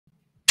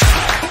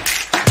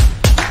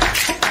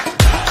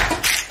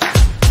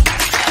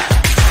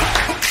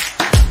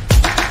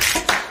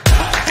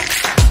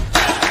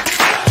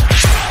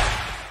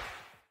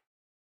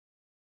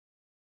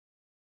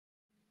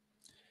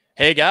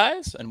Hey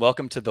guys, and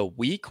welcome to the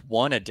Week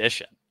 1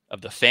 edition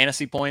of the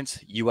Fantasy Points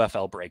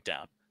UFL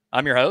Breakdown.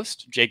 I'm your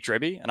host, Jake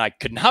Dribby, and I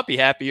could not be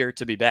happier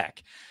to be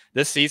back.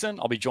 This season,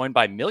 I'll be joined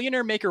by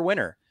Millionaire Maker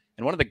winner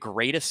and one of the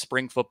greatest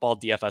spring football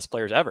DFS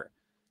players ever,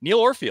 Neil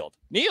Orfield.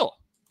 Neil,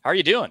 how are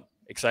you doing?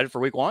 Excited for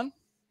Week 1?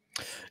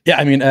 Yeah,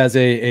 I mean, as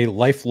a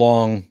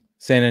lifelong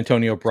San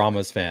Antonio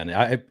Brahmas fan,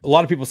 a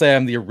lot of people say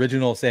I'm the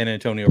original San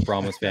Antonio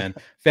Brahmas fan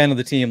of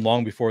the team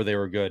long before they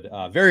were good.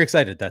 Very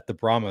excited that the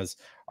Brahmas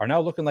are now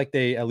looking like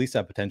they at least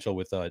have potential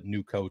with a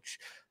new coach,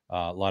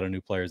 a lot of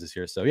new players this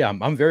year. So yeah,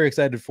 I'm very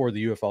excited for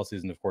the UFL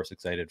season. Of course,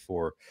 excited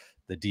for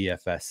the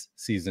DFS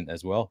season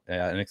as well,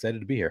 and excited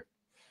to be here.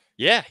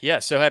 Yeah.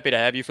 So happy to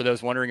have you. For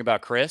those wondering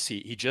about Chris,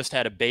 he just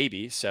had a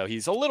baby, so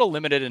he's a little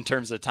limited in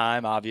terms of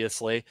time,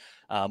 obviously.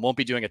 Won't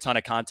be doing a ton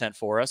of content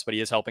for us, but he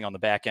is helping on the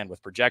back end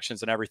with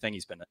projections and everything.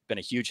 He's been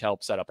a huge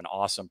help, set up an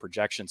awesome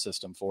projection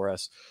system for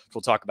us, which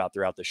we'll talk about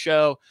throughout the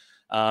show.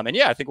 And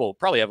yeah, I think we'll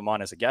probably have him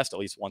on as a guest at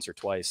least once or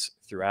twice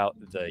throughout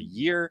the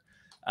year.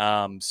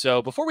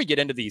 So before we get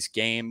into these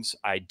games,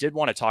 I did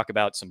want to talk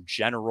about some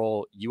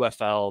general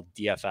UFL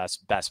DFS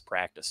best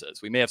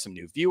practices. We may have some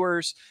new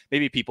viewers,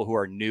 maybe people who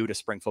are new to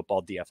spring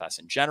football DFS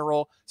in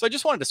general. So I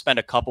just wanted to spend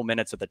a couple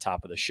minutes at the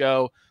top of the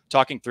show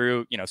talking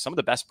through, some of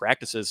the best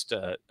practices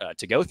to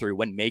go through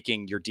when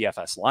making your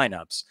DFS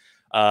lineups.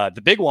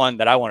 The big one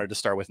that I wanted to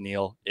start with,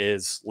 Neil,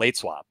 is late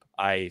swap.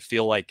 I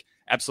feel like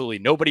absolutely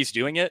nobody's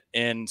doing it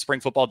in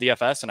spring football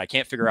DFS, and I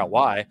can't figure out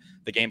why.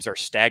 The games are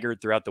staggered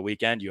throughout the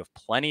weekend. You have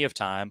plenty of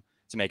time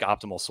to make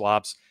optimal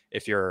swaps.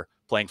 If you're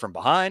playing from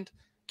behind,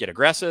 get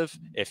aggressive.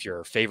 If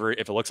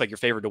it looks like you're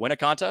favored to win a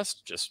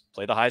contest, just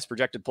play the highest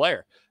projected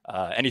player.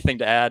 Anything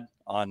to add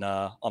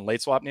on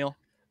late swap, Neil?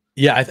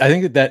 Yeah, I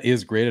think that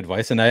is great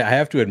advice. And I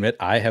have to admit,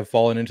 I have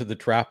fallen into the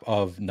trap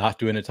of not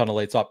doing a ton of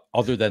late swap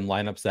other than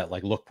lineups that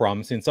look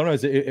promising.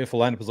 Sometimes if a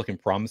lineup is looking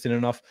promising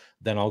enough,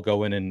 then I'll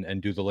go in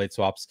and do the late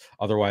swaps.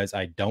 Otherwise,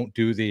 I don't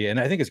do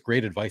and I think it's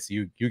great advice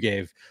you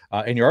gave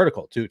in your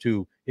article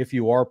to if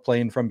you are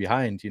playing from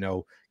behind,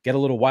 get a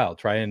little wild,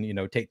 try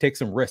and, take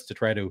some risks to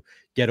try to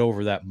get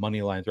over that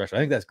money line threshold.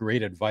 I think that's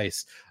great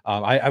advice.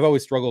 I've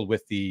always struggled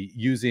with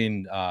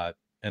using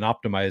an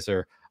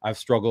optimizer. I've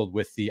struggled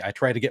with I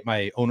try to get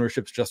my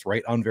ownerships just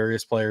right on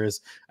various players.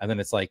 And then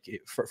it's like,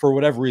 for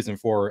whatever reason,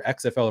 for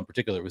XFL in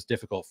particular, it was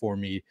difficult for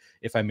me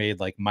if I made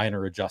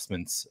minor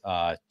adjustments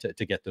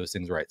to get those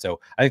things right. So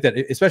I think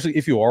that especially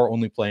if you are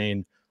only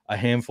playing a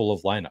handful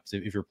of lineups,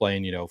 if you're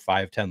playing,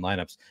 5-10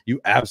 lineups,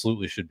 you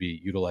absolutely should be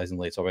utilizing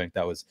late. So I think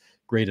that was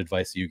great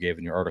advice that you gave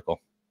in your article.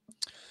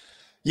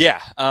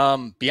 Yeah.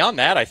 Beyond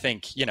that, I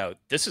think,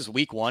 this is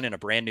week 1 in a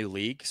brand new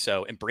league.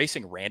 So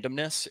embracing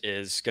randomness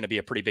is going to be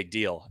a pretty big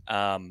deal.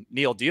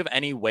 Neil, do you have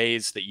any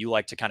ways that you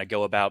like to kind of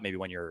go about maybe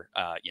when you're,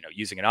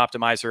 using an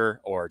optimizer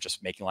or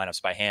just making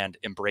lineups by hand,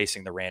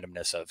 embracing the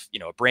randomness of,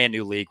 a brand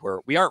new league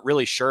where we aren't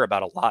really sure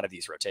about a lot of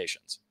these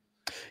rotations?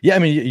 Yeah, I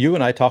mean, you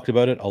and I talked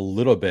about it a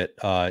little bit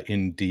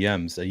in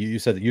DMs. You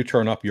said that you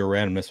turn up your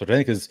randomness, which I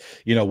think is,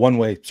 one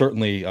way,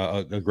 certainly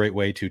a great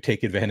way to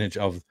take advantage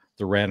of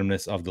the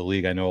randomness of the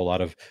league. I know a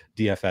lot of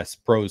DFS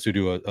pros who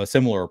do a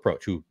similar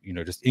approach, who,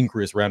 just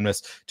increase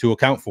randomness to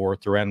account for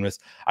the randomness.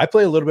 I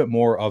play a little bit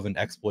more of an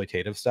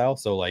exploitative style.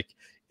 So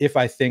if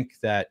I think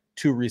that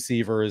two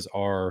receivers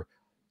are,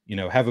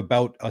 have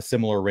about a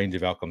similar range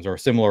of outcomes or a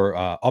similar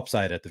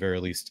upside at the very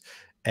least,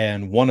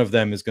 and one of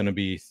them is going to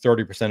be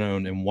 30%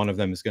 owned and one of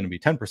them is going to be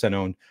 10%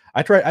 owned,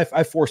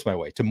 I force my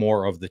way to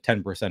more of the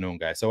 10% owned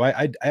guy. So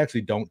I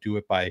actually don't do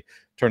it by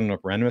turning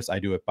up randomness. I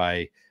do it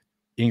by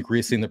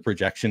increasing the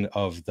projection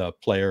of the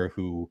player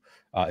who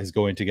is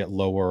going to get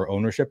lower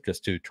ownership,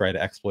 just to try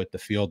to exploit the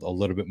field a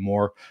little bit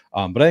more.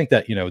 But I think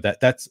that,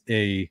 that's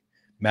a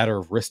matter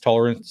of risk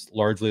tolerance,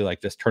 largely.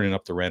 Just turning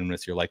up the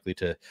randomness, you're likely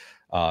to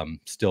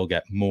still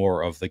get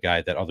more of the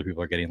guy that other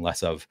people are getting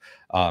less of.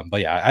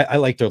 But yeah, I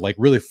like to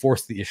really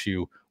force the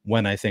issue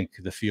when I think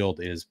the field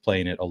is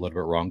playing it a little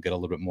bit wrong, get a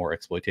little bit more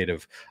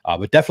exploitative.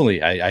 But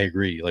definitely, I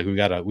agree.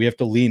 We have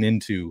to lean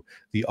into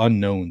the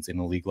unknowns in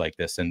a league like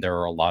this, and there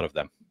are a lot of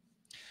them.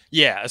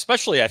 Yeah,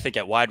 especially I think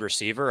at wide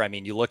receiver. I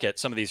mean, you look at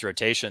some of these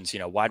rotations,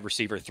 wide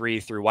receiver 3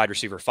 through wide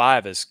receiver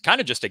 5 is kind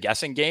of just a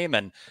guessing game.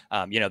 And,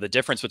 the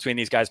difference between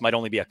these guys might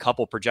only be a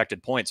couple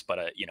projected points, but,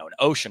 an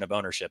ocean of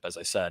ownership, as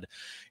I said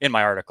in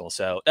my article.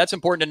 So that's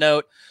important to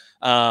note.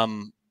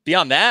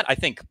 Beyond that, I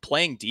think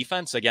playing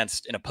defense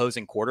against an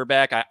opposing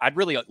quarterback, I'd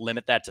really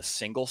limit that to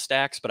single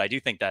stacks, but I do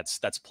think that's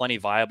plenty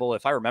viable.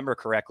 If I remember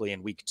correctly,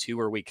 in week 2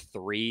 or week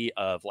 3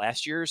 of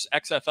last year's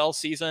XFL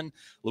season,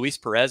 Luis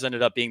Perez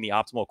ended up being the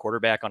optimal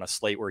quarterback on a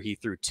slate where he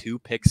threw 2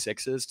 pick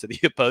sixes to the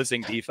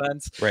opposing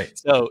defense. Right.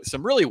 So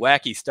some really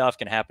wacky stuff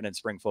can happen in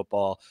spring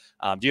football.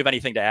 Do you have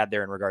anything to add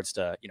there in regards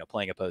to,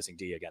 playing opposing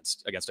D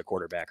against a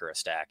quarterback or a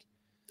stack?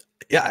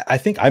 Yeah, I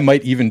think I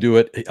might even do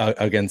it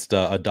against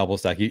a double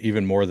stack,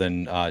 even more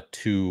than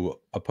 2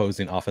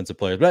 opposing offensive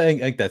players. But I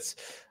think that's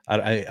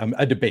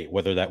I debate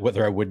whether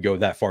I would go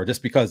that far,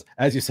 just because,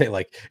 as you say,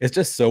 it's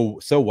just so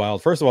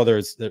wild. First of all,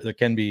 there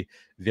can be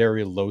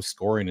very low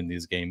scoring in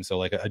these games.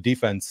 So a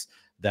defense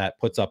that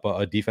puts up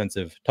a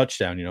defensive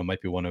touchdown,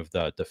 might be one of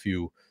the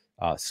few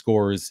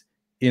scores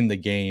in the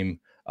game.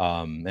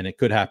 And it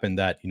could happen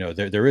that,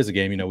 there is a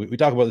game, we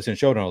talk about this in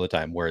Showdown all the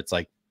time, where it's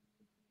like,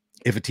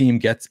 if a team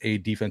gets a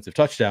defensive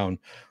touchdown,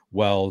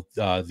 well,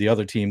 the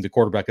other team, the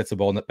quarterback gets the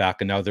ball in the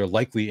back, and now they're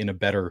likely in a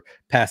better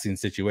passing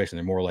situation.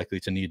 They're more likely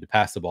to need to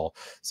pass the ball.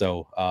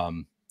 So,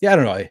 yeah, I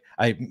don't know.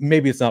 I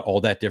maybe it's not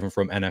all that different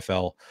from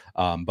NFL,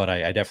 but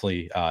I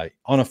definitely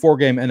on a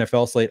 4-game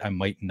NFL slate, I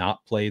might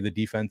not play the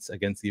defense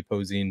against the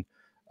opposing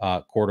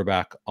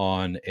quarterback.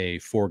 On a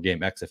 4-game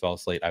XFL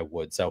slate, I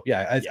would. So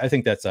yeah, I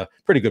think that's a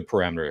pretty good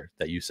parameter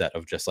that you set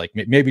of just like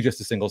maybe just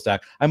a single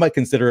stack. I might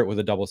consider it with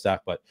a double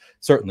stack, but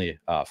certainly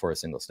for a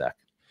single stack.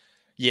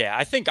 Yeah,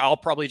 I think I'll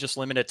probably just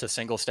limit it to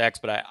single stacks,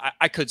 but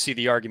I could see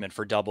the argument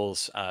for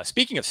doubles.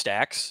 Speaking of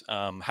stacks,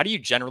 how do you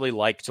generally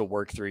like to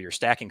work through your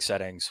stacking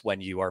settings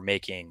when you are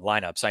making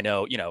lineups? I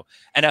know,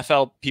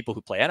 NFL people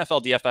who play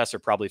NFL DFS are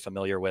probably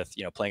familiar with,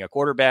 playing a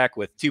quarterback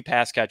with 2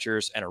 pass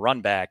catchers and a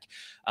run back.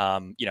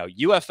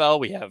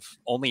 UFL, we have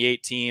only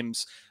 8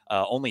 teams.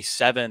 Only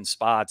 7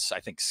 spots, I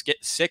think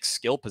 6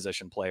 skill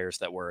position players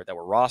that we're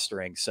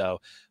rostering. So,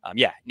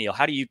 yeah, Neil,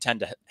 how do you tend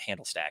to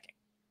handle stacking?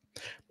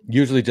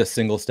 Usually just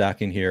single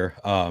stacking here.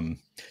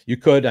 You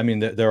could, I mean,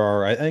 there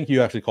are, I think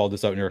you actually called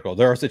this out in your article.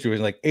 There are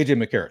situations like AJ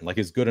McCarron, like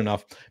is good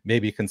enough,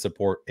 maybe can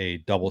support a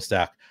double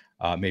stack.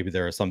 Maybe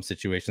there are some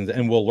situations,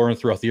 and we'll learn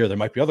throughout the year, there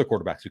might be other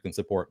quarterbacks who can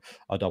support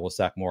a double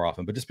stack more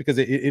often. But just because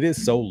it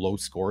is so low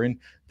scoring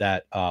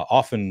that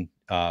often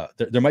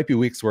there might be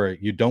weeks where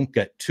you don't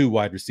get 2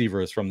 wide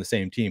receivers from the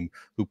same team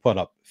who put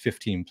up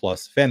 15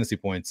 plus fantasy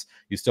points.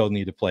 You still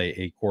need to play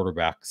a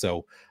quarterback.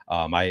 So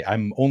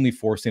I'm only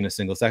forcing a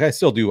single stack. I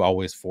still do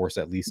always force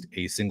at least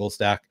a single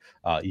stack,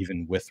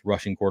 even with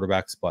rushing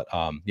quarterbacks. But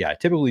yeah, I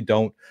typically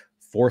don't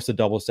force a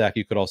double stack.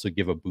 You could also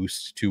give a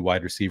boost to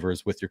wide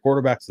receivers with your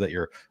quarterback so that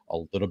you're a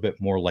little bit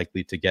more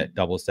likely to get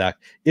double stack.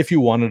 If you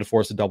wanted to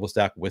force a double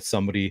stack with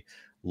somebody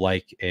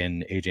like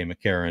an AJ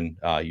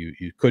McCarron,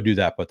 you could do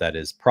that, but that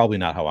is probably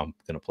not how I'm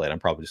going to play it. I'm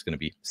probably just going to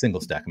be single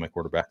stacking my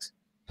quarterbacks.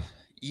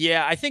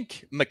 Yeah, I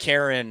think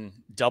McCarron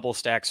double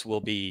stacks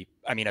will be,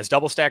 I mean, as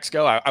double stacks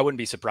go, I wouldn't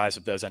be surprised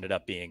if those ended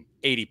up being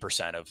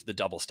 80% of the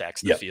double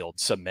stacks the field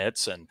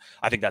submits. And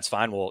I think that's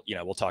fine.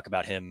 We'll talk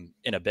about him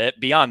in a bit.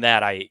 Beyond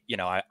that,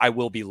 I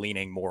will be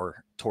leaning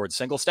more towards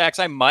single stacks.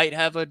 I might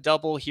have a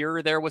double here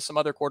or there with some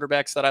other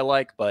quarterbacks that I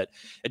like, but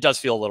it does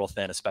feel a little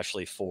thin,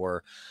 especially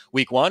for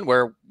week 1,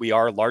 where we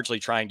are largely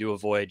trying to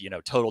avoid,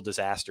 total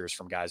disasters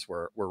from guys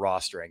we're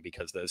rostering,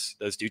 because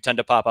those do tend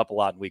to pop up a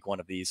lot in week 1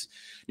 of these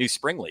new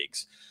spring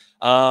leagues.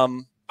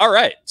 All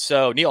right.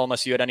 So Neil,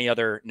 unless you had any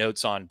other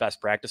notes on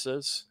best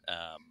practices.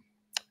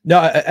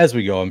 No, as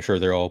we go, I'm sure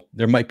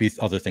there might be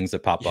other things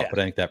that pop up, but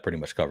I think that pretty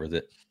much covers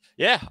it.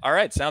 Yeah. All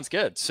right. Sounds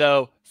good.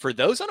 So for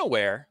those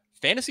unaware,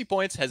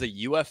 FantasyPoints has a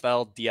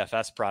UFL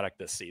DFS product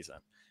this season.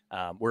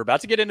 We're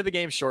about to get into the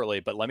game shortly,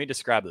 but let me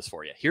describe this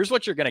for you. Here's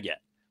what you're going to get: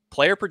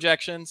 player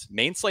projections,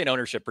 main slate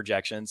ownership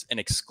projections, an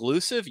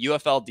exclusive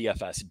UFL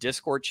DFS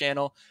Discord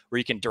channel where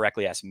you can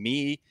directly ask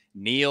me,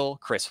 Neil,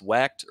 Chris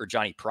Wecht, or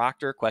Johnny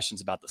Proctor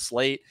questions about the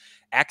slate,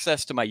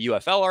 access to my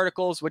UFL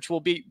articles, which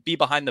will be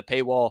behind the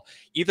paywall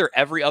either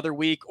every other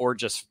week or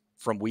just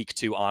from week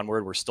 2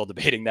 onward. We're still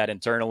debating that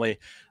internally.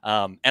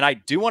 And I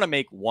do want to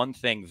make one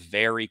thing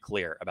very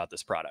clear about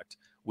this product.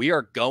 We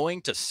are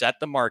going to set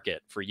the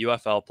market for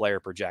UFL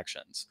player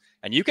projections,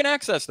 and you can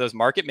access those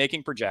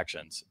market-making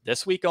projections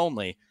this week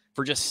only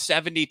for just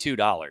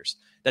 $72.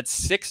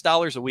 That's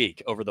 $6 a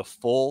week over the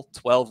full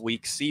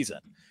 12-week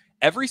season.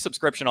 Every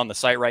subscription on the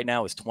site right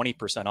now is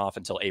 20% off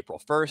until April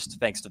 1st,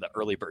 thanks to the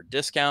early bird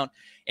discount.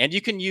 And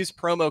you can use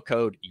promo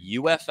code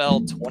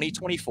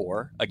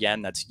UFL2024.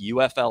 Again, that's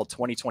UFL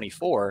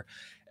 2024.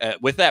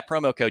 With that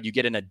promo code, you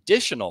get an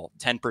additional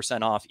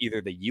 10% off either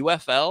the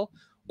UFL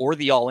or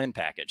the all-in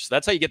package. So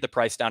that's how you get the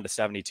price down to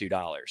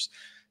 $72.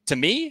 To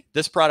me,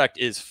 this product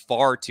is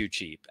far too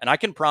cheap, and I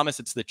can promise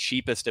it's the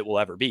cheapest it will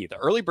ever be. The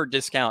early bird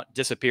discount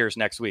disappears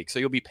next week, so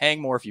you'll be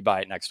paying more if you buy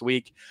it next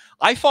week.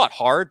 I fought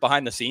hard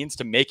behind the scenes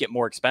to make it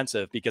more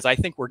expensive because I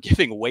think we're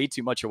giving way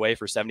too much away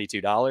for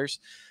 $72,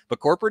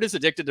 but corporate is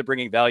addicted to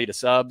bringing value to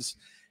subs,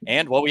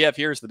 and what we have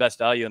here is the best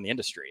value in the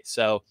industry.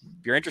 So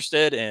if you're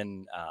interested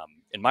in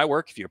my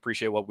work, if you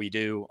appreciate what we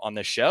do on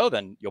this show,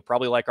 then you'll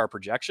probably like our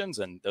projections,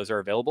 and those are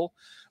available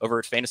over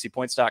at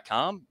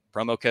FantasyPoints.com.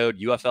 Promo code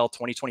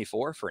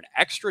UFL2024 for an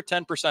extra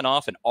 10%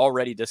 off an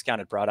already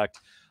discounted product.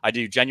 I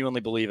do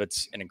genuinely believe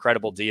it's an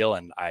incredible deal,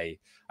 and I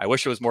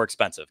wish it was more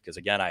expensive because,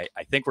 again, I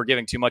think we're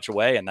giving too much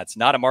away, and that's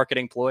not a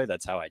marketing ploy.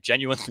 That's how I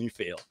genuinely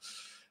feel.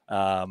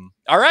 All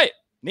right,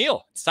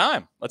 Neil, it's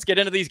time. Let's get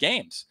into these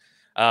games.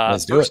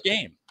 First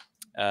game.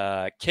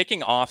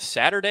 Kicking off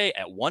Saturday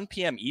at 1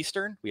 p.m.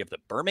 Eastern, we have the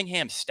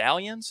Birmingham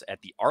Stallions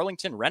at the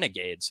Arlington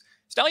Renegades.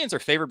 Stallions are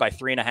favored by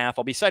 3.5.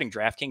 I'll be citing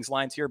DraftKings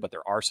lines here, but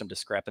there are some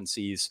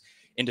discrepancies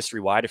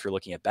industry-wide if you're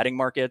looking at betting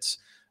markets.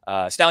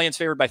 Stallions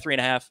favored by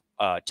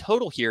 3.5.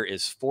 Total here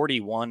is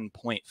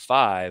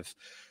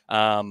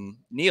 41.5.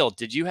 Neil,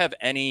 did you have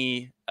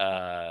any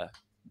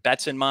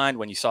bets in mind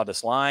when you saw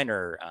this line,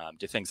 or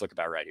do things look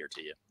about right here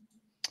to you?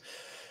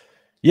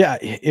 Yeah,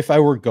 if I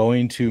were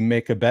going to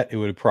make a bet, it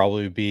would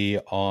probably be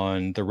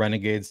on the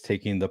Renegades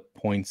taking the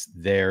points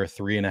there,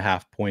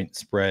 3.5 point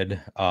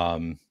spread.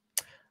 The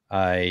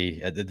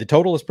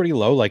total is pretty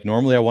low. Like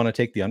normally I want to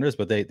take the unders,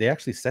 but they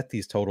actually set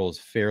these totals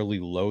fairly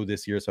low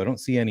this year. So I don't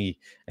see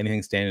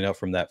anything standing out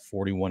from that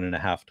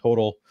 41.5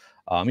 total.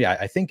 Yeah,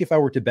 I think if I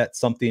were to bet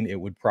something,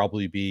 it would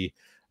probably be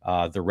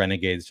the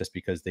Renegades, just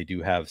because they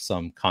do have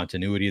some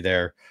continuity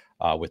there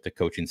with the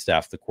coaching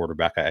staff, the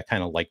quarterback. I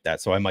kind of like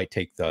that. So I might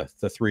take the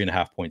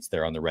 3.5 points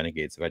there on the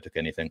Renegades if I took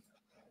anything.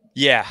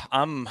 Yeah,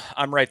 I'm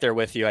right there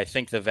with you. I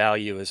think the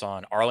value is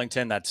on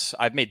Arlington.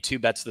 I've made 2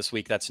 bets this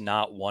week. That's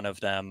not one of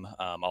them.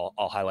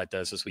 I'll highlight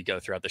those as we go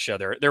throughout the show.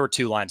 There were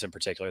 2 lines in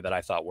particular that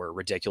I thought were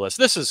ridiculous.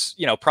 This is,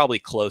 probably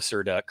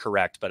closer to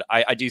correct, but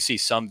I do see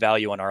some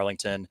value on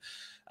Arlington.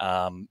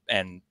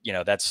 And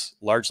that's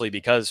largely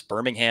because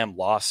Birmingham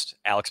lost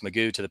Alex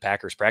Magoo to the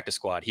Packers practice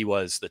squad. He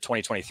was the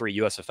 2023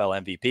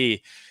 USFL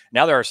MVP.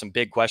 Now there are some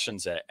big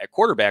questions at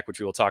quarterback, which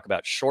we will talk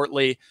about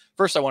shortly.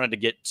 First, I wanted to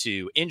get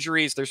to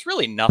injuries. There's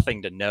really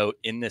nothing to note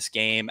in this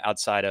game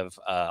outside of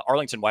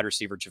Arlington wide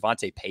receiver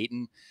Javonte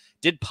Payton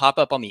did pop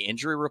up on the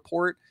injury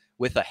report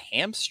with a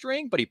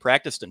hamstring, but he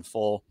practiced in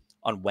full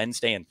on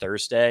Wednesday and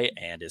Thursday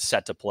and is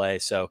set to play.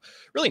 So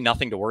really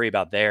nothing to worry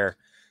about there.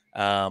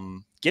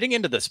 Getting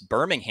into this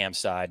Birmingham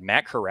side,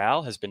 Matt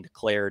Corral has been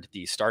declared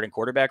the starting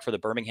quarterback for the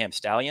Birmingham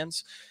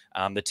Stallions.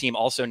 The team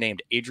also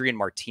named Adrian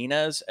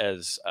Martinez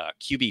as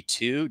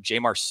QB2.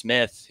 Jamar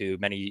Smith, who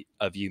many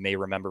of you may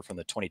remember from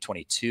the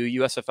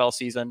 2022 USFL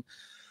season,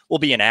 will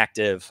be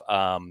inactive.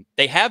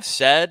 They have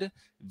said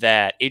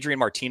that Adrian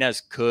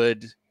Martinez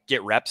could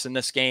get reps in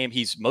this game.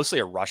 He's mostly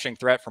a rushing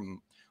threat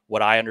from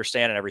what I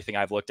understand and everything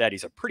I've looked at.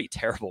 He's a pretty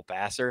terrible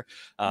passer.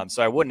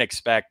 So I wouldn't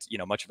expect,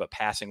 much of a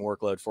passing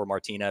workload for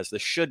Martinez.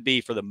 This should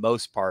be, for the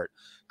most part,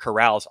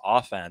 Corral's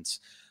offense.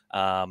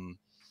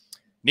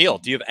 Neil,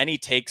 do you have any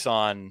takes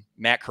on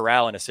Matt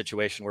Corral in a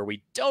situation where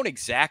we don't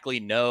exactly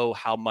know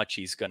how much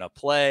he's going to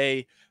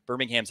play?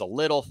 Birmingham's a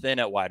little thin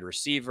at wide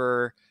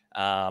receiver.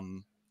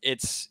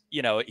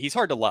 He's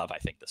hard to love, I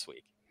think, this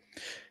week.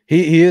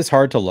 He is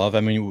hard to love.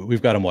 I mean,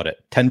 we've got him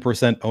at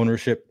 10%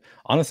 ownership.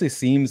 Honestly,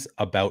 seems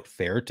about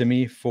fair to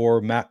me for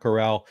Matt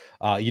Corral.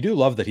 You do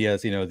love that he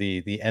has,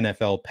 the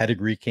NFL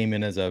pedigree, came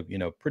in as a,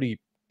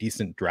 pretty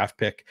decent draft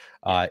pick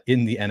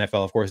in the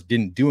NFL. Of course,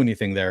 didn't do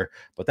anything there,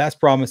 but that's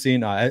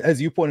promising. As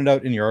you pointed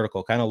out in your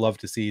article, kind of love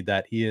to see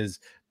that he is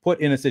put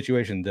in a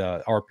situation,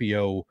 the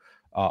RPO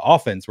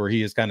offense, where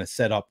he is kind of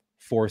set up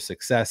for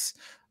success.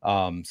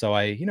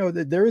 So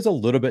there is a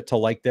little bit to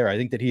like there. I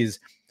think that he's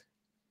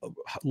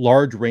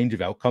large range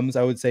of outcomes,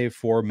 I would say,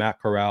 for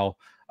Matt Corral,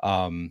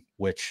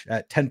 which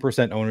at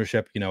 10%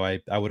 ownership,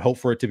 I would hope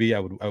for it to be. I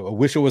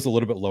wish it was a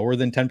little bit lower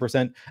than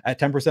 10%. At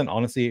 10%,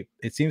 honestly,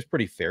 it seems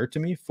pretty fair to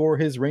me for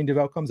his range of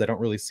outcomes. I don't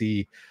really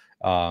see,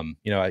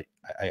 I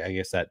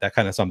guess that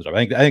kind of sums it up.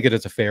 I think it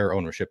is a fair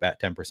ownership at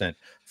 10%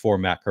 for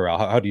Matt Corral.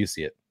 How do you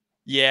see it?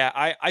 Yeah,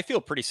 I feel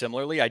pretty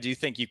similarly. I do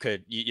think you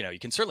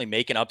can certainly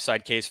make an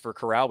upside case for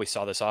Corral. We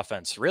saw this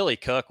offense really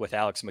cook with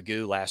Alex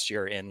Magoo last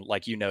year in,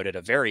 like you noted,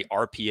 a very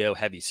RPO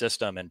heavy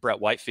system. And Brett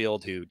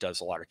Whitefield, who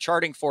does a lot of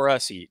charting for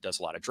us, he does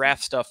a lot of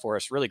draft stuff for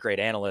us, really great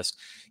analyst.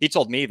 He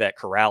told me that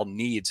Corral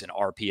needs an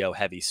RPO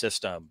heavy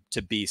system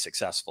to be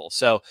successful.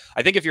 So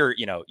I think if you're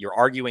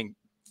arguing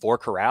for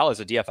Corral as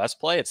a DFS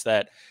play, it's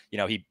that,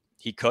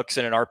 he cooks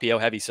in an RPO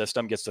heavy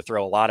system, gets to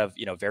throw a lot of,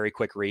 very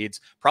quick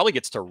reads, probably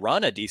gets to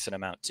run a decent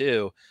amount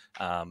too,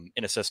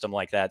 in a system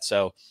like that.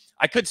 So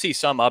I could see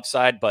some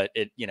upside, but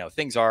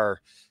things are,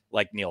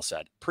 like Neil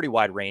said, pretty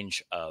wide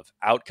range of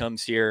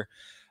outcomes here.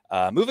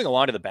 Moving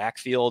along to the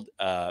backfield,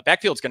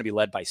 backfield's going to be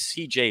led by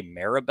CJ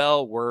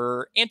Maribel.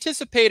 We're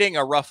anticipating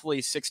a roughly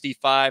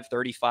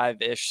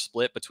 65-35-ish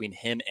split between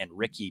him and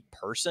Ricky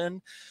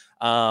Person.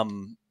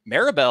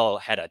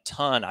 Maribel had a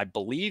ton, I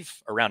believe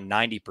around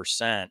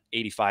 90%,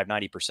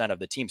 85-90% of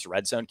the team's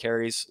red zone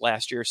carries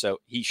last year. So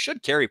he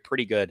should carry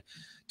pretty good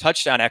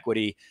touchdown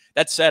equity.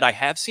 That said, I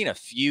have seen a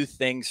few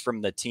things from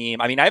the team.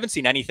 I mean, I haven't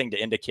seen anything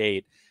to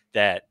indicate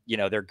that,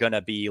 they're going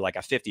to be like a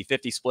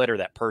 50-50 split, or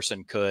that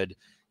Person could,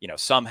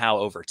 somehow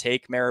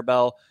overtake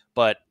Maribel.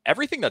 But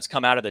everything that's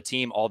come out of the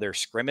team, all their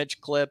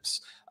scrimmage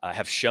clips,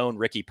 have shown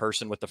Ricky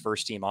Person with the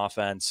first team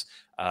offense.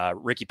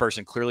 Ricky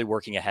Person clearly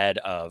working ahead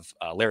of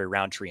Larry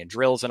Roundtree and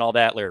drills and all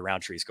that. Larry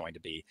Roundtree is going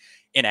to be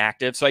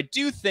inactive. So I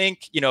do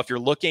think, if you're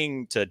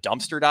looking to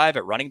dumpster dive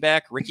at running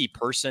back, Ricky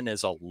Person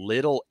is a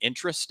little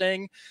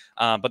interesting.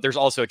 But there's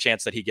also a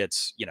chance that he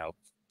gets,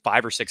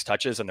 5 or 6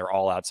 touches and they're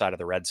all outside of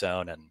the red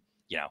zone, and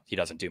he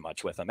doesn't do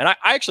much with them. And I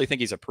actually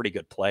think he's a pretty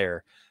good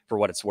player for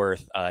what it's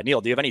worth.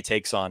 Neil, do you have any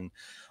takes on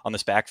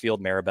this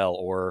backfield, Maribel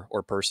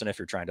or Person, if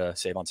you're trying to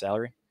save on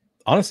salary?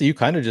 Honestly, you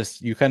kind of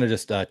just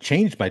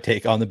changed my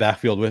take on the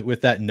backfield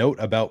with that note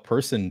about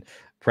Person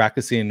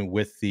practicing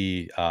with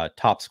the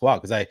top squad.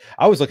 Because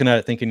I was looking at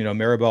it thinking,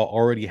 Maribel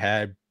already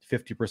had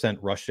 50%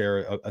 rush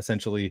share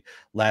essentially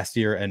last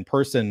year, and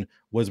Person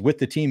was with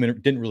the team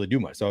and didn't really do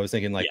much. So I was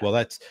thinking like, well,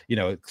 that's,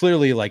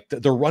 clearly like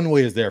the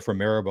runway is there for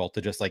Maribel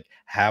to just like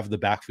have the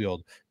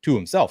backfield to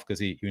himself, because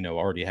he,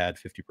 already had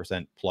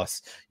 50%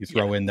 plus. You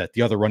throw in that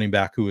the other running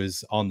back who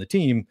is on the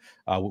team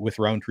with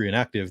Roundtree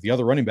inactive, the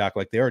other running back,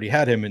 like they already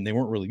had him and they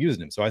weren't really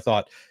using him. So I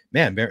thought,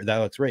 man, that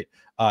looks great.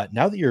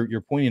 Now that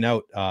you're pointing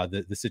out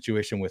the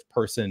situation with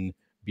Person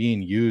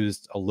being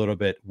used a little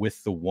bit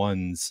with the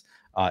ones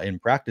in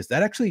practice,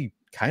 that actually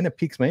kind of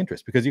piques my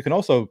interest, because you can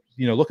also,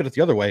 look at it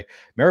the other way.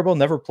 Maribel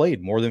never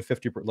played more than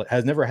 50,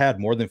 has never had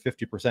more than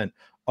 50%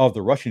 of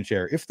the rushing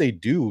share. If they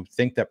do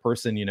think that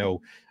Person,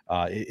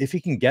 if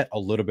he can get a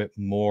little bit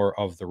more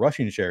of the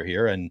rushing share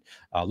here, and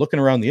looking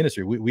around the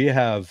industry, we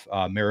have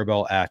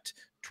Maribel at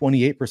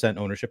 28%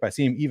 ownership. I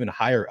see him even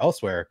higher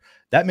elsewhere.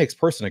 That makes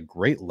Person a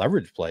great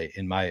leverage play,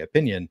 in my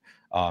opinion.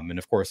 And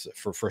of course,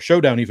 for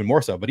Showdown, even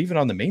more so. But even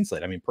on the main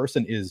slate, I mean,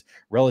 Person is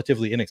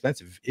relatively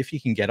inexpensive. If he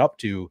can get up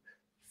to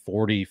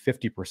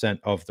 40-50%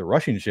 of the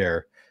rushing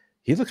share,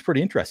 he looks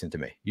pretty interesting to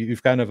me.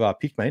 You've kind of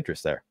piqued my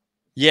interest there.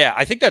 Yeah,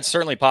 I think that's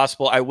certainly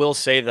possible. I will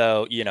say,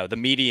 though, the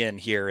median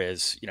here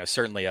is,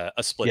 certainly a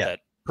split that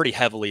pretty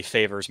heavily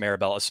favors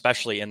Maribel,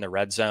 especially in the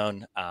red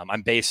zone.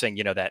 I'm basing,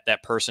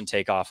 that Person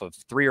takeoff of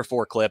 3 or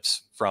 4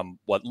 clips from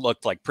what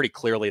looked like pretty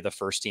clearly the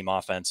first team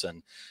offense.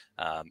 And,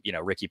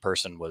 Ricky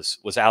Person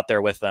was out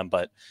there with them.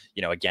 But,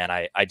 again,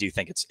 I do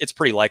think it's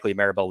pretty likely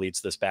Maribel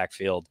leads this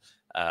backfield.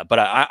 But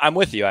I'm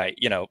with you.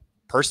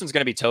 Person's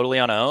going to be totally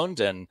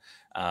unowned. And,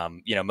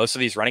 most of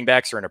these running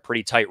backs are in a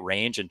pretty tight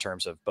range in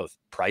terms of both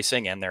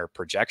pricing and their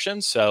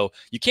projections. So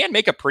you can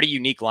make a pretty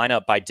unique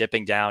lineup by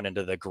dipping down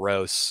into the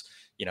gross,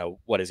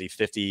 what is he,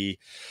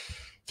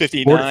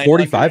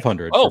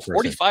 4,500. Oh,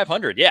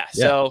 4,500. Yeah.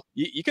 So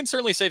you can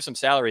certainly save some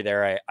salary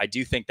there. I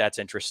do think that's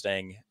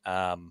interesting.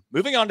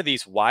 Moving on to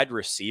these wide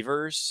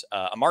receivers,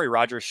 Amari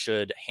Rogers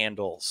should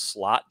handle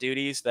slot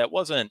duties. That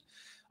wasn't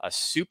a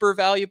super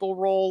valuable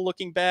role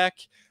looking back.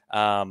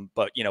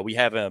 But we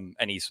have him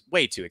and he's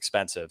way too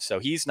expensive. So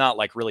he's not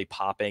like really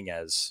popping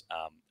as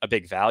a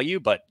big value,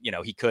 but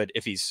he could,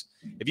 if you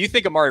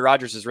think Amari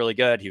Rogers is really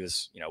good, he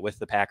was, with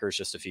the Packers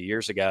just a few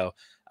years ago.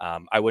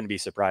 I wouldn't be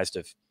surprised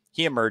if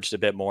he emerged a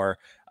bit more.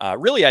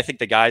 Really, I think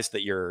the guys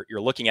that you're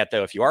looking at,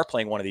 though, if you are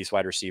playing one of these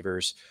wide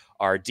receivers,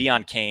 are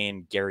Deon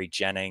Cain, Gary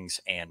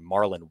Jennings, and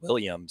Marlon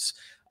Williams.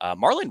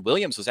 Marlon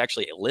Williams was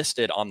actually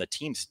listed on the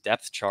team's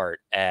depth chart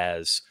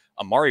as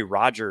Amari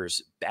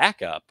Rogers'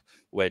 backup,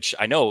 which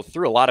I know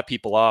threw a lot of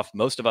people off.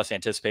 Most of us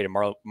anticipated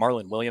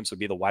Marlon Williams would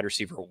be the wide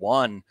receiver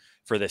 1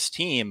 for this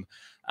team.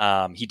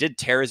 He did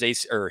tear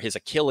his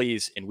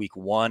Achilles in week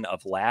 1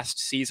 of last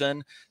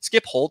season.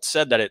 Skip Holtz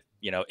said that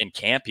in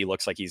camp, he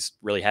looks like he's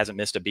really hasn't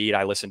missed a beat.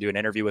 I listened to an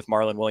interview with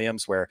Marlon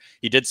Williams where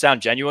he did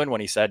sound genuine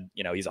when he said,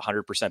 he's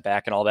 100%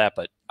 back and all that,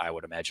 but I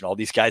would imagine all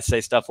these guys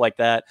say stuff like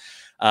that.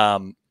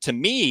 To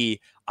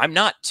me, I'm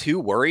not too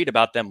worried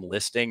about them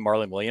listing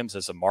Marlon Williams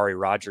as Amari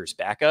Rogers'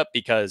 backup,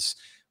 because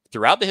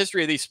throughout the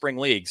history of these spring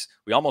leagues,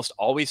 we almost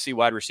always see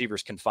wide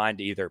receivers confined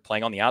to either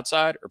playing on the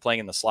outside or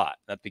playing in the slot.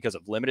 That's because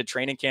of limited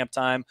training camp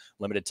time,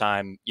 limited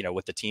time,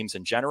 with the teams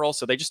in general.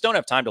 So they just don't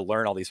have time to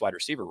learn all these wide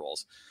receiver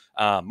roles.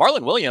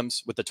 Marlon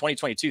Williams with the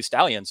 2022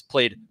 Stallions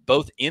played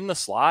both in the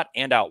slot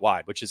and out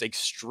wide, which is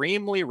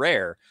extremely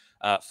rare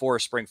for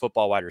a spring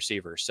football wide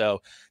receiver.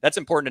 So that's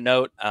important to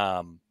note.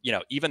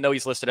 Even though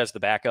he's listed as the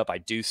backup, I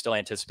do still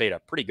anticipate a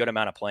pretty good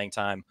amount of playing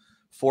time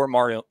for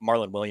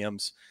Marlon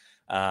Williams.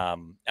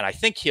 And I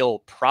think he'll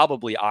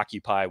probably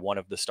occupy one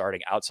of the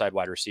starting outside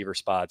wide receiver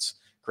spots.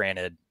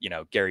 Granted,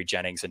 Gary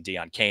Jennings and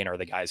Deon Cain are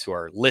the guys who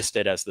are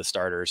listed as the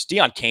starters.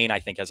 Deon Cain, I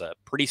think, has a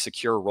pretty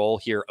secure role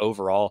here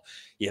overall.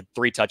 He had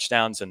 3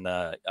 touchdowns in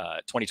the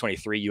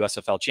 2023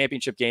 USFL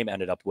championship game,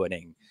 ended up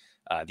winning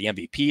the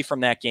MVP from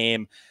that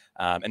game.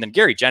 And then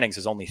Gary Jennings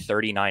is only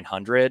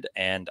 3,900.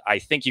 And I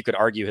think you could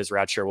argue his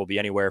route share will be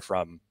anywhere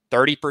from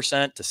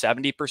 30% to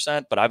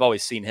 70%, but I've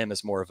always seen him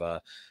as more of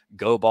a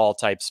go ball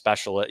type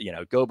specialist,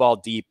 go ball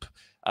deep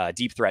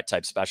threat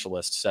type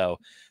specialist. So,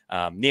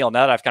 Neil,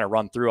 now that I've kind of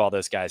run through all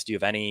those guys, do you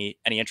have any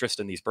interest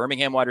in these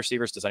Birmingham wide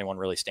receivers? Does anyone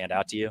really stand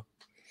out to you?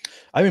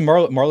 I mean,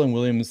 Marlon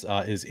Williams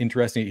is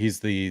interesting.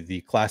 He's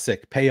the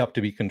classic pay up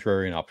to be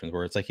contrarian options,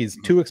 where it's like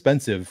he's too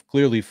expensive,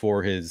 clearly,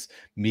 for his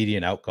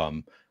median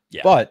outcome.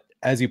 Yeah. But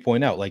as you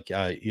point out, like,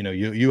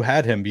 you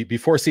had him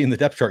before seeing the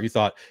depth chart, you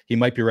thought he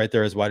might be right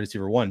there as wide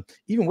receiver 1.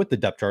 Even with the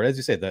depth chart, as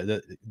you say,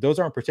 those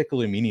aren't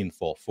particularly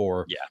meaningful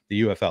for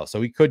the UFL.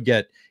 So he could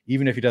get,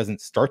 even if he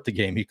doesn't start the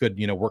game, he could,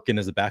 work in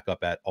as a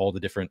backup at all the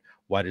different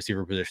wide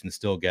receiver positions,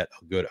 still get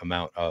a good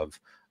amount of,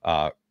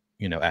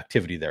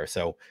 activity there.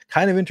 So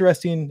kind of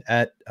interesting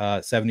at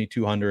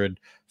 7,200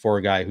 for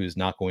a guy who's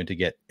not going to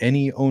get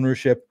any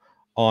ownership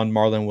on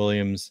Marlon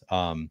Williams.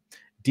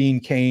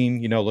 Dean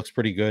Cain, looks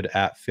pretty good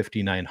at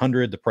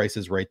 5,900. The price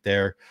is right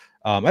there.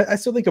 I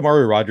still think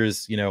Amari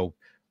Rogers,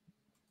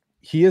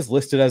 he is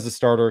listed as a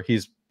starter.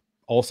 He's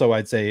also,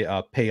 I'd say,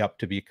 pay up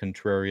to be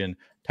contrarian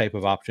type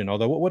of option.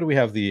 Although, what do we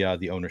have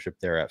the ownership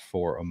there at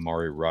for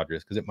Amari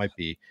Rogers? Because it might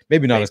be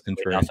maybe not as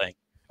contrarian. Nothing.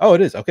 Oh,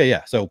 it is. Okay,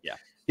 yeah. So, Yeah.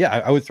 yeah,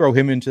 I would throw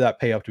him into that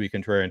pay up to be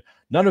contrarian.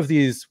 None of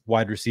these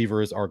wide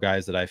receivers are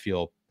guys that I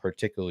feel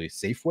particularly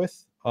safe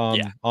with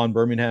Yeah. on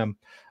Birmingham.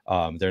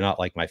 They're not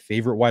like my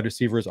favorite wide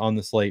receivers on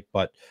the slate,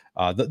 but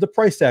the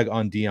price tag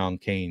on Deion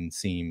Kane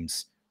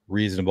seems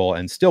reasonable,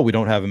 and still we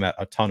don't have him at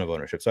a ton of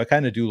ownership. So I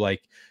kind of do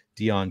like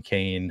Deion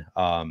Kane.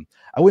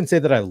 I wouldn't say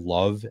that I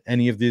love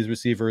any of these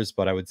receivers,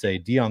 but I would say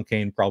Deion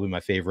Kane probably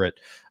my favorite.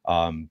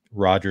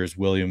 Rogers,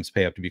 Williams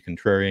pay up to be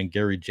contrarian.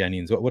 Gary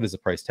Jennings, what is the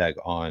price tag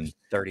on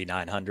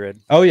 3,900.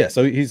 Oh yeah,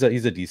 so he's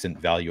a decent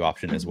value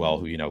option as well.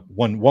 Who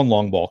one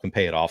long ball can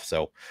pay it off.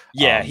 So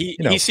Yeah,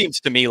 he seems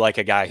to me like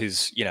a guy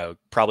who's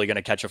probably going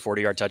to catch a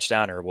 40-yard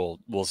touchdown, or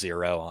will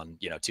zero on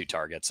 2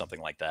 targets,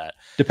 something like that.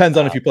 Depends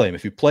on if you play him.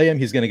 If you play him,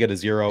 he's going to get a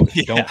 0. If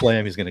you Yeah. don't play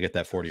him, he's going to get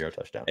that 40-yard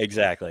touchdown.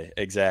 Exactly.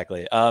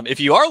 If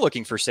you are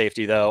looking for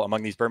safety, though,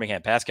 among these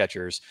Birmingham pass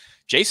catchers,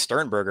 Jay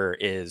Sternberger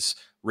is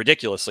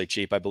ridiculously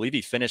cheap. I believe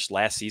he finished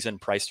last season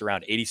priced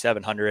around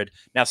 8,700,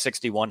 now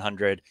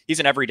 6,100. He's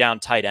an every down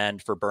tight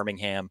end for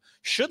Birmingham.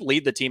 Should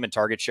lead the team in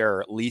target share,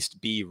 or at least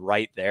be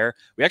right there.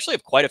 We actually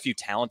have quite a few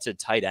talented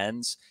tight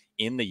ends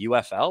in the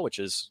UFL, which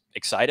is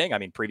exciting. I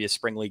mean, previous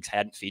spring leagues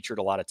hadn't featured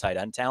a lot of tight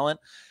end talent.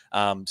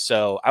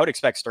 So I would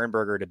expect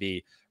Sternberger to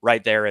be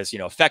right there as,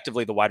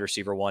 effectively the wide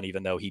receiver one,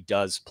 even though he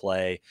does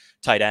play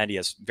tight end. He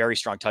has very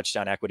strong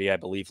touchdown equity. I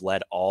believe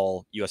led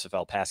all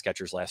USFL pass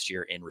catchers last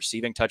year in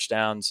receiving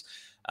touchdowns.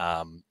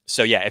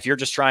 So yeah, if you're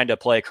just trying to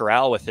play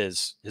corral with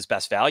his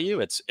best value,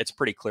 it's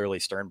pretty clearly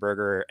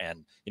Sternberger.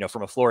 And,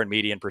 from a floor and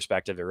median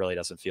perspective, it really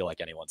doesn't feel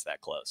like anyone's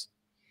that close.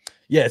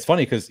 Yeah, it's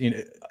funny because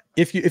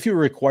if you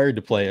were required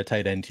to play a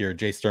tight end here,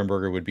 Jay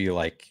Sternberger would be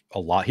like a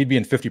lot. He'd be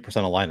in 50% of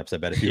lineups, I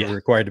bet, if you were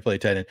required to play a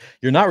tight end.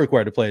 You're not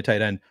required to play a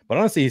tight end, but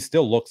honestly, he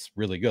still looks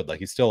really good. Like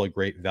he's still a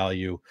great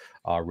value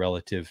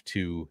relative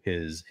to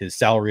his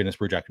salary and his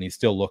projection. He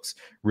still looks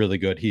really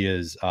good. He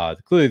is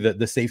clearly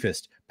the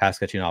safest pass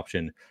catching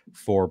option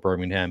for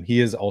Birmingham. He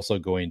is also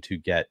going to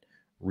get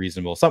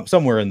reasonable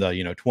somewhere in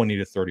the 20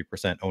 to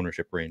 30%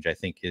 ownership range. I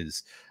think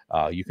is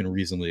you can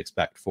reasonably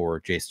expect for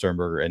Jay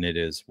Sternberger, and it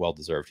is well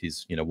deserved.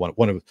 He's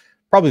one of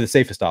probably the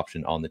safest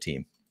option on the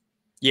team.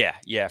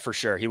 Yeah, for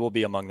sure. He will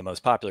be among the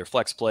most popular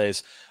flex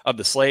plays of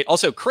the slate.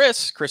 Also,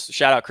 Chris,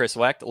 shout out Chris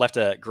Wecht, left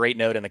a great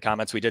note in the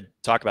comments. We did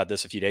talk about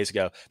this a few days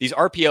ago. These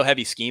RPO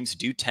heavy schemes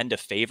do tend to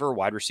favor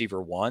wide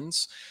receiver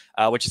ones,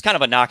 which is kind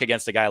of a knock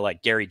against a guy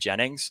like Gary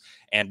Jennings,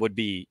 and would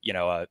be,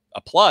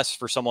 a plus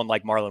for someone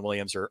like Marlon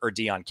Williams or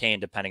Deion Kane,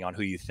 depending on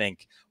who you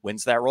think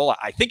wins that role.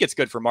 I think it's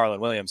good for Marlon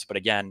Williams, but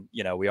again,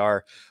 we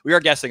are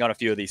guessing on a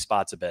few of these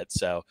spots a bit.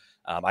 So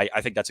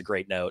I think that's a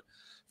great note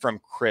from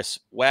Chris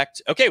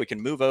Wecht. Okay, we can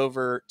move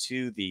over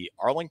to the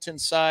Arlington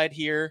side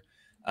here.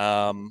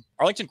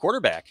 Arlington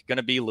quarterback going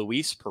to be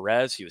Luis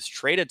Perez. He was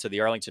traded to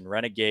the Arlington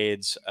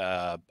Renegades,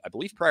 I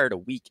believe, prior to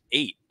week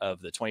 8 of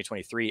the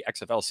 2023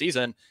 XFL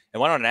season, and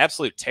went on an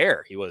absolute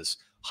tear. He was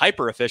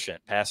hyper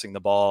efficient passing the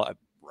ball,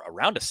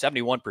 around a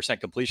 71%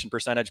 completion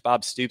percentage.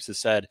 Bob Stoops has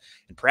said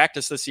in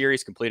practice this year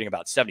he's completing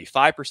about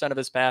 75% of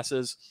his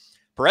passes.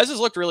 Perez has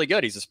looked really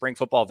good. He's a spring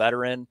football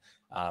veteran.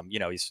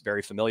 He's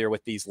very familiar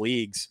with these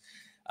leagues.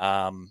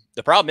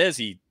 The problem is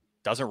he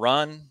doesn't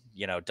run,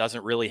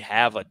 doesn't really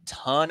have a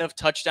ton of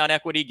touchdown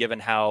equity, given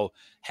how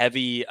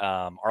heavy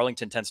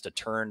Arlington tends to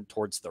turn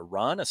towards the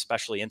run,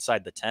 especially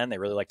inside the 10. They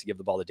really like to give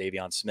the ball to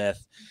Davion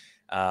Smith.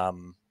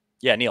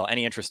 Neil,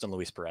 any interest in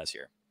Luis Perez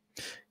here?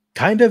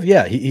 Kind of,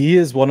 yeah. He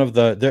is one of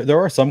there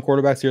are some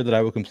quarterbacks here that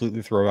I would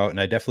completely throw out, and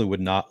I definitely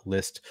would not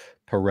list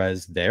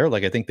Perez there.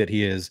 Like I think that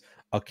he is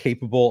a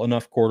capable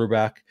enough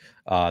quarterback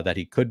that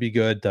he could be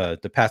good.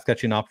 The pass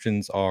catching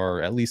options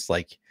are at least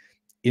like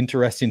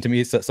interesting to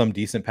me. Some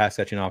decent pass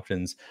catching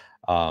options.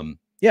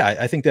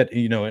 I think that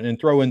and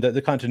throw in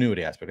the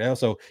continuity aspect. I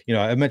also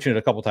I mentioned it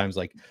a couple times.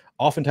 Like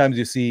oftentimes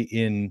you see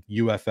in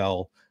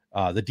UFL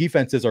the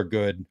defenses are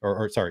good,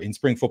 or sorry, in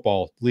spring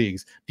football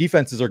leagues,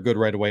 defenses are good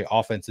right away.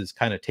 Offenses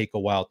kind of take a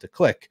while to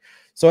click.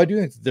 So I do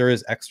think there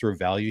is extra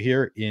value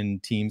here in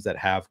teams that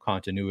have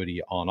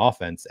continuity on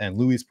offense. And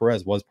Luis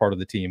Perez was part of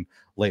the team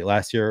late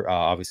last year.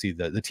 Obviously,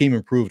 the team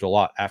improved a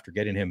lot after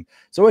getting him.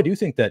 So I do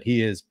think that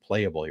he is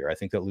playable here. I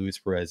think that Luis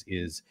Perez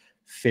is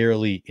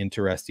fairly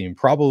interesting,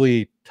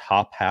 probably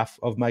top half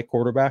of my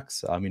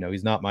quarterbacks.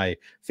 He's not my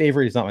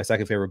favorite. He's not my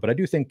second favorite, but I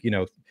do think,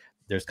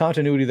 there's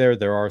continuity there.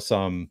 There are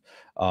some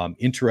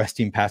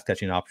interesting pass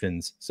catching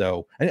options.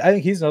 So I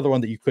think he's another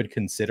one that you could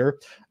consider.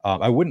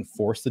 I wouldn't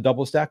force the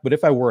double stack, but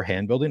if I were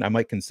hand building, I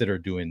might consider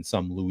doing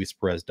some Luis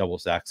Perez double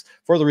stacks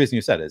for the reason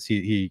you said is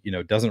he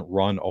doesn't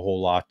run a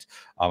whole lot.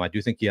 I do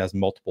think he has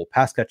multiple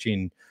pass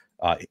catching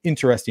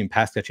interesting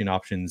pass catching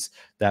options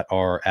that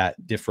are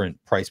at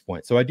different price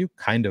points. So I do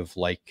kind of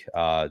like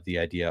the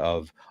idea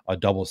of a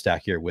double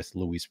stack here with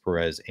Luis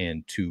Perez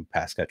and 2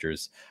 pass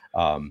catchers.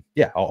 I'll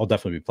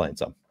definitely be playing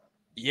some.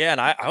 Yeah,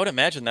 and I would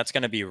imagine that's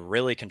going to be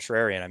really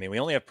contrarian. I mean, we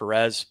only have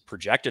Perez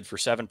projected for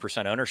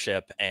 7%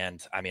 ownership.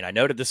 And I mean, I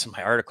noted this in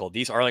my article.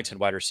 These Arlington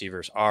wide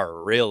receivers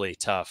are really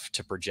tough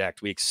to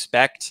project. We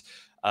expect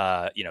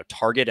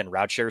target and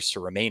route shares to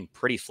remain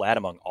pretty flat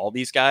among all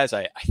these guys.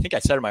 I think I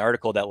said in my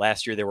article that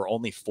last year there were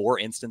only 4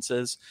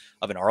 instances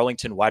of an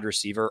Arlington wide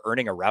receiver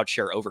earning a route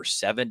share over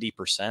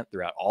 70%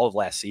 throughout all of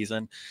last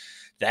season.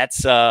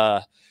 That's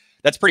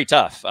pretty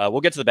tough.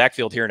 We'll get to the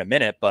backfield here in a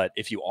minute, but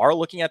if you are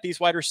looking at these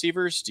wide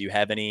receivers, do you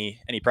have any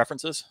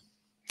preferences?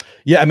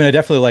 Yeah, I mean, I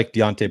definitely like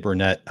Deontay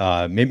Burnett.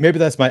 Maybe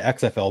that's my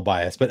XFL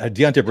bias, but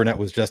Deontay Burnett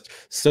was just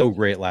so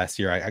great last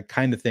year. I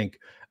kind of think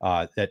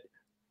that.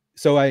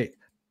 So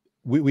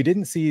we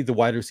didn't see the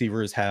wide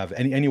receivers have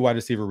any wide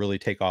receiver really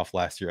take off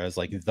last year as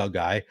like the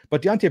guy,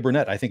 but Deontay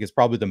Burnett, I think, is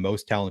probably the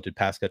most talented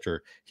pass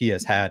catcher he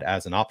has had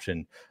as an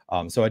option.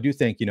 So I do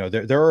think,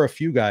 there are a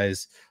few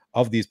guys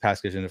of these pass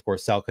catchers, and of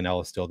course, Sal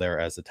Cannell is still there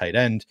as the tight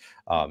end.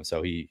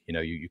 So he,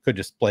 you could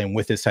just play him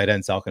with his tight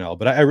end, Sal Cannell.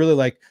 But I really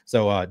like,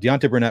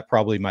 Deontay Burnett,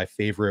 probably my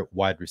favorite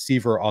wide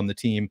receiver on the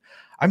team.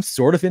 I'm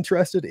sort of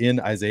interested in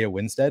Isaiah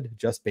Winstead,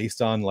 just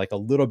based on like a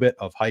little bit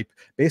of hype,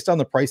 based on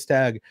the price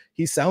tag.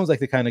 He sounds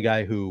like the kind of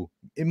guy who,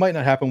 it might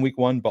not happen week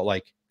 1, but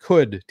like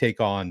could take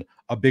on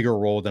a bigger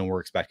role than we're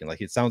expecting.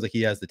 Like, it sounds like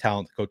he has the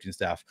talent, the coaching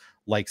staff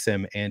likes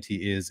him, and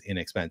he is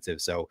inexpensive.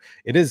 So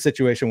it is a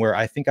situation where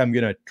I think I'm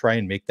going to try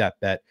and make that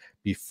bet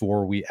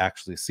before we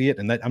actually see it.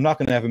 And that I'm not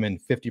going to have him in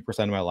 50%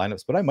 of my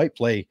lineups, but I might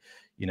play,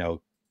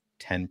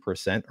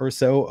 10% or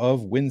so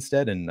of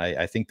Winstead. And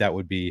I think that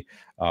would be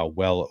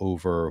well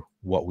over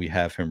what we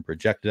have him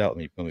projected out.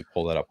 Let me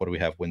pull that up. What do we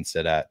have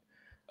Winstead at?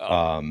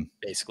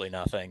 Basically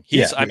nothing.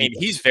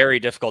 He's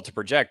very difficult to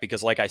project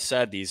because, like I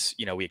said, these,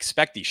 we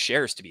expect these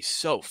shares to be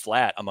so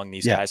flat among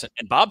these guys.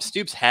 And Bob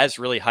Stoops has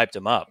really hyped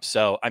him up.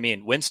 So, I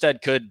mean,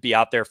 Winstead could be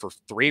out there for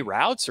 3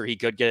 routes, or he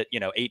could get,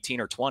 18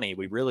 or 20.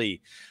 We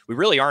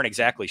really aren't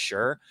exactly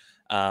sure.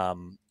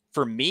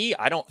 For me,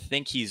 I don't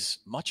think he's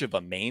much of a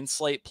main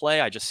slate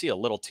play. I just see a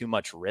little too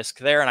much risk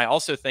there. And I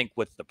also think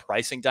with the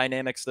pricing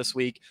dynamics this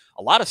week,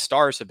 a lot of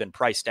stars have been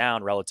priced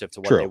down relative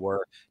to what they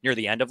were near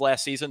the end of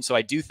last season. So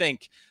I do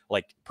think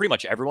like pretty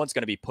much everyone's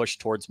going to be pushed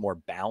towards more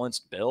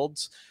balanced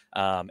builds.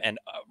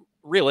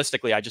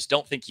 Realistically, I just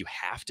don't think you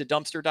have to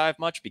dumpster dive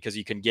much because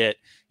you can get,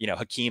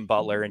 Hakeem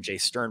Butler and Jay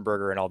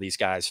Sternberger and all these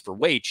guys for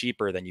way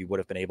cheaper than you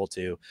would have been able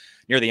to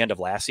near the end of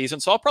last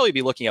season. So I'll probably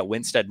be looking at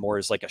Winstead more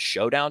as like a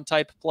showdown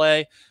type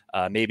play.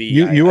 Maybe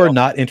you are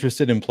not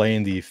interested in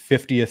playing the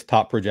 50th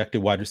top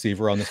projected wide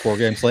receiver on this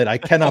 4-game slate. I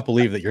cannot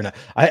believe that you're not.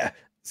 I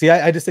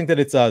just think that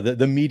it's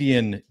the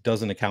median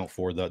doesn't account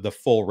for the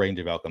full range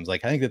of outcomes.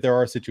 Like, I think that there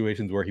are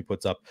situations where he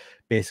puts up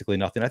basically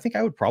nothing. I think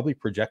I would probably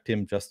project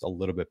him just a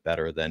little bit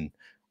better than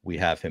we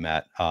have him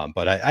at.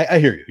 But I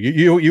hear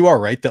you. You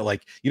are right that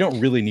like you don't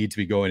really need to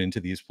be going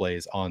into these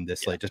plays on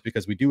this slate just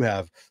because we do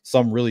have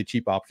some really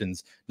cheap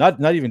options,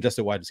 not even just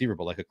a wide receiver,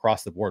 but like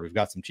across the board, we've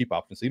got some cheap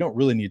options. So you don't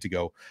really need to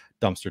go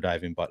dumpster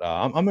diving, but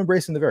I'm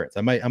embracing the variance.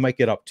 I might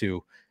get up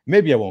to,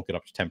 maybe I won't get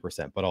up to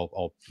 10%, but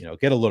I'll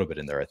get a little bit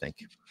in there, I think.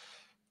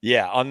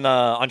 Yeah,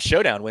 on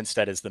Showdown,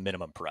 Winstead is the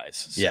minimum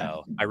price.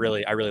 So I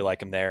really like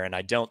him there, and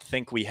I don't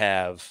think we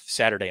have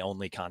Saturday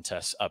only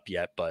contests up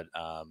yet. But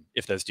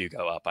if those do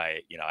go up,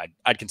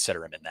 I'd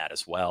consider him in that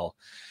as well.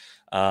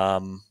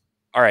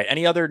 All right,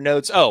 any other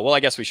notes? Oh, well,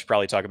 I guess we should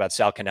probably talk about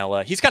Sal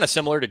Cannella. He's kind of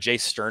similar to Jay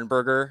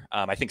Sternberger.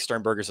 I think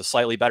Sternberger's a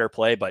slightly better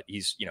play, but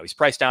he's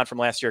priced down from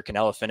last year.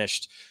 Cannella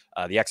finished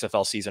the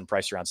XFL season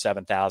priced around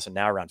 7,000,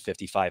 now around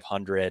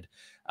 5,500.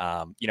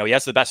 He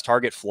has the best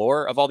target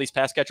floor of all these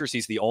pass catchers.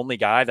 He's the only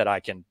guy that I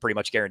can pretty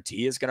much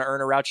guarantee is going to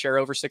earn a route share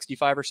over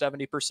 65 or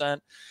 70%.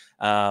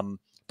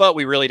 But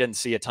we really didn't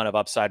see a ton of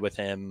upside with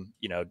him,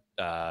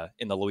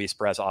 in the Luis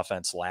Perez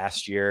offense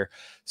last year.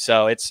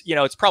 So it's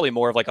probably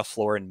more of like a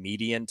floor and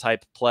median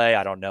type play.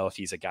 I don't know if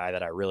he's a guy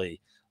that I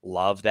really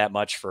love that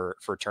much for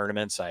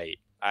tournaments. I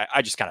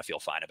just kind of feel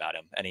fine about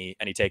him.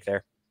 Any take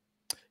there?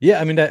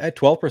 Yeah, I mean, at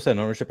 12%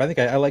 ownership, I think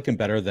I like him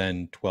better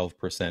than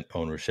 12%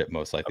 ownership,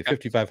 most likely.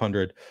 Okay.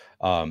 5,500.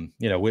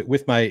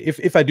 With my,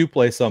 if I do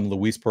play some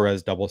Luis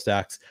Perez double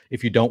stacks,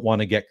 if you don't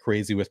want to get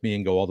crazy with me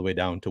and go all the way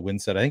down to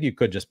Winstead, I think you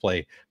could just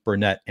play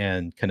Burnett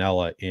and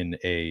Cannella in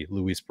a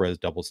Luis Perez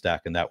double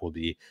stack, and that will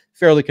be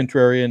fairly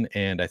contrarian.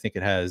 And I think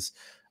it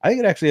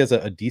actually has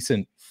a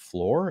decent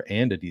floor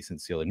and a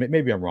decent ceiling.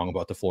 Maybe I'm wrong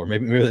about the floor.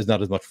 Maybe there's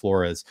not as much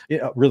floor as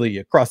really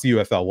across the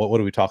UFL.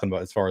 What are we talking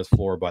about as far as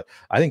floor? But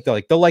I think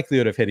the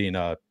likelihood of hitting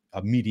a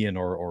median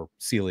or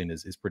ceiling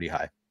is pretty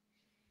high.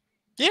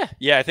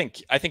 Yeah, I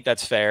think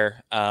that's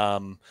fair.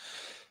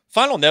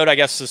 Final note, I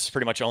guess this is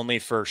pretty much only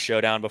for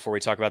Showdown before we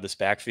talk about this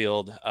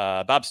backfield.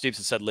 Bob Stoops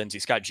has said Lindsey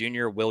Scott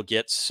Jr. will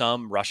get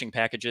some rushing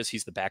packages.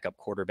 He's the backup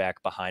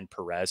quarterback behind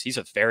Perez. He's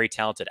a very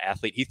talented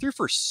athlete. He threw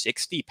for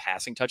 60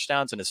 passing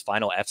touchdowns in his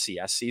final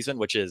FCS season,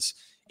 which is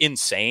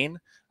insane.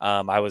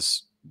 I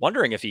was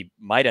wondering if he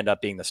might end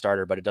up being the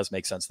starter, but it does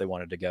make sense they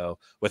wanted to go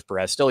with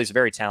Perez. Still, he's a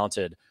very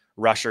talented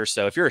rusher.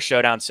 So if you're a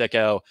Showdown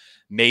sicko,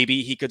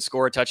 maybe he could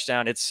score a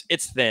touchdown. It's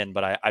thin,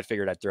 but I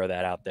figured I'd throw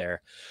that out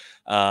there.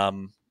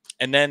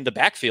 And then the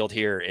backfield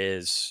here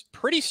is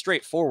pretty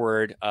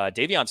straightforward.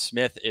 Davion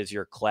Smith is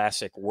your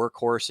classic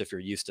workhorse if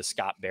you're used to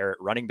Scott Barrett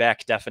running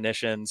back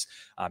definitions.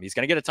 He's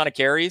going to get a ton of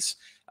carries,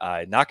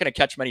 not going to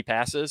catch many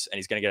passes, and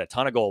he's going to get a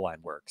ton of goal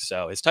line work.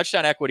 So his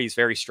touchdown equity is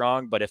very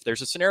strong. But if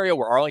there's a scenario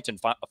where Arlington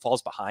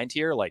falls behind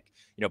here, like,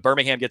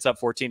 Birmingham gets up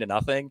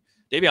 14-0,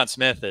 Davion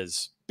Smith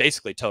is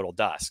basically total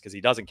dust because he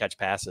doesn't catch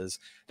passes.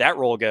 That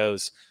role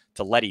goes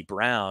to Letty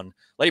Brown.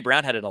 Letty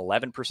Brown had an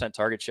 11%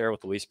 target share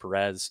with Luis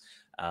Perez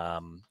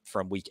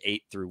from week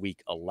 8 through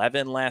week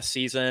 11 last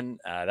season.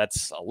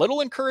 That's a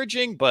little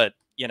encouraging, but,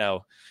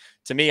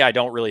 to me, I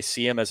don't really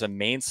see him as a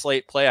main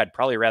slate play. I'd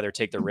probably rather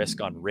take the risk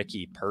on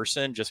Ricky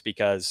Person just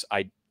because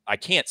I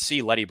can't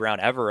see Letty Brown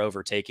ever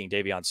overtaking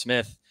Davion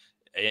Smith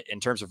in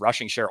terms of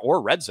rushing share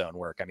or red zone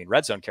work. I mean,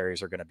 red zone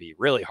carries are going to be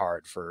really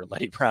hard for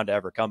Letty Brown to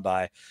ever come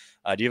by.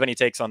 Do you have any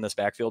takes on this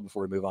backfield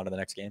before we move on to the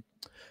next game?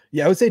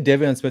 Yeah, I would say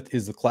Davion Smith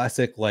is the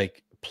classic,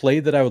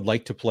 play that I would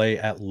like to play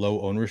at low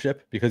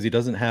ownership because he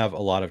doesn't have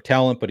a lot of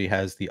talent, but he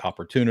has the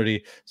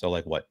opportunity. So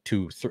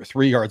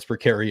 3 yards per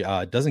carry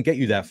doesn't get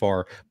you that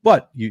far,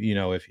 but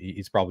if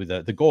he's probably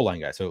the goal line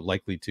guy, so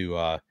likely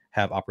to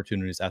have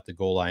opportunities at the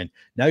goal line.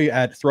 Now you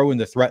throw in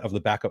the threat of the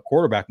backup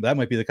quarterback. That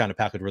might be the kind of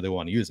package where they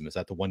want to use him, is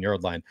at the 1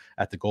 yard line,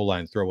 at the goal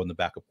line, throw in the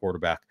backup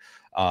quarterback.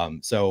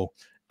 So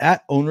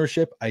at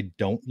ownership, I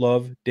don't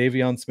love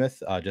Davion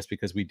Smith just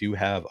because we do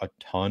have a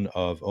ton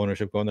of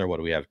ownership going there. What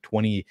do we have?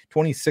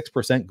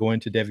 26% going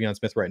to Davion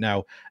Smith right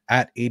now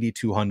at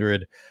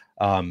 8,200.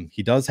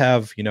 He does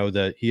have,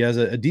 he has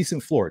a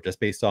decent floor just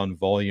based on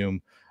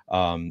volume.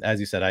 As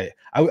you said,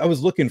 I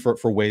was looking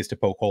for ways to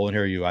poke hole in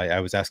here.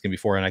 I was asking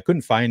before, and I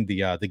couldn't find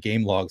the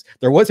game logs.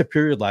 There was a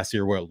period last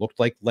year where it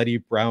looked like Letty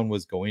Brown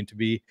was going to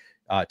be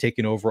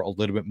taking over a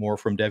little bit more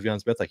from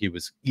Davion Smith, like he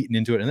was eating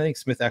into it. And I think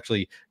Smith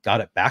actually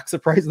got it back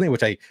surprisingly,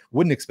 which I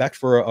wouldn't expect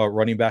for a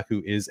running back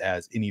who is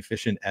as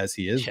inefficient as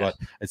he is. Yeah. But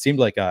it seemed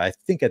like I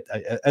think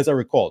as I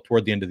recall,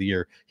 toward the end of the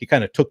year, he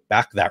kind of took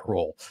back that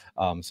role.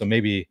 So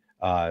maybe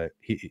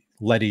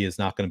Letty is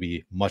not going to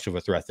be much of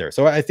a threat there.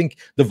 So I think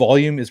the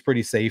volume is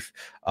pretty safe.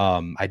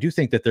 I do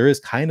think that there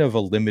is kind of a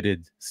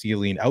limited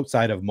ceiling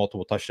outside of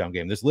multiple touchdown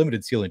game. There's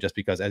limited ceiling just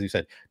because, as you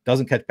said,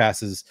 doesn't catch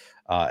passes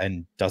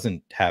and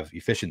doesn't have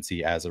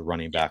efficiency as a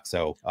running back.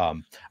 So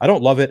I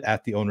don't love it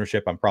at the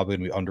ownership. I'm probably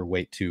going to be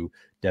underweight to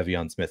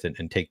Davion Smith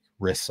and take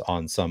risks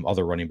on some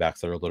other running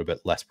backs that are a little bit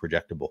less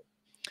projectable.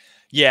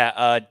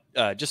 Yeah,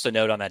 just a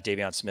note on that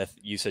Davion Smith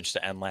usage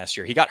to end last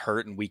year. He got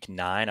hurt in week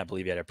 9. I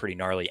believe he had a pretty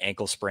gnarly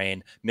ankle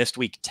sprain, missed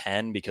week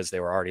 10 because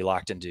they were already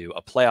locked into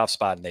a playoff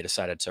spot and they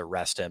decided to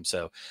rest him.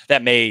 So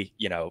that may,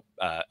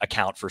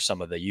 account for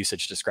some of the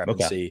usage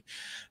discrepancy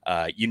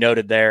you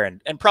noted there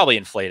and probably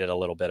inflated a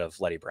little bit of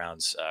Letty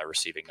Brown's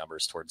receiving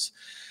numbers towards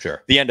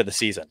the end of the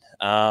season.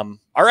 All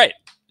right.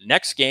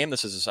 Next game,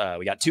 this is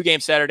we got 2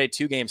 games Saturday,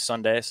 2 games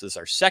Sunday. So this is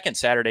our second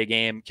Saturday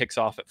game. Kicks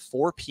off at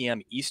 4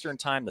 p.m. Eastern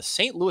time. The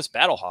St. Louis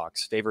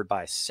Battlehawks favored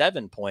by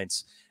 7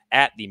 points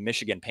at the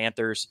Michigan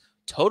Panthers.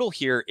 Total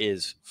here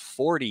is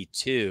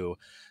 42.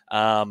 So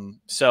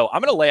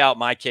I'm going to lay out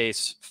my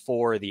case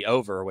for the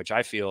over, which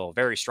I feel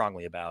very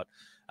strongly about.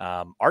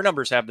 Our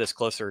numbers have this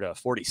closer to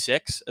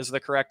 46 as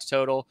the correct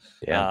total.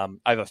 Yeah.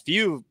 I have a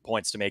few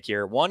points to make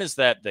here. One is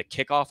that the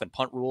kickoff and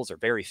punt rules are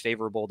very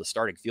favorable to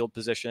starting field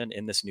position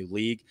in this new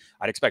league.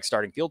 I'd expect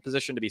starting field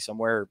position to be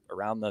somewhere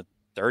around the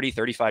 30,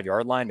 35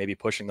 yard line, maybe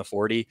pushing the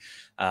 40.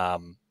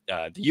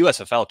 The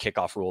USFL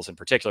kickoff rules in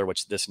particular,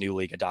 which this new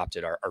league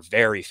adopted, are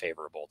very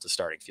favorable to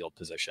starting field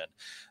position.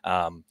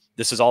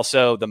 This is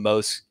also the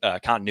most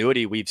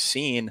continuity we've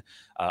seen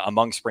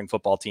among spring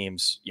football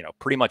teams,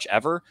 pretty much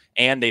ever.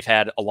 And they've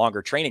had a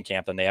longer training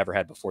camp than they ever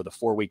had before. The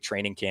 4-week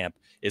training camp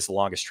is the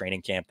longest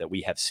training camp that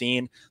we have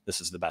seen.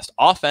 This is the best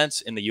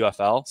offense in the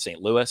UFL,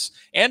 St. Louis,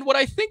 and what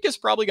I think is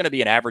probably going to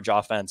be an average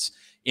offense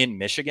in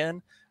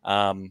Michigan.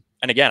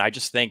 And again, I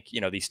just think,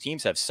 these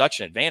teams have such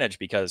an advantage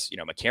because,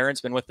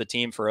 McCarron's been with the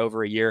team for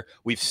over a year.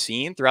 We've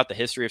seen throughout the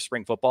history of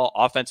spring football,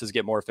 offenses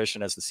get more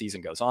efficient as the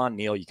season goes on.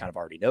 Neil, you kind of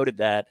already noted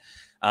that.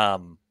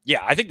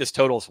 I think this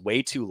total is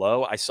way too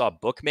low. I saw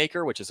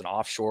Bookmaker, which is an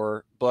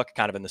offshore book,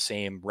 kind of in the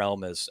same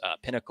realm as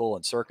Pinnacle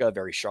and Circa,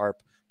 very sharp,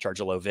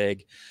 charge a low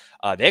vig.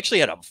 They actually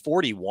had a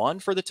 41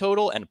 for the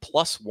total and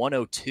plus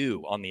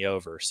 102 on the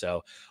over.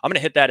 So I'm going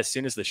to hit that as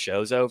soon as the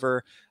show's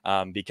over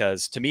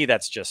because to me,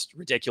 that's just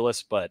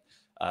ridiculous. But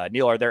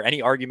Neil, are there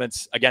any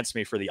arguments against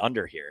me for the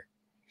under here?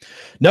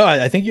 No,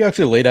 I think you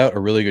actually laid out a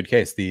really good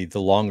case. The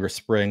longer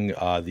spring,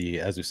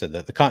 as we said,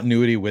 the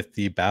continuity with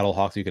the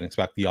Battlehawks, you can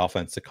expect the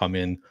offense to come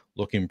in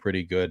looking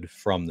pretty good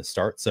from the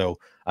start. So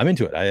I'm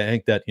into it. I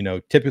think that,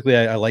 typically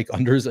I like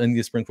unders in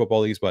the spring football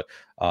leagues, but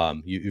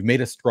you've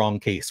made a strong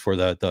case for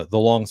the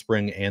long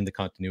spring and the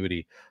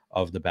continuity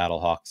of the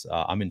Battlehawks.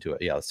 I'm into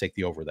it. Yeah, let's take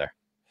the over there.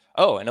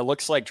 Oh, and it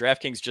looks like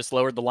DraftKings just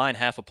lowered the line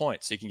half a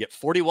point. So you can get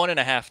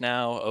 41.5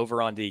 now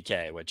over on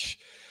DK, which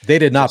they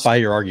did not buy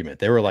your argument.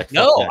 They were like,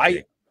 no,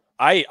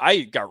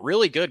 I got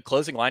really good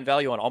closing line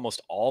value on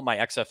almost all my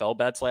XFL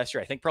bets last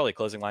year. I think probably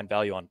closing line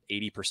value on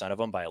 80% of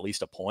them by at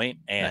least a point.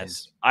 And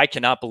Nice. I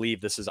cannot believe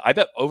this is, I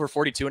bet over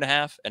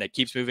 42.5 and it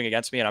keeps moving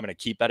against me and I'm going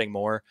to keep betting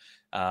more.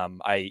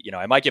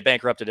 I might get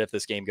bankrupted if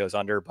this game goes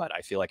under, but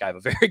I feel like I have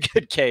a very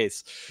good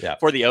case Yeah.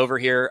 for the over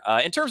here.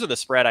 In terms of the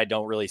spread, I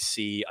don't really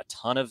see a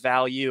ton of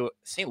value.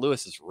 St.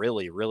 Louis is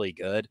really, really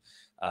good.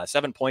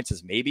 7 points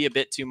is maybe a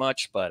bit too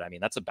much, but I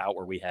mean, that's about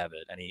where we have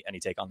it. Any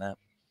take on that?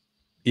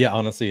 Yeah,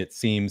 honestly, it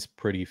seems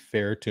pretty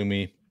fair to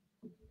me.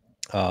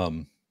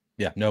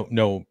 Yeah,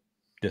 no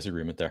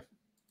disagreement there.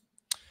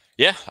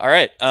 Yeah. All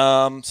right.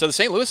 So the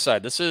St. Louis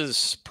side, this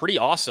is pretty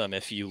awesome.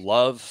 If you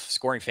love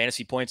scoring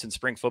fantasy points in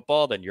spring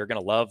football, then you're going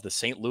to love the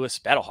St. Louis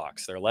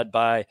Battlehawks. They're led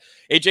by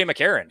AJ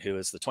McCarron, who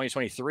is the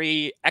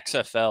 2023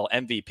 XFL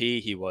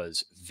MVP. He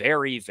was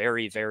very,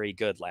 very, very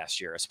good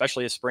last year,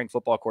 especially as spring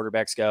football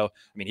quarterbacks go.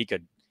 I mean, he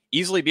could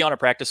easily be on a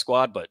practice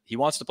squad, but he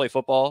wants to play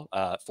football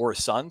for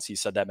his sons. He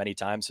said that many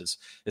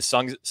times. His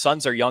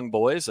sons are young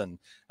boys, and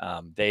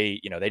they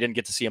didn't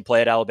get to see him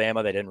play at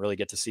Alabama. They didn't really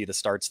get to see the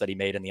starts that he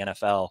made in the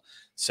NFL.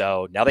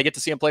 So now they get to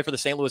see him play for the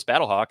St. Louis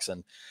Battlehawks,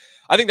 and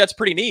I think that's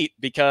pretty neat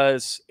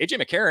because AJ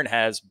McCarron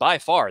has by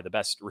far the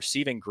best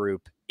receiving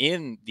group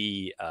in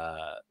the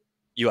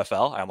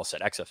UFL. I almost said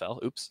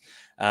XFL. Oops.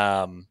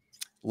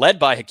 Led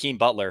by Hakeem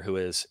Butler, who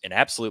is an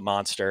absolute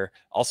monster.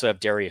 Also have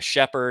Darius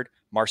Shepard,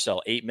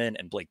 Marcel Aitman,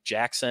 and Blake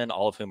Jackson,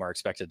 all of whom are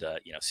expected to,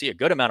 see a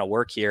good amount of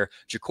work here.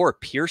 Ja'Cour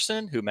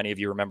Pearson, who many of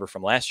you remember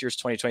from last year's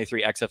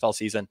 2023 XFL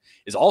season,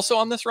 is also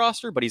on this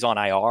roster, but he's on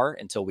IR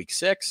until week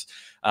 6.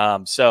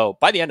 So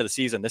by the end of the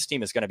season, this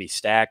team is going to be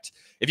stacked.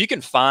 If you can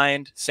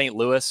find St.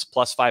 Louis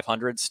plus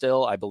 500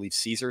 still, I believe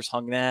Caesars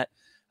hung that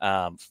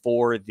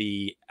for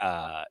the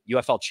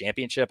UFL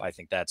championship. I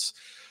think that's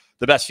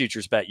the best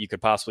futures bet you could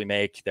possibly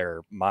make.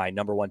 They're my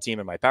number one team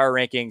in my power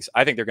rankings.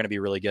 I think they're going to be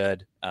really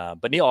good.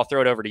 But Neil, I'll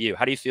throw it over to you.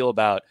 How do you feel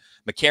about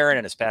McCarron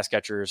and his pass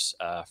catchers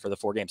for the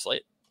 4-game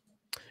slate?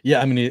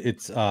 Yeah, I mean,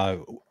 it's I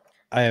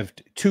have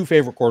 2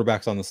 favorite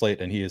quarterbacks on the slate,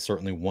 and he is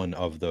certainly one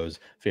of those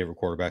favorite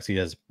quarterbacks. He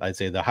has, I'd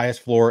say, the highest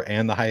floor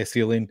and the highest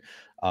ceiling.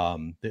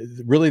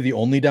 Really, the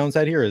only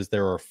downside here is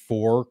there are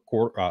 4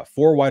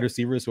 wide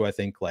receivers who I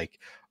think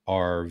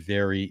are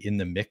very in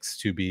the mix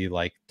to be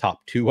like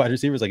top 2 wide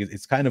receivers. Like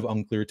it's kind of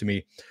unclear to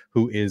me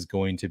who is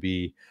going to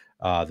be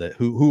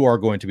who are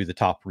going to be the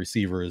top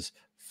receivers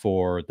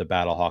for the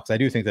Battlehawks. I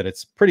do think that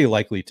it's pretty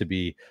likely to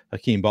be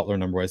Hakeem Butler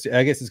number 1.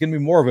 I guess it's going to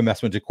be more of a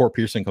mess when Ja'Cour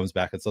Pearson comes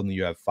back and suddenly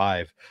you have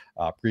 5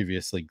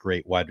 previously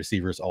great wide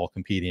receivers all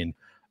competing.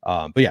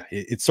 But yeah,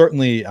 it's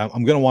certainly,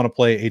 I'm going to want to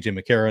play AJ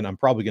McCarron. I'm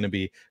probably going to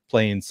be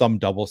playing some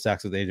double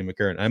stacks with AJ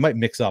McCarron. I might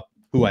mix up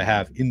who I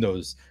have in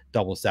those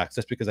double stacks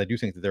just because I do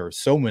think that there are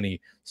so many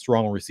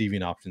strong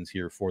receiving options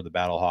here for the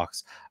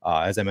Battlehawks.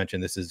 As I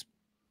mentioned, this is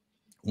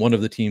one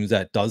of the teams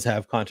that does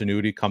have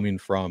continuity coming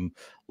from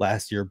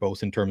last year,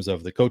 both in terms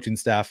of the coaching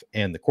staff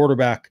and the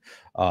quarterback.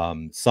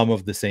 Some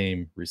of the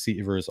same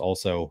receivers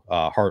also.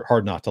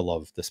 Hard not to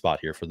love the spot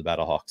here for the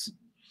Battlehawks.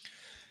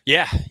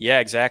 Yeah,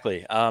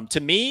 exactly. To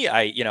me,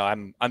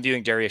 I'm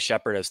viewing Darius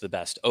Shepard as the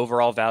best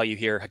overall value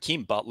here.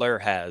 Hakeem Butler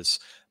has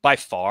by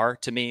far,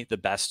 to me, the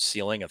best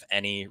ceiling of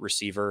any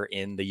receiver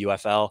in the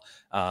UFL.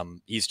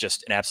 He's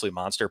just an absolute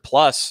monster.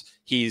 Plus,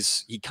 he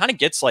kind of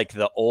gets like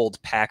the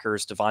old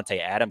Packers Devontae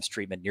Adams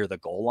treatment near the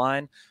goal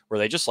line, where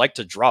they just like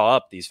to draw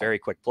up these very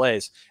quick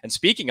plays. And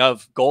speaking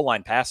of goal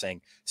line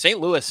passing, St.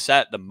 Louis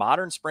set the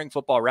modern spring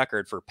football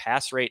record for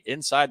pass rate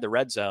inside the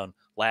red zone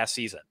last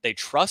season. They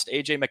trust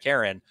AJ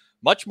McCarron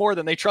much more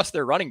than they trust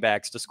their running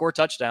backs to score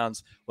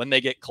touchdowns when they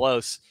get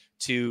close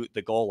to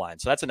the goal line.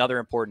 So that's another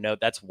important note.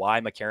 That's why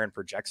McCarron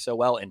projects so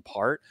well, in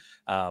part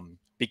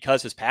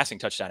because his passing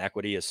touchdown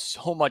equity is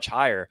so much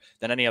higher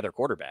than any other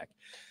quarterback.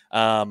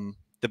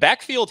 The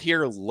backfield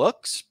here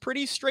looks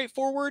pretty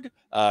straightforward.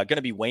 Going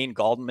to be Wayne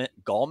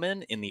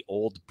Gallman in the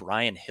old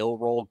Brian Hill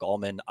role.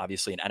 Gallman,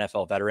 obviously an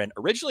NFL veteran.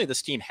 Originally,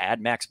 this team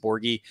had Max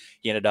Borghi.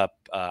 He ended up,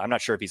 I'm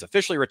not sure if he's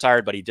officially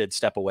retired, but he did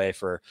step away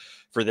for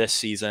this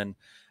season.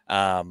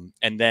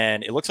 And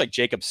then it looks like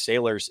Jacob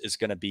Sailors is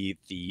going to be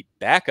the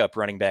backup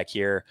running back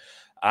here.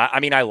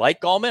 I mean, I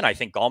like Gallman. I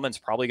think Gallman's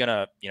probably going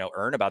to,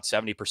 earn about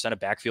 70% of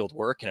backfield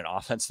work in an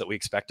offense that we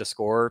expect to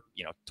score,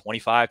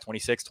 25,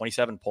 26,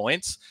 27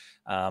 points.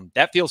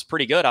 That feels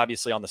pretty good,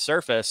 obviously, on the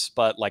surface.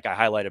 But like I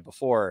highlighted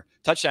before,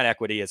 touchdown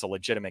equity is a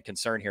legitimate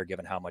concern here,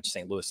 given how much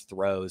St. Louis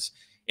throws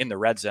in the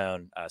red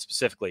zone,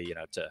 specifically,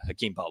 to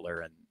Hakeem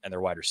Butler and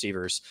their wide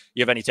receivers.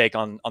 You have any take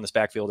on this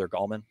backfield or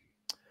Gallman?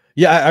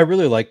 Yeah, I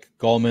really like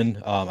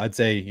Gallman. I'd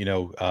say,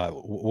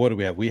 what do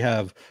we have? We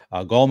have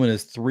Gallman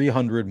is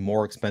 300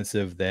 more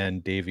expensive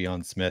than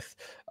Davion Smith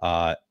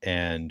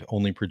and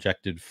only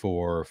projected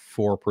for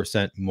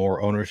 4%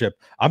 more ownership.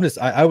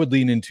 I would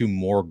lean into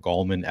more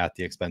Gallman at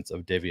the expense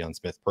of Davion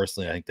Smith.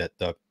 Personally, I think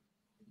that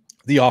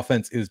The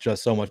offense is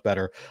just so much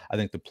better. I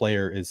think the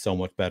player is so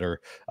much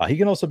better. He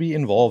can also be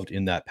involved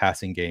in that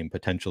passing game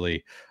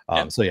potentially.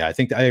 Yeah. So yeah, I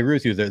think I agree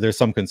with you. There's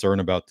some concern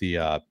about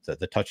the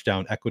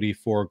touchdown equity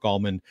for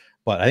Gallman,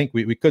 but I think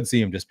we could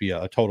see him just be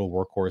a total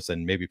workhorse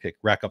and maybe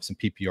rack up some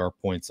PPR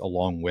points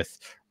along with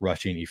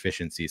rushing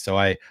efficiency. So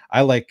I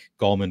like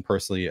Gallman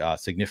personally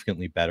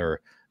significantly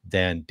better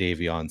than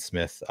Davion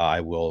Smith.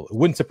 It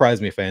wouldn't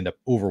surprise me if I end up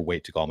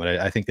overweight to Gallman.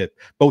 I think that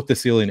both the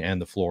ceiling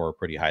and the floor are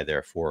pretty high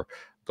there for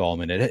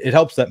Gallman. It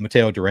helps that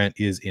Mateo Durant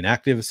is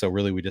inactive, so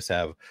really we just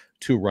have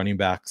two running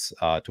backs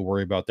to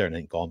worry about there. And I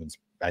think Gallman's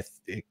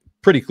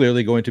pretty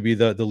clearly going to be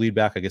the lead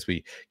back. I guess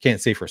we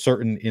can't say for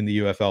certain in the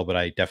UFL, but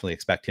I definitely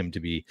expect him to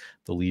be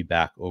the lead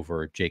back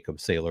over Jacob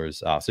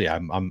Sailors. So yeah,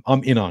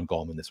 I'm in on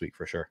Gallman this week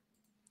for sure.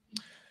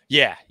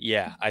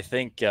 Yeah. I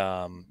think,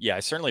 I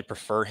certainly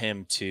prefer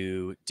him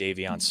to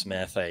Davion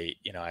Smith. I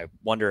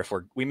wonder if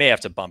we may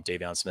have to bump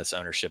Davion Smith's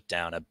ownership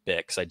down a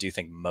bit, because I do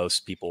think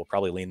most people will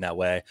probably lean that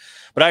way.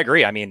 But I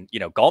agree. I mean,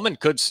 Gallman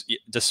could,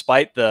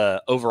 despite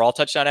the overall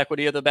touchdown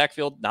equity of the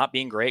backfield not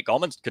being great,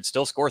 Gallman could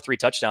still score 3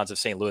 touchdowns if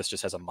St. Louis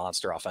just has a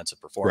monster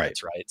offensive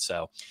performance, right?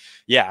 So,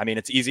 yeah, I mean,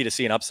 it's easy to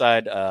see an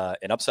upside,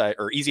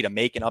 or easy to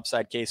make an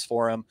upside case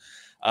for him.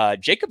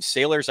 Jacob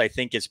Sailors, I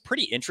think, is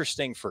pretty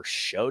interesting for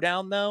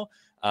showdown, though.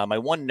 My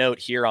one note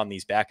here on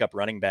these backup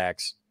running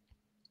backs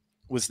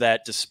was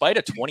that despite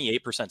a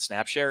 28%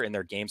 snap share in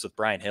their games with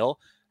Brian Hill,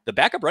 the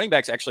backup running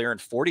backs actually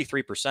earned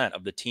 43%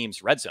 of the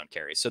team's red zone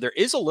carries. So there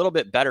is a little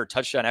bit better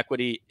touchdown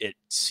equity, it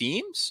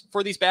seems,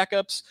 for these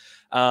backups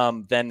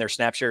than their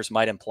snap shares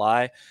might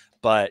imply.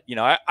 But,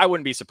 I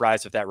wouldn't be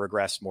surprised if that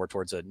regressed more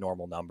towards a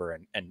normal number.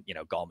 And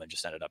Gallman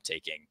just ended up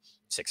taking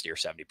 60 or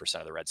 70%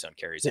 of the red zone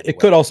carries. Anyway. It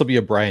could also be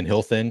a Brian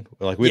Hill thing.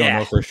 Like, we don't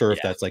know for sure if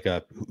that's like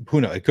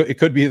who knows? It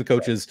could be the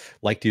coaches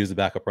like to use the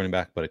backup running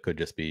back, but it could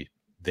just be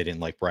they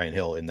didn't like Brian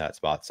Hill in that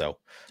spot. So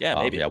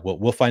maybe.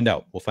 We'll find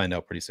out. We'll find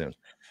out pretty soon.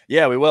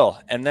 Yeah, we will.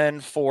 And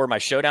then for my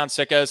showdown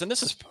sickos, and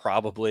this is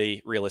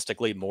probably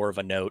realistically more of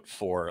a note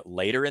for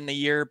later in the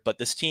year, but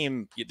this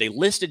team, they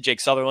listed Jake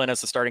Sutherland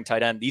as the starting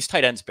tight end. These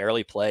tight ends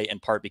barely play, in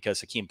part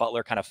because Hakeem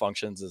Butler kind of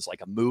functions as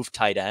like a move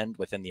tight end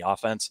within the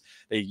offense.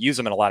 They use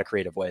him in a lot of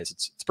creative ways.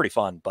 It's pretty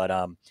fun.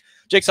 But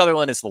Jake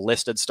Sutherland is the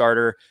listed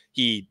starter.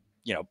 He,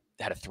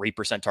 had a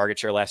 3% target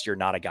share last year.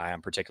 Not a guy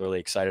I'm particularly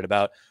excited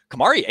about.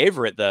 Kamari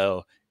Averett,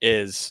 though,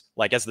 is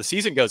like, as the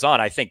season goes on,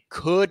 I think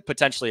could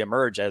potentially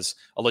emerge as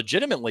a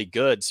legitimately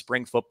good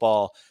spring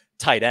football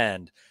tight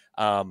end.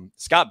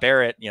 Scott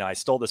Barrett, I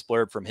stole this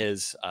blurb from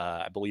his,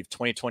 I believe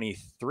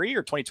 2023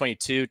 or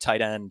 2022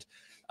 tight end,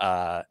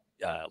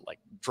 like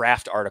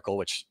draft article,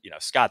 which,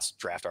 Scott's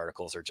draft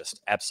articles are just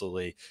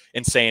absolutely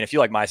insane. If you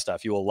like my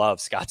stuff, you will love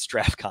Scott's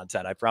draft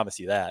content. I promise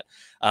you that.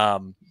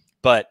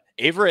 But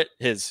Averett,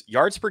 his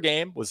yards per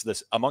game was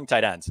this among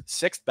tight ends,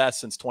 6th best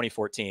since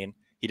 2014.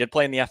 He did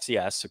play in the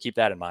FCS, so keep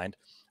that in mind.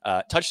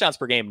 Touchdowns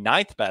per game,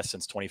 9th best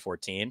since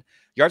 2014.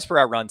 Yards per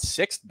out run,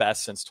 6th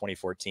best since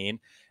 2014.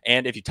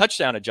 And if you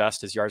touchdown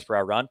adjust his yards per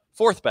out run,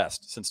 4th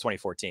best since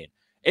 2014.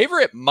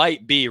 Averett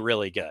might be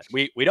really good.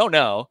 We don't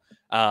know.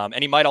 And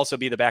he might also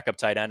be the backup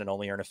tight end and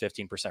only earn a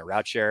 15%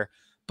 route share.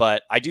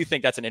 But I do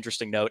think that's an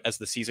interesting note as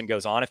the season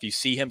goes on. If you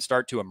see him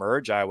start to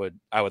emerge, I would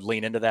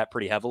lean into that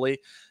pretty heavily.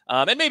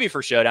 And maybe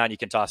for showdown, you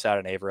can toss out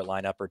an Averett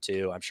lineup or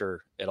two. I'm sure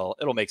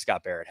it'll make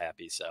Scott Barrett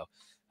happy. So,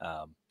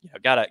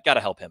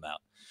 gotta help him out.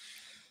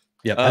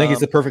 Yeah, I think it's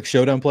the perfect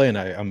showdown play, and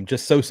I'm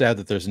just so sad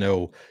that there's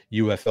no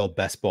UFL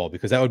best ball,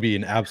 because that would be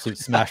an absolute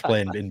smash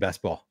play in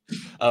best ball.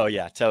 Oh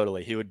yeah,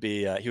 totally. He would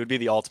be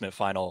the ultimate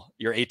final,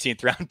 your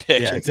 18th round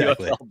pick in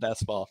UFL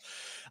best ball.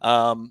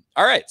 All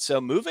right,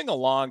 so moving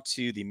along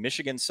to the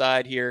Michigan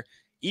side here,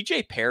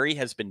 EJ Perry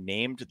has been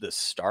named the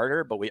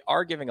starter, but we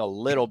are giving a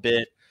little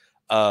bit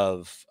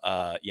of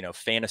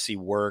fantasy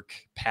work,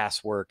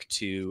 pass work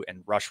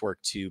and rush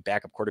work to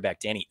backup quarterback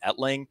Danny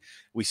Etling.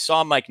 We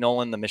saw Mike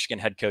Nolan, the Michigan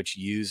head coach,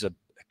 use a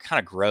kind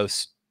of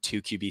gross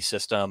 2 QB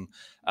system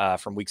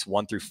from weeks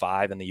 1 through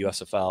 5 in the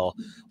USFL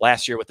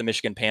last year with the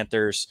Michigan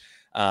Panthers.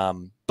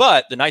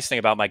 But the nice thing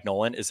about Mike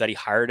Nolan is that he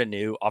hired a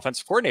new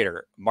offensive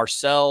coordinator,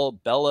 Marcel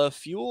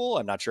Bellafuel.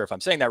 I'm not sure if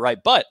I'm saying that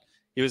right, but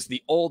he was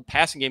the old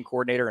passing game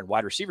coordinator and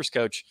wide receivers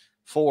coach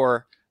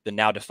for the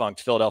now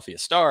defunct Philadelphia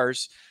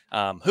Stars,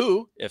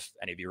 who, if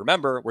any of you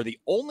remember, were the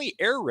only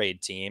air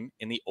raid team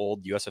in the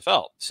old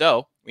USFL.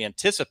 So we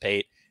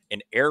anticipate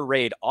an air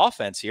raid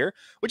offense here,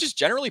 which is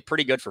generally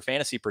pretty good for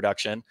fantasy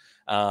production.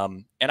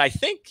 And I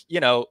think,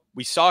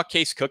 we saw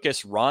Case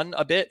Cookus run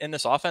a bit in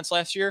this offense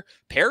last year.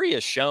 Perry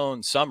has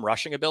shown some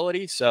rushing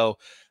ability. So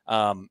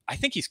I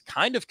think he's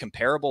kind of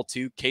comparable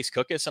to Case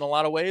Cookus in a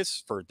lot of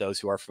ways for those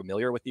who are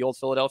familiar with the old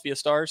Philadelphia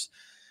Stars.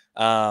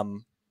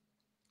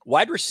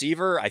 Wide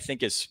receiver, I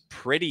think, is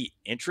pretty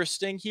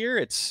interesting here.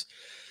 It's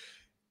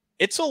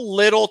a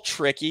little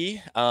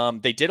tricky.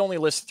 They did only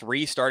list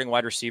 3 starting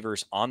wide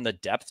receivers on the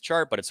depth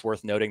chart, but it's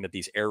worth noting that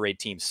these air raid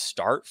teams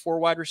start 4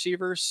 wide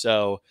receivers.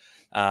 So,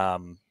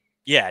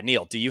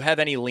 Neil, do you have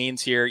any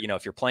leans here?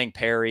 If you're playing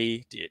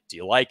Perry, do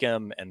you like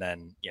him? And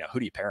then, who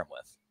do you pair him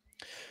with?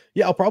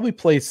 Yeah, I'll probably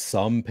play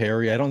some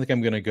Perry. I don't think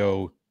I'm going to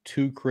go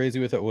too crazy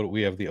with it. What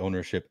we have the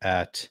ownership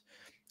at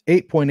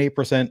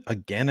 8.8%.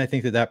 Again, I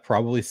think that that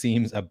probably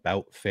seems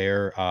about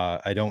fair.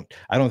 I don't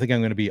think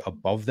I'm going to be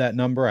above that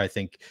number. I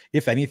think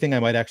if anything, I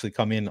might actually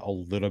come in a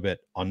little bit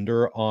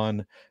under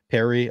on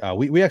Perry.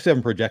 We actually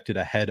haven't projected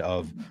ahead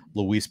of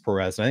Luis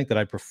Perez. And I think that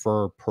I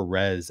prefer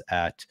Perez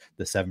at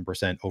the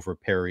 7% over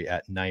Perry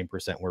at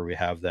 9% where we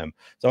have them.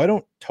 So I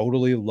don't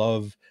totally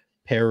love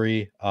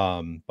Perry,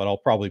 but I'll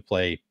probably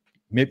play.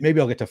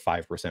 Maybe I'll get to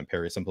 5%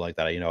 Perry, something like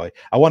that.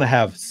 I want to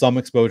have some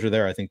exposure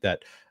there. I think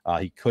that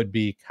he could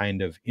be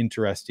kind of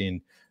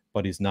interesting,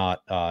 but he's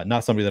not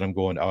somebody that I'm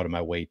going out of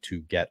my way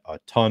to get a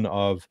ton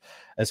of.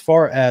 As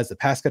far as the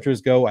pass catchers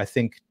go, I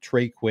think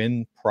Trey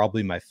Quinn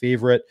probably my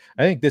favorite.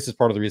 I think this is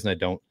part of the reason I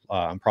don't.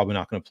 I'm probably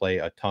not going to play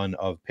a ton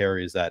of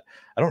Perry. Is that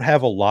I don't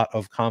have a lot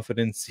of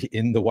confidence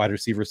in the wide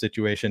receiver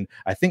situation.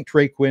 I think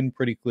Trey Quinn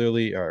pretty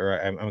clearly, or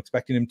I'm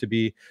expecting him to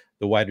be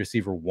the wide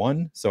receiver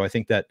one. So I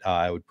think that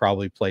I would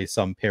probably play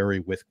some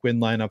Perry with Quinn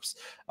lineups.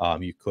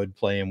 You could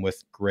play him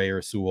with Gray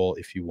or Sewell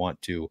if you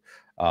want to.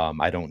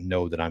 I don't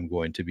know that I'm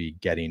going to be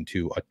getting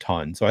to a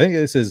ton. So I think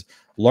this is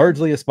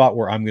largely a spot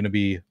where I'm going to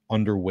be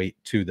underweight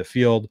to the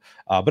field.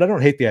 But I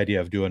don't hate the idea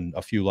of doing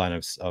a few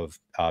lineups of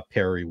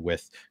Perry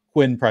with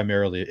Quinn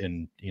primarily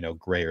in,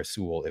 Gray or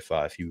Sewell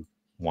if you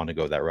want to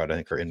go that route. I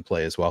think are in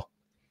play as well.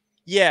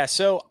 Yeah,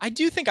 so I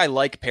do think I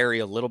like Perry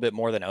a little bit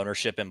more than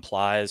ownership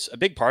implies. A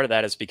big part of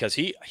that is because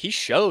he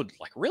showed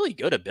like really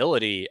good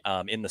ability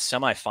in the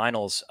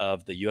semifinals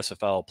of the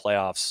USFL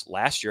playoffs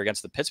last year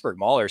against the Pittsburgh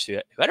Maulers,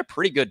 who had a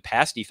pretty good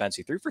pass defense.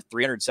 He threw for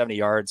 370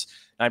 yards,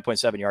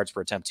 9.7 yards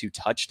per attempt, 2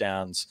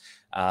 touchdowns.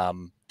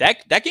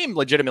 That game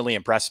legitimately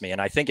impressed me,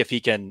 and I think if he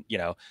can,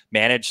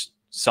 manage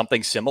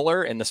something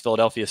similar in this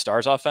Philadelphia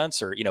Stars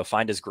offense, or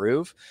find his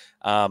groove,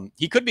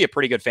 he could be a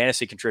pretty good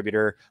fantasy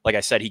contributor. Like I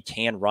said, he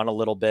can run a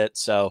little bit,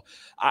 so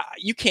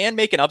you can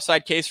make an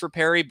upside case for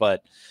Perry.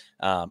 But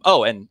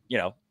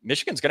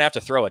Michigan's going to have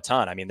to throw a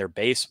ton. I mean, their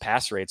base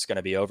pass rate's going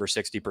to be over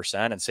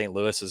 60%, and St.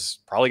 Louis is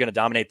probably going to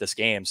dominate this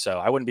game. So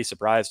I wouldn't be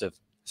surprised if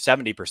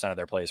 70% of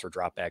their plays were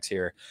dropbacks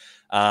here.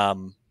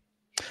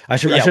 I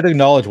should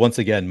acknowledge once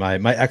again my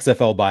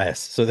XFL bias.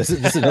 So this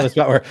is another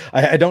spot where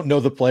I don't know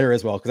the player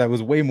as well, because I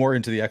was way more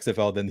into the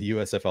XFL than the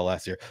USFL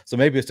last year. So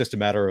maybe it's just a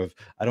matter of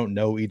I don't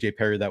know EJ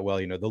Perry that well.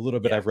 The little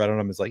bit I've read on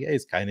him is like, hey,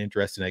 it's kind of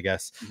interesting, I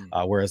guess.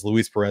 Whereas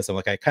Luis Perez, I'm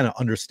like, I kind of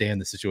understand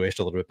the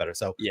situation a little bit better.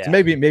 So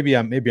maybe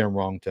I'm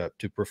wrong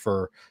to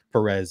prefer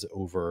Perez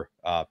over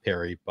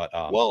Perry, but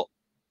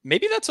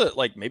maybe that's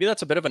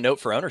a bit of a note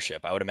for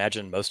ownership. I would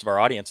imagine most of our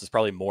audience is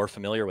probably more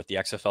familiar with the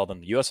XFL than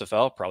the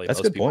USFL. Probably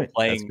that's most people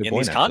playing in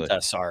these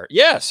contests are.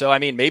 Yeah. So, I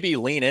mean, maybe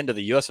lean into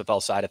the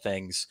USFL side of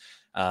things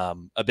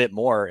a bit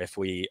more if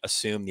we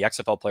assume the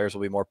XFL players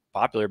will be more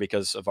popular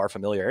because of our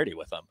familiarity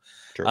with them.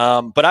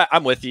 But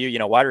I'm with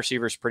you. Wide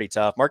receiver is pretty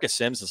tough. Marcus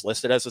Sims is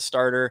listed as a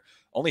starter,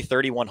 only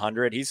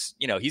 3,100. He's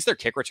their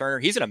kick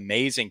returner. He's an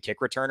amazing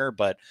kick returner,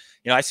 but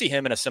I see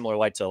him in a similar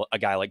light to a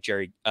guy like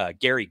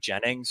Gary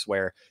Jennings,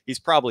 where he's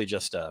probably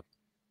just a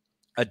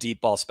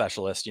deep ball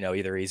specialist.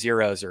 Either he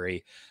zeros or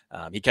he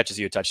catches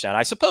you a touchdown.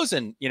 I suppose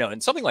in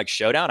something like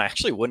Showdown, I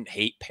actually wouldn't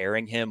hate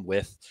pairing him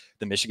with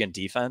the Michigan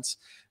defense.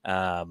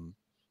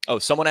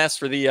 Someone asked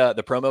for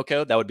the promo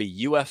code. That would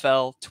be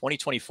UFL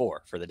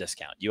 2024 for the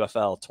discount.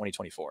 UFL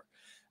 2024.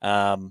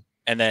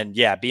 And then,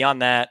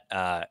 beyond that,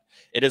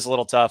 it is a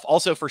little tough.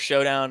 Also for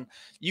Showdown,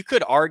 you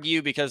could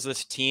argue because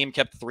this team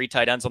kept 3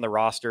 tight ends on the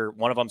roster,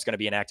 one of them is going to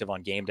be inactive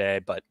on game day,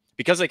 but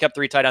because they kept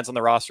 3 tight ends on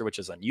the roster, which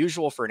is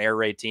unusual for an air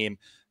raid team,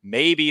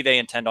 maybe they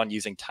intend on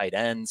using tight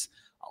ends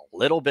a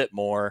little bit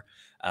more.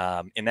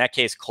 In that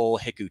case, Cole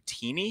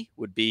Hikutini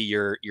would be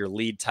your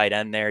lead tight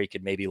end there. You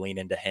could maybe lean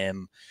into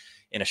him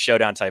in a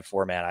Showdown type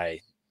format.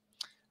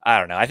 I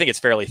don't know. I think it's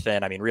fairly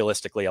thin. I mean,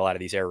 realistically, a lot of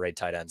these air raid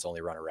tight ends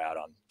only run a route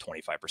on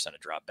 25% of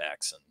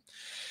dropbacks, and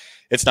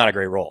it's not a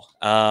great role.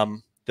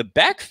 The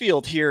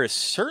backfield here is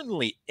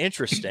certainly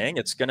interesting.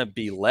 It's going to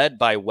be led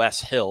by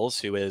Wes Hills,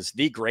 who is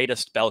the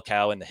greatest bell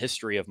cow in the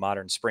history of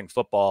modern spring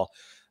football.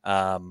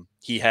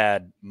 He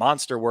had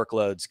monster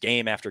workloads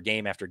game after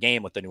game after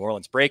game with the New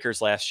Orleans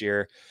Breakers last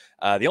year.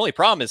 The only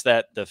problem is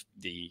that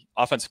the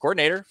offensive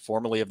coordinator,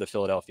 formerly of the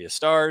Philadelphia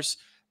Stars,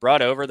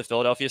 brought over the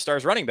Philadelphia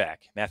Stars running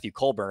back, Matthew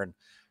Colburn.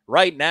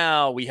 Right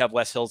now, we have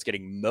Wes Hills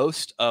getting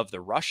most of the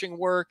rushing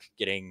work,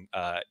 getting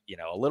a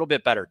little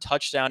bit better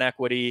touchdown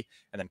equity,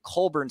 and then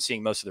Colburn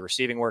seeing most of the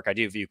receiving work. I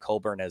do view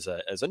Colburn as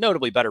a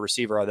notably better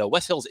receiver, although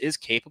Wes Hills is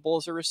capable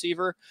as a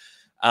receiver.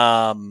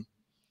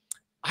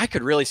 I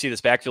could really see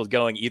this backfield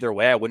going either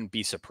way. I wouldn't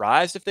be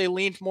surprised if they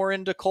leaned more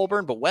into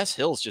Colburn, but Wes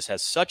Hills just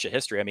has such a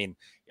history. I mean,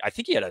 I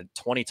think he had a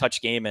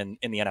 20-touch game in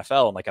the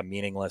NFL in like a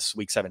meaningless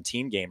Week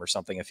 17 game or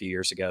something a few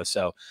years ago.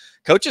 So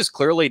coaches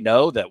clearly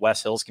know that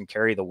Wes Hills can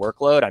carry the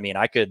workload. I mean,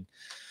 I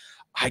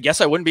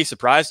guess I wouldn't be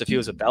surprised if he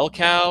was a bell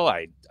cow.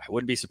 I I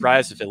wouldn't be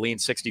surprised if it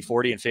leans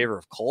 60-40 in favor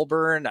of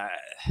Colburn.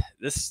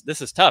 This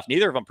is tough.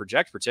 Neither of them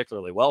project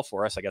particularly well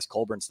for us. I guess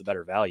Colburn's the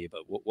better value,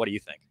 but what do you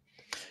think?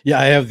 Yeah,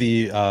 I have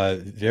the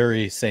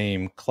very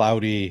same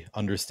cloudy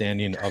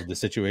understanding of the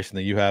situation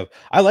that you have.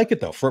 I like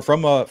it though.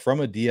 From a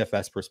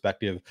DFS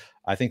perspective,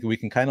 I think we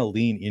can kind of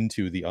lean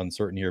into the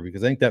uncertainty here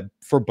because I think that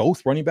for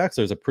both running backs,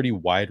 there's a pretty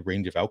wide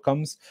range of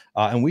outcomes,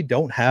 and we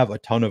don't have a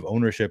ton of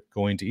ownership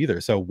going to either.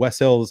 So Wes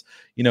Hills,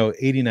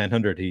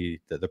 8,900,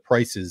 the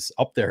price is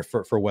up there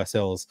for Wes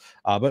Hills,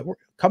 but we're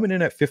coming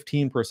in at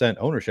 15%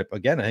 ownership.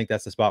 Again, I think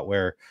that's the spot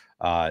where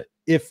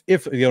if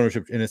the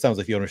ownership, and it sounds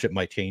like the ownership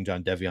might change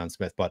on De'Veon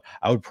Smith, but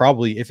I would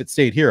probably, if it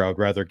stayed here, I would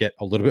rather get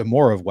a little bit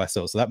more of Wes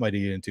Hills. So that might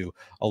eat into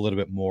a little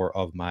bit more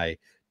of my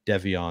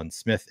De'Veon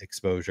Smith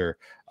exposure,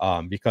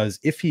 because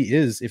if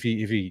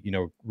he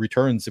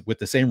returns with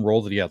the same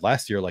role that he had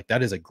last year, like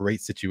that is a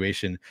great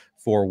situation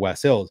for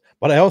Wes Hills.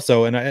 But I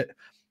also, and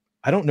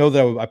I don't know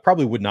that I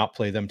probably would not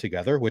play them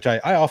together, which I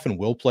often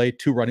will play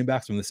two running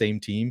backs from the same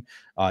team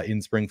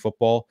in spring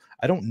football.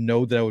 I don't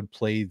know that I would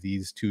play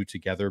these two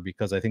together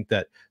because I think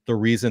that the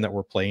reason that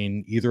we're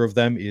playing either of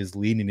them is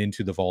leaning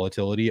into the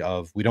volatility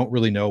of we don't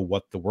really know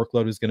what the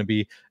workload is going to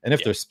be. And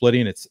if they're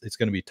splitting, it's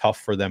going to be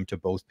tough for them to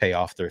both pay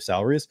off their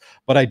salaries.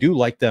 But I do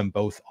like them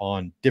both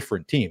on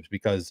different teams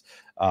because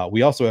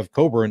we also have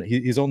Coburn.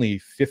 He's only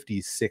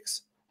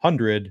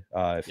 5,600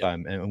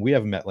 and we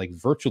have him at like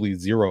virtually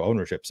zero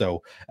ownership.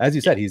 So as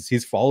you said,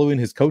 he's following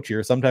his coach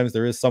here. Sometimes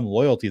there is some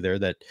loyalty there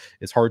that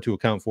is hard to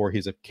account for.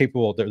 He's a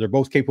capable, they're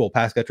both capable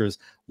pass catchers.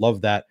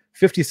 Love that.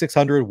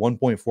 5,600,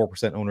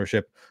 1.4%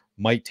 ownership,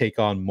 might take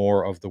on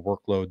more of the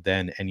workload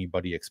than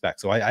anybody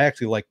expects. So I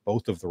actually like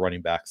both of the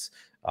running backs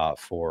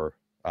for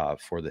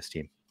this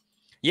team.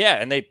 Yeah,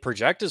 and they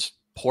project as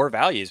poor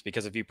values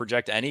because if you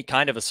project any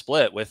kind of a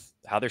split with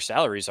how their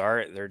salaries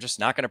are, they're just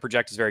not going to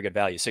project as very good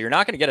value. So you're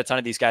not going to get a ton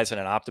of these guys in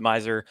an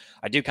optimizer.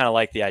 I do kind of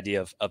like the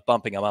idea of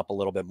bumping them up a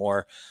little bit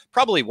more,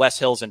 probably Wes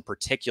Hills in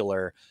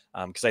particular,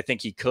 because I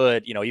think he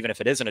could, even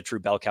if it isn't a true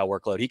bell cow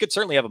workload, he could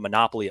certainly have a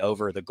monopoly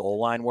over the goal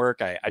line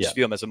work. I just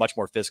view him as a much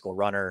more physical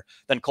runner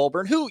than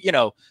Colburn, who,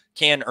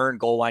 can earn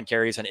goal line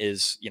carries and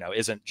is,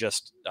 isn't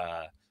just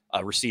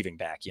a receiving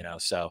back,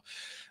 so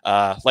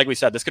like we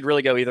said, this could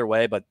really go either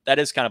way, but that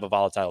is kind of a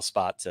volatile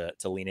spot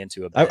to lean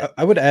into a bit.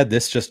 I would add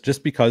this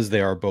just because they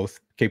are both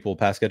capable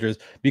pass catchers,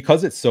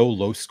 because it's so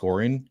low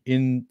scoring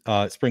in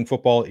spring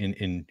football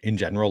in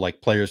general, like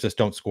players just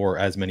don't score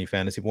as many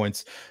fantasy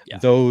points.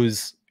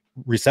 Those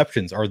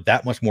receptions are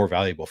that much more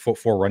valuable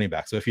for running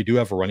back. So if you do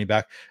have a running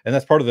back, and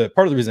that's part of the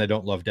reason I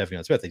don't love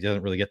De'Veon Smith, he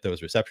doesn't really get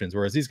those receptions,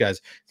 whereas these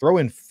guys throw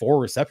in 4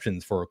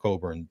 receptions for a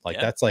Coburn,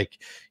 that's like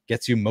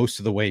gets you most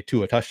of the way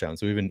to a touchdown.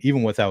 So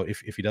even without,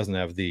 if he doesn't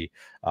have the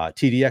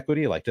TD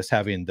equity, like just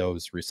having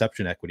those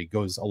reception equity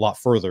goes a lot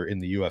further in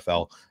the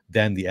UFL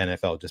than the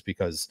NFL, just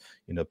because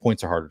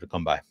points are harder to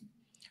come by.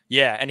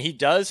 Yeah, and he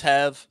does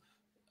have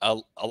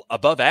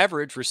above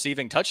average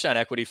receiving touchdown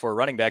equity for a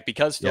running back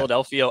because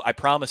Philadelphia, I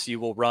promise you,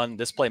 will run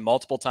this play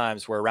multiple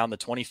times where around the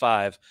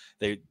 25,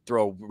 they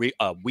throw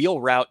a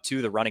wheel route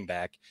to the running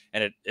back,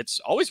 and it's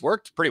always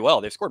worked pretty well.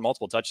 They've scored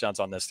multiple touchdowns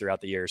on this throughout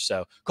the year.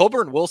 So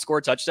Colburn will score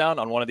a touchdown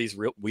on one of these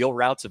wheel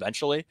routes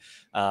eventually.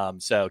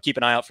 So keep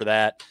an eye out for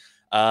that.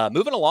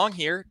 Moving along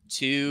here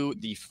to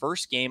the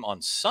first game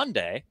on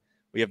Sunday,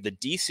 we have the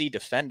DC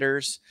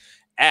Defenders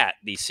at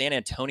the San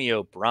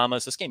Antonio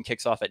Brahmas. This game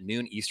kicks off at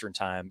noon Eastern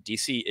time.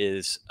 DC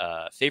is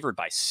favored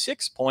by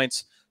 6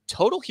 points.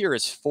 Total here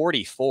is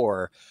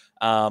 44.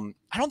 I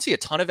don't see a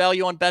ton of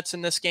value on bets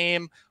in this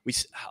game.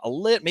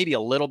 Maybe a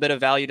little bit of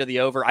value to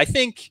the over. I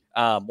think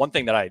one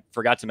thing that I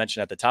forgot to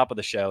mention at the top of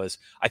the show is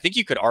I think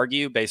you could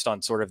argue, based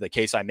on sort of the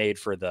case I made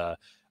for the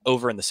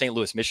over in the St.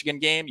 Louis, Michigan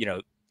game,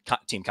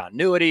 team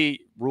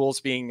continuity,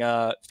 rules being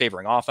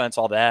favoring offense,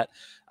 all that.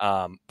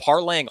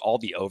 Parlaying all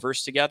the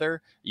overs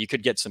together, you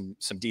could get some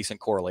decent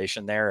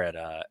correlation there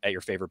at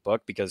your favorite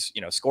book because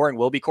scoring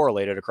will be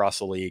correlated across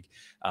the league.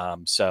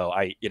 So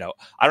I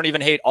don't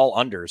even hate all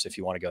unders if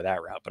you want to go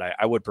that route, but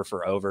I would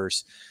prefer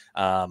overs.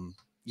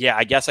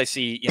 I guess I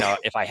see,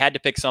 if I had to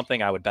pick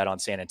something, I would bet on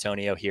San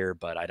Antonio here,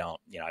 but I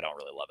don't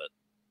really love it.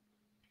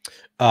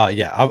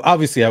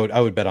 Obviously I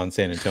would bet on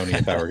San Antonio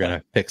if I were going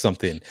to pick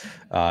something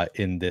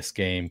in this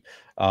game.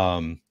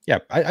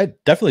 I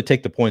definitely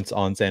take the points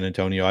on San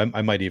Antonio.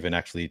 I might even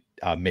actually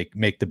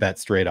make the bet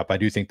straight up. I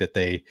do think that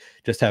they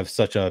just have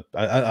such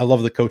I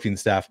love the coaching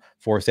staff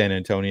for San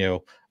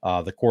Antonio.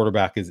 The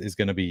quarterback is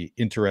going to be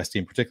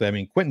interesting, particularly. I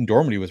mean, Quentin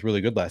Dormady was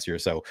really good last year.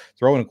 So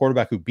throwing a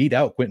quarterback who beat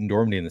out Quentin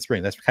Dormady in the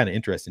spring, that's kind of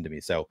interesting to me.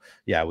 So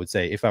I would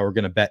say if I were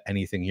going to bet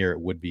anything here,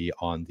 it would be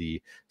on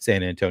the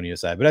San Antonio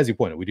side. But as you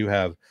pointed, we do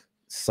have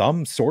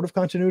some sort of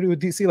continuity with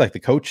DC, like the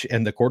coach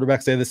and the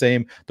quarterback stay the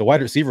same. The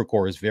wide receiver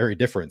core is very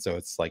different. So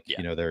it's like,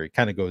 there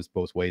kind of goes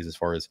both ways as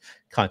far as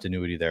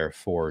continuity there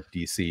for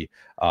DC.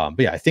 But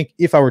I think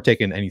if I were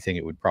taking anything,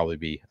 it would probably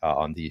be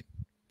on the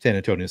San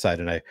Antonio side.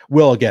 And I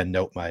will again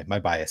note my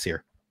bias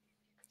here.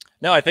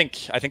 No, I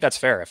think that's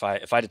fair. If I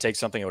had to take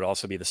something, it would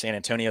also be the San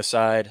Antonio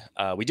side.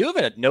 We do have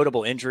a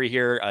notable injury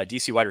here.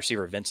 DC wide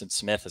receiver Vincent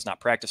Smith has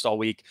not practiced all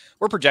week.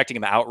 We're projecting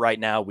him out right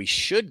now. We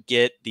should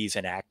get these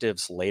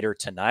inactives later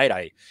tonight.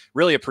 I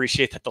really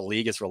appreciate that the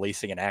league is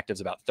releasing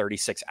inactives about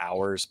 36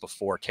 hours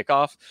before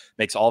kickoff.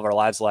 Makes all of our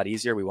lives a lot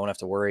easier. We won't have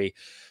to worry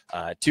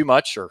too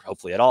much, or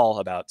hopefully at all,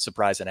 about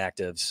surprise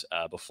inactives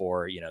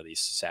before these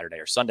Saturday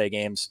or Sunday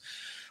games,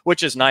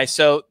 which is nice.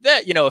 So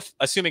that, if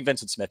assuming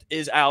Vincent Smith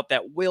is out,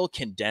 that will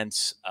condense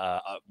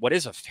what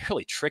is a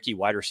fairly tricky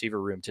wide receiver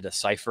room to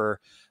decipher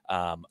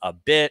a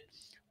bit.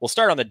 We'll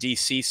start on the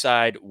DC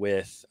side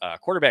with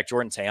quarterback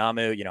Jordan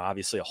Ta'amu,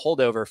 obviously a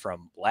holdover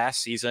from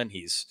last season.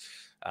 He's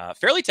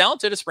fairly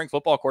talented as spring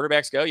football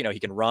quarterbacks go. He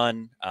can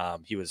run.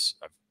 He was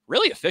a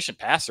really efficient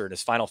passer in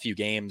his final few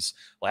games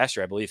last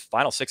year. I believe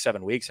final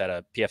 6-7 weeks had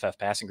a PFF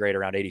passing grade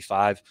around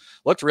 85.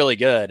 Looked really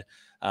good.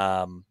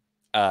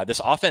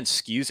 This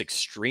offense skews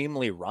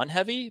extremely run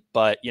heavy,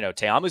 but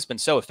Teamu's been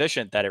so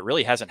efficient that it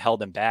really hasn't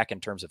held him back in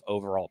terms of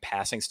overall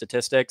passing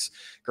statistics.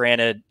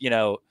 Granted,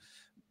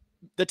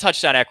 the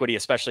touchdown equity,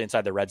 especially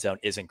inside the red zone,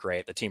 isn't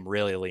great. The team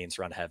really leans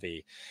run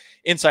heavy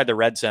inside the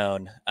red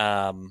zone.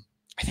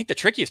 I think the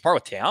trickiest part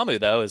with Ta'amu,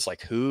 though, is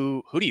like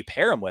who do you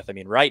pair him with? I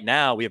mean, right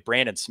now we have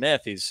Brandon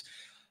Smith, who's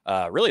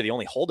really the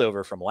only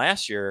holdover from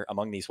last year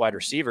among these wide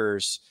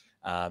receivers,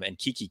 and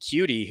Kiki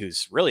Cutie,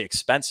 who's really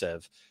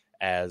expensive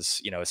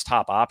as his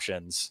top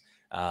options.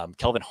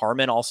 Kelvin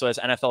Harmon also has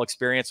NFL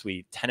experience.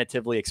 We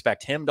tentatively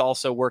expect him to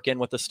also work in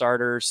with the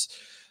starters.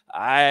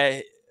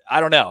 I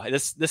don't know.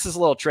 This is a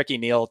little tricky,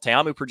 Neil.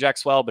 Ta'amu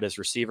projects well, but his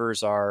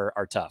receivers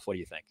are tough. What do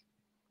you think?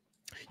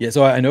 Yeah,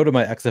 so I know to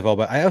my XFL,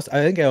 but I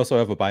think I also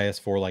have a bias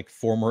for like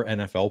former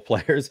NFL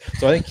players.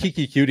 So I think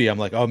Kiki Cutie, I'm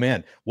like, oh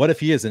man, what if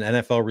he is an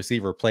NFL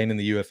receiver playing in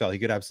the UFL? He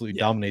could absolutely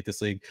dominate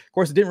this league. Of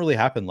course, it didn't really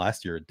happen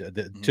last year to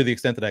the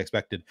extent that I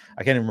expected.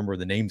 I can't even remember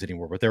the names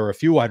anymore, but there were a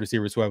few wide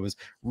receivers who I was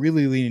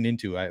really leaning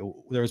into.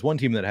 There was one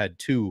team that had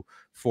two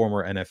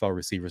former NFL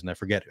receivers, and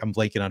I'm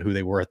blanking on who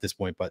they were at this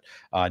point, but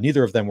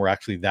neither of them were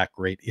actually that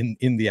great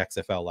in the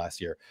XFL last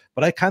year.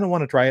 But I kind of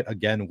want to try it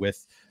again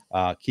with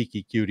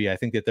Kiki Cutie. I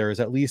think that there is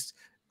at least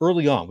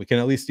early on, we can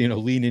at least,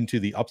 lean into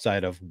the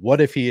upside of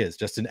what if he is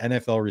just an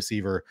NFL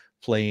receiver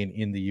playing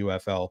in the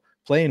UFL,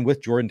 playing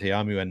with Jordan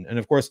Ta'amu. And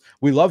of course,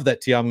 we love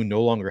that Ta'amu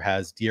no longer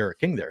has De'Aaron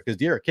King there, because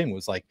De'Aaron King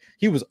was like,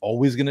 he was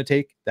always going to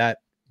take that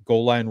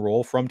goal line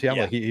role from Ta'amu.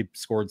 Yeah. Like he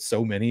scored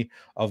so many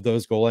of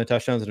those goal line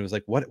touchdowns, and it was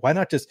like, why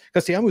not just,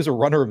 because Ta'amu was a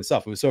runner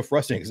himself. It was so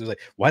frustrating because it was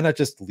like, why not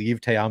just leave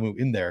Ta'amu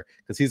in there,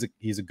 because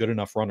he's a good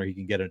enough runner, he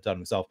can get it done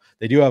himself.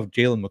 They do have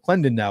Jalen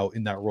McClendon now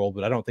in that role,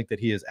 but I don't think that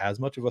he is as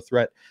much of a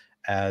threat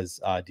as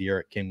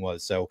De'Aaron King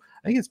was. So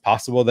I think it's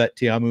possible that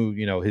Ta'amu,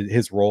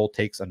 his role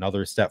takes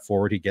another step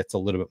forward. He gets a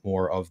little bit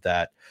more of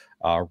that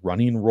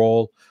running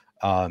role.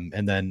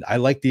 And then I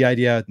like the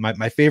idea.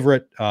 My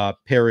favorite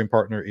pairing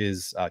partner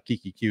is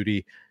Kiki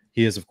Cutie.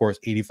 He is, of course,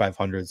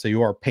 8,500. So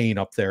you are paying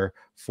up there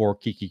for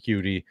Kiki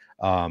Cutie.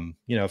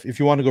 If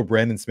you want to go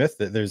Brandon Smith,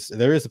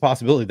 there is a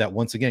possibility that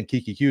once again,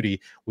 Kiki Cutie,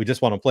 we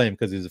just want to play him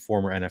because he's a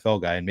former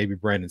NFL guy, and maybe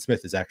Brandon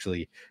Smith is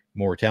actually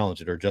more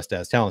talented or just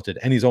as talented,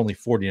 and he's only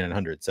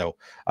 4,900. So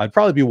I'd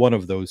probably be one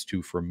of those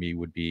two for me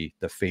would be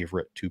the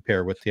favorite to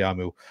pair with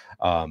Ta'amu.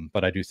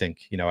 But I do think,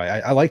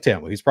 I like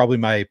Ta'amu. He's probably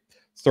my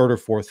third or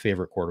fourth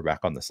favorite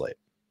quarterback on the slate.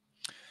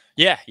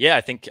 Yeah,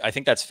 I think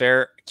that's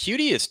fair.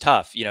 Cutie is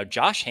tough.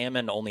 Josh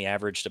Hammond only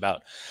averaged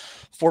about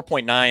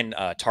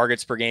 4.9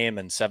 targets per game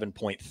and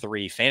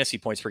 7.3 fantasy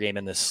points per game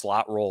in this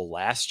slot role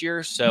last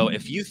year. So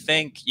if you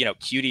think,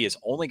 Cutie is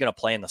only going to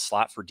play in the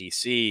slot for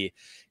DC,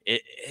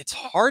 it's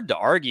hard to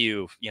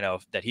argue,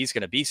 that he's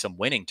going to be some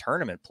winning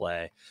tournament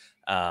play,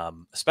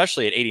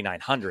 especially at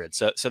 8,900.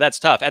 So that's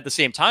tough. At the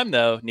same time,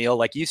 though, Neil,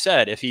 like you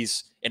said, if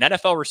he's an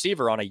NFL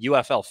receiver on a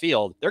UFL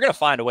field, they're going to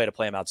find a way to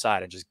play him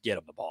outside and just get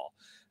him the ball.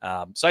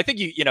 So I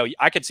think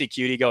I could see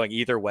Cutie going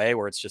either way,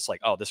 where it's just like,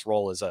 oh, this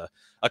role is a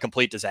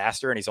complete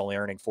disaster and he's only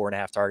earning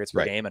 4.5 targets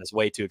per game and is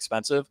way too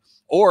expensive,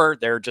 or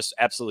they're just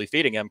absolutely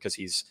feeding him because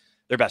he's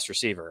their best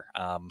receiver.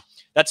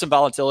 That's some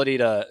volatility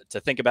to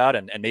think about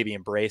and maybe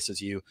embrace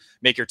as you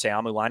make your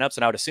Ta'amu lineups.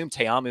 And I would assume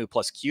Ta'amu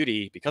plus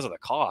Cutie, because of the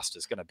cost,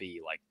 is going to be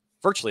like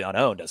virtually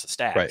unowned as a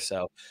stack. Right.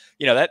 So,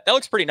 that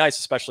looks pretty nice,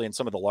 especially in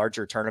some of the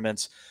larger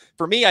tournaments.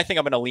 For me, I think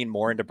I'm going to lean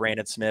more into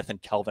Brandon Smith and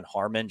Kelvin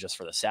Harmon just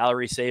for the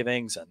salary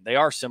savings. And they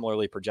are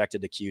similarly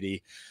projected to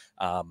Cutie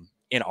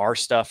in our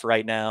stuff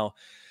right now.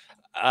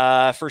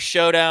 For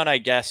Showdown, I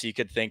guess you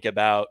could think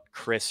about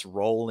Chris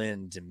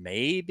Rowland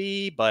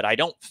maybe, but I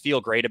don't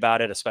feel great about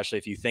it, especially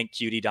if you think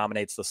Cutie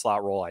dominates the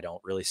slot role. I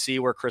don't really see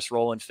where Chris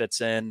Rowland fits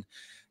in.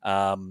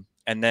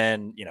 And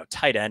then,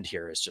 tight end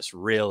here is just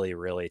really,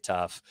 really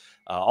tough.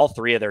 All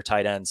three of their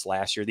tight ends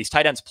last year, these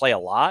tight ends play a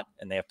lot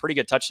and they have pretty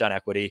good touchdown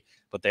equity,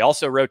 but they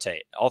also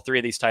rotate. All three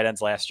of these tight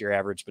ends last year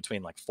averaged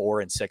between like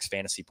 4 and 6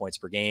 fantasy points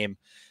per game.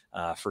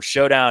 For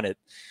Showdown, it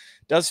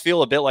does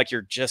feel a bit like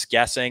you're just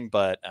guessing,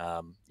 but,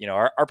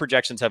 our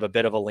projections have a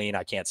bit of a lean.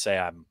 I can't say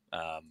I'm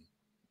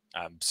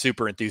I'm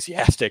super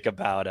enthusiastic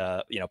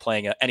about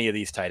playing any of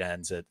these tight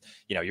ends. That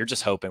you're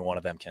just hoping one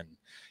of them can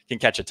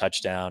catch a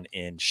touchdown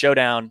in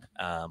showdown.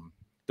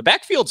 The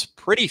backfield's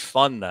pretty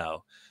fun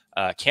though.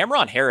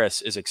 Cameron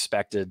Harris is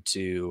expected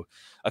to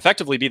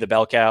effectively be the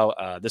bell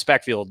cow. This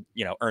backfield,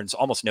 earns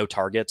almost no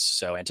targets,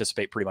 so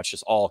anticipate pretty much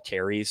just all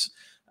carries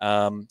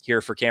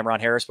here for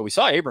Cameron Harris. But we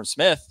saw Abram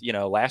Smith,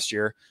 last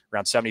year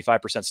around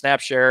 75% snap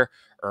share,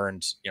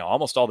 earned,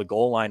 almost all the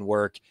goal line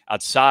work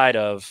outside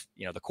of,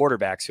 the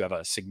quarterbacks who have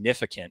a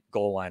significant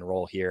goal line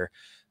role here.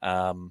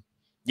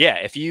 Yeah,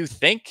 if you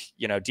think,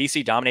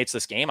 DC dominates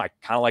this game, I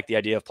kind of like the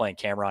idea of playing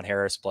Cameron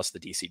Harris plus the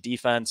DC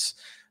defense,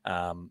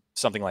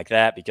 something like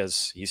that,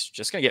 because he's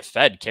just going to get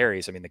fed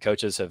carries. I mean, the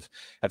coaches have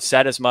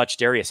said as much.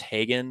 Darius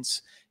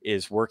Hagans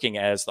is working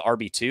as the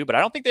RB2, but I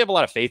don't think they have a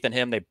lot of faith in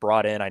him. They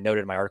brought in, I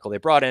noted in my article, they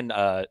brought in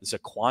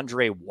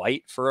Zaquandre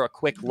White for a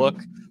quick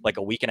look like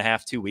a week and a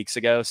half, 2 weeks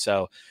ago.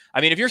 So,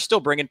 I mean, if you're still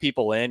bringing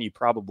people in, you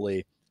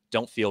probably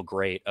don't feel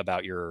great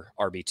about your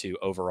RB2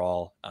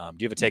 overall. Do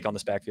you have a take on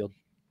this backfield?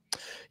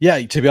 Yeah,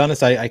 to be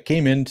honest, I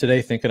came in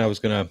today thinking I was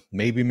gonna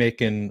maybe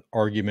make an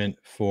argument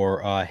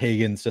for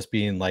Higgins just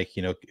being like,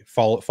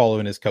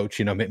 following his coach.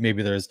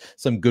 Maybe there's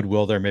some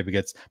goodwill there, maybe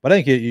but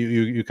I think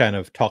you kind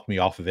of talked me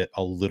off of it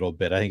a little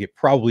bit. I think it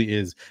probably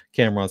is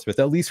Cameron Smith,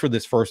 at least for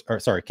this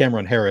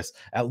Cameron Harris,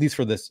 at least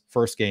for this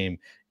first game,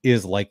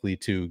 is likely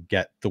to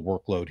get the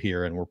workload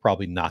here, and we're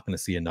probably not going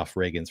to see enough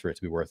Reagans for it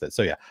to be worth it.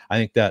 So yeah, I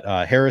think that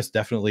Harris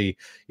definitely,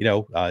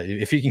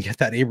 if you can get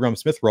that Abram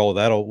Smith role,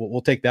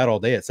 we'll take that all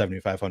day at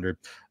 7,500.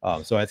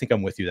 So I think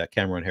I'm with you that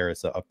Cameron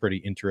Harris, a pretty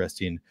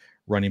interesting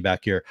running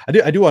back here.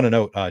 I do want to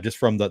note, just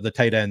from the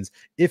tight ends,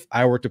 if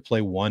I were to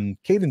play one,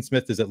 Caden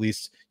Smith is at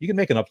least, you can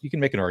make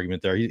an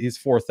argument there. He's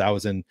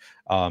 4,000,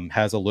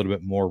 has a little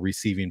bit more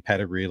receiving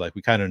pedigree. Like,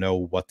 we kind of know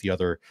what the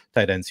other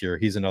tight ends here.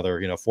 He's another,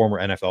 former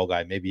NFL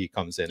guy. Maybe he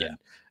comes in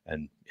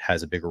and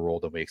has a bigger role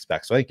than we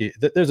expect. So I think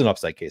there's an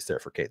upside case there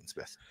for Caden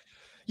Smith.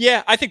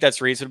 Yeah, I think that's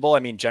reasonable. I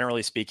mean,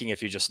 generally speaking,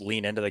 if you just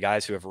lean into the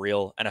guys who have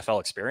real NFL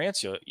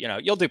experience,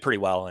 you'll do pretty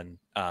well in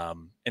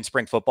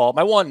spring football.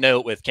 My one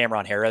note with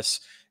Cameron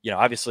Harris,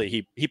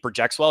 obviously he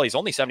projects well. He's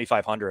only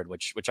 7,500,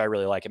 which I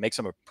really like. It makes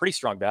him a pretty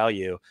strong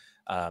value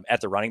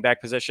at the running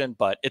back position,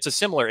 but it's a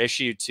similar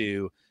issue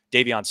to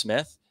Davion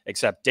Smith,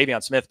 except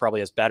Davion Smith probably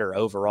has better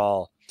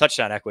overall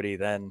touchdown equity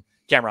than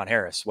Cameron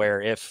Harris,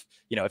 where if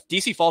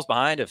DC falls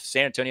behind, if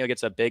San Antonio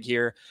gets up big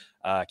here,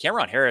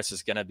 Cameron Harris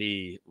is going to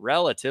be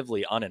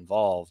relatively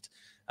uninvolved.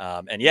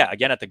 And yeah,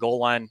 again, at the goal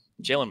line,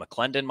 Jalen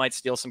McClendon might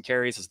steal some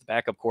carries as the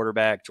backup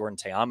quarterback. Jordan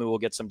Teamu will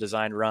get some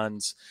designed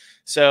runs.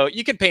 So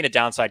you can paint a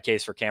downside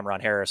case for Cameron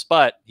Harris,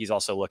 but he's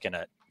also looking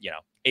at,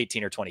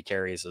 18 or 20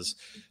 carries as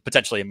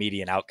potentially a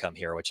median outcome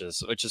here, which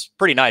is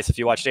pretty nice. If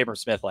you watched Abram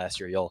Smith last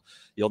year, you'll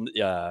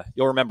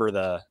remember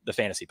the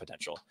fantasy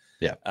potential.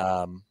 Yeah.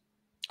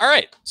 All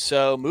right.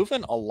 So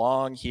moving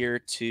along here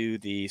to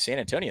the San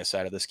Antonio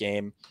side of this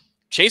game,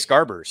 Chase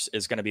Garbers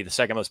is going to be the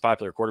second most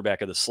popular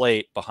quarterback of the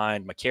slate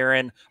behind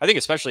McCarron. I think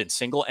especially in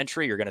single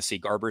entry, you're going to see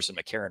Garbers and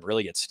McCarron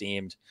really get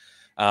steamed.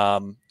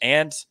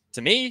 And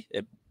to me,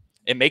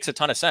 it makes a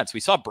ton of sense. We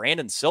saw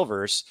Brandon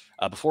Silvers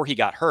before he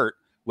got hurt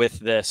with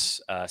this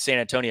San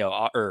Antonio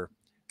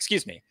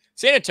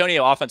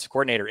offensive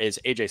coordinator is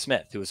AJ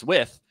Smith, who was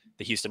with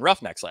the Houston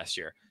Roughnecks last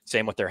year.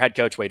 Same with their head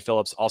coach, Wade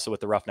Phillips, also with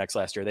the Roughnecks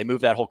last year. They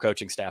moved that whole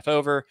coaching staff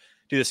over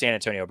to the San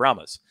Antonio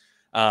Brahmas.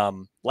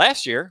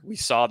 Last year, we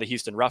saw the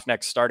Houston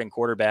Roughnecks starting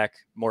quarterback,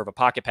 more of a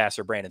pocket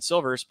passer, Brandon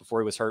Silvers,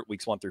 before he was hurt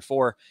weeks 1 through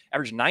 4,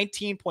 averaged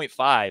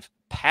 19.5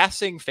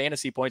 passing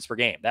fantasy points per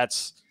game.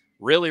 That's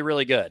really,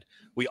 really good.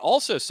 We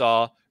also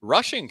saw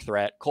rushing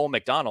threat Cole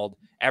McDonald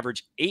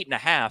average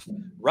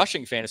 8.5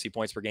 rushing fantasy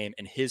points per game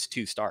in his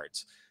 2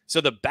 starts. So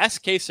the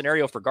best case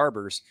scenario for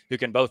Garbers, who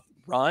can both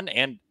run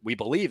and we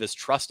believe is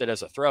trusted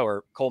as a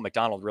thrower, Cole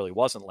McDonald really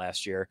wasn't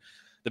last year.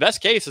 The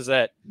best case is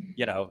that,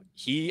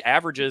 he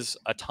averages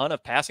a ton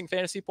of passing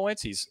fantasy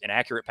points. He's an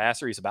accurate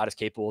passer. He's about as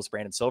capable as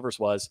Brandon Silvers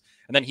was.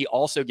 And then he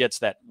also gets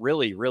that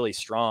really, really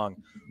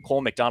strong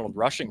Cole McDonald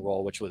rushing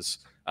role, which was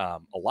a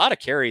lot of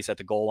carries at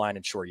the goal line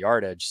and short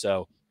yardage.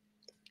 So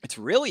it's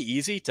really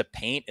easy to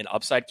paint an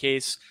upside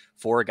case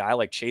for a guy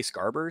like Chase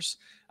Garbers,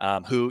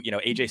 who,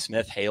 AJ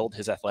Smith hailed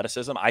his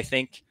athleticism. I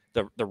think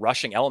the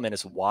rushing element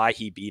is why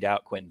he beat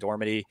out Quentin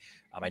Dormady.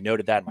 I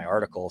noted that in my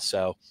article.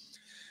 So,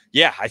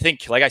 yeah, I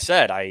think, like I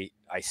said, I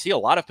see a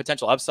lot of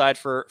potential upside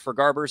for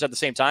Garbers. At the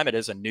same time, it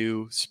is a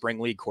new spring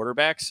league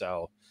quarterback.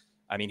 So,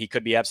 I mean, he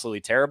could be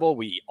absolutely terrible.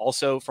 We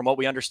also, from what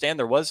we understand,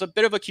 there was a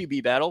bit of a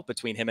QB battle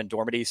between him and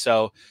Dormady.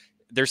 So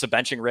there's a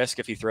benching risk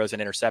if he throws an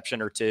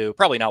interception or two,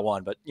 probably not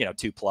 1, but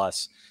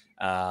 2+.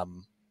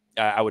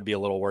 I would be a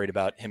little worried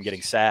about him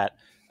getting sat.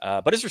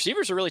 But his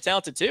receivers are really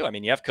talented too. I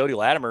mean, you have Cody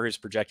Latimer, who's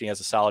projecting as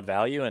a solid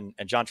value, and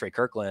John Trey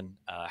Kirkland.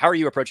 How are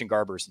you approaching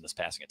Garbers in this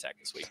passing attack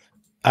this week?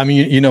 I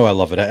mean, I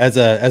love it as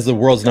the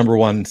world's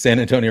 #1 San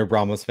Antonio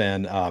Brahmas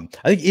fan. I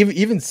think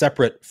even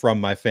separate from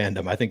my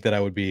fandom, I think that I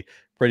would be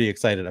pretty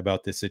excited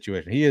about this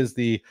situation. He is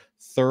the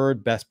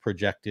 3rd best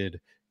projected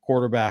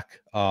quarterback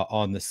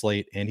on the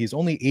slate, and he's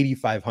only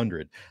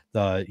 8,500.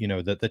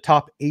 The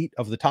top 8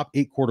 of the top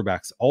 8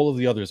 quarterbacks, all of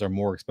the others are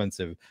more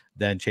expensive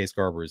than Chase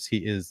Garbers. He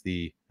is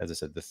as I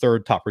said, the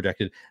third top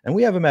projected, and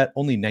we have him at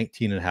only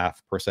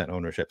 19.5%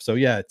 ownership. So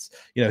yeah, it's,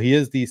 he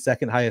is the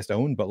second highest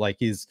owned, but like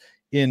he's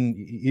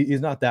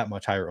not that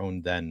much higher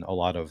owned than a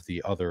lot of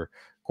the other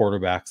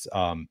quarterbacks.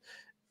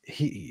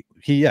 He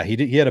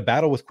had a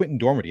battle with Quentin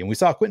Dormady, and we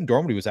saw Quentin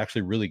Dormady was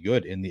actually really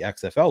good in the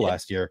XFL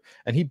last year,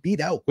 and he beat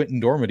out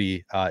Quentin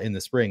Dormady in the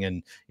spring.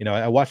 And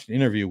I watched an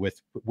interview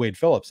with Wade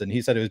Phillips, and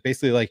he said it was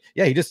basically like,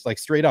 he just like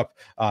straight up,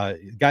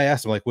 guy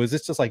asked him like, was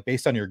this just like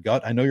based on your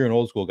gut? I know you're an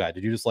old school guy.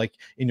 Did you just like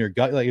in your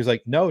gut? Like he was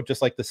like, no,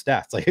 just like the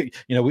stats. Like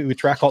we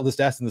track all the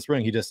stats in the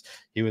spring.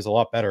 He was a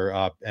lot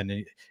better.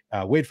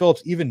 Wade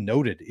Phillips even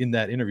noted in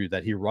that interview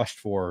that he rushed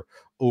for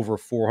over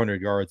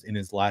 400 yards in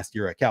his last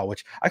year at Cal,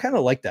 which I kind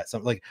of like that.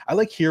 Something like I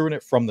like hearing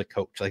it from the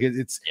coach. Like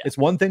it's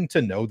one thing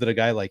to know that a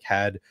guy like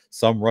had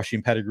some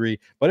rushing pedigree,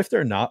 but if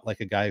they're not like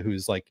a guy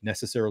who's like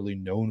necessarily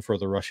known for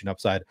the rushing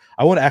upside,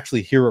 I want to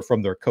actually hear it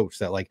from their coach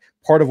that like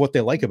part of what they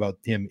like about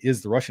him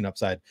is the rushing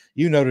upside.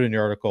 You noted in the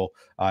article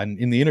and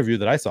in the interview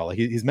that I saw, like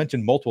he's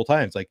mentioned multiple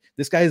times, like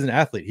this guy is an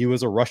athlete. He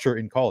was a rusher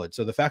in college.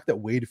 So the fact that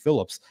Wade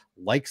Phillips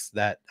likes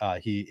that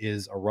he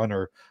is a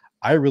runner,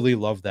 I really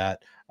love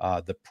that.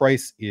 The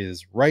price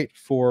is right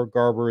for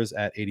Garbers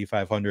at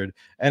 8,500.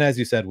 And as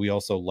you said, we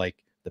also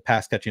like the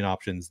pass catching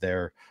options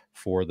there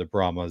for the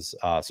Brahmas.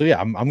 So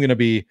yeah, I'm going to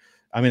be,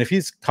 if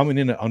he's coming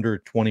in at under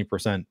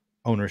 20%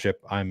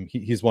 ownership,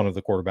 he's one of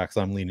the quarterbacks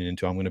I'm leaning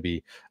into. I'm going to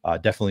be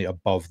definitely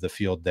above the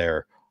field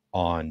there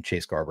on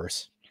Chase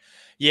Garbers.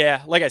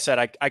 Yeah, like I said,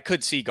 I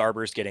could see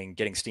Garbers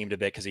getting steamed a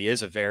bit because he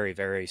is a very,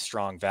 very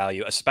strong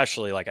value,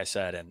 especially like I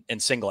said, in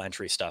single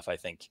entry stuff. I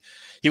think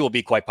he will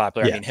be quite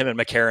popular. Yeah. I mean, him and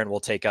McCarron will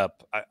take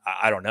up,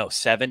 I don't know,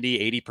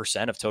 70,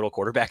 80% of total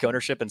quarterback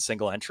ownership in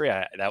single entry.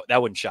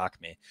 That wouldn't shock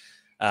me.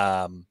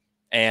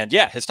 And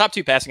yeah, his top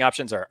 2 passing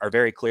options are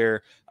very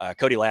clear.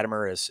 Cody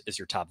Latimer is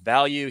your top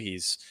value.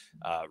 He's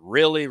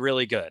really,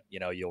 really good.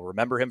 You'll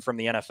remember him from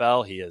the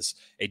NFL. He is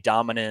a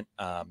dominant.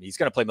 He's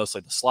going to play mostly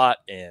the slot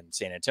in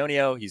San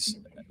Antonio. He's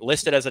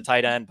listed as a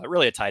tight end, but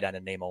really a tight end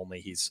in name only.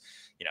 He's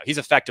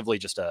effectively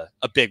just a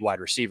big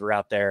wide receiver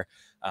out there.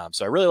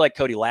 So I really like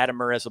Cody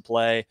Latimer as a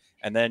play.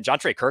 And then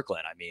Jontre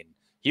Kirkland. I mean,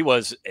 he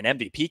was an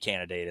MVP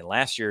candidate in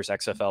last year's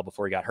XFL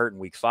before he got hurt in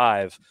week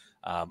 5.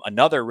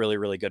 Another really,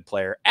 really good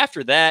player.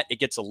 After that, it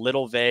gets a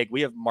little vague.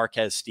 We have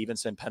Marquez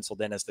Stevenson penciled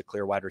in as the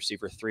clear wide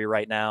receiver 3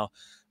 right now.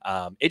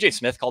 AJ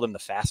Smith called him the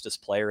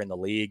fastest player in the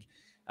league.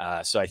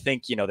 So I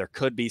think, there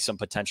could be some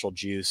potential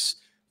juice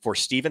for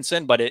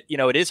Stevenson, but it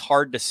is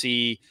hard to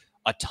see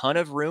a ton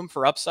of room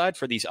for upside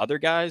for these other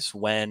guys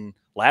when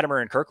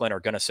Latimer and Kirkland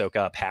are going to soak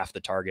up half the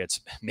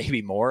targets,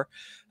 maybe more.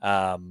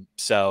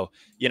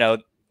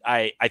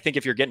 I think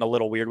if you're getting a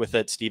little weird with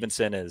it,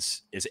 Stevenson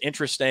is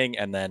interesting.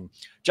 And then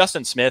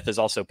Justin Smith is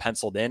also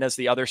penciled in as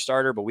the other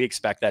starter, but we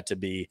expect that to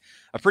be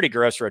a pretty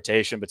gross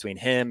rotation between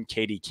him,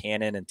 KD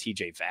Cannon, and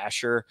TJ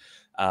Vasher.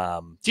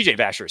 TJ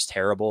Vasher is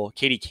terrible.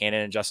 KD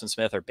Cannon and Justin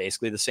Smith are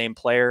basically the same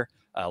player,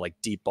 like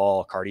deep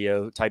ball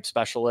cardio type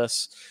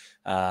specialists.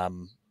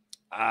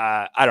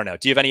 I don't know.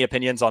 Do you have any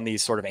opinions on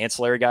these sort of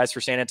ancillary guys for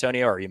San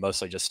Antonio, or are you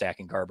mostly just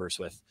stacking Garbers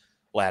with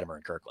Latimer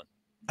and Kirkland?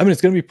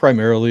 It's going to be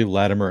primarily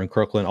Latimer and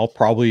Kirkland. I'll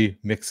probably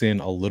mix in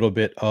a little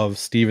bit of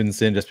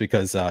Stevenson just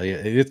because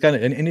it's kind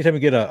of, and anytime you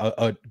get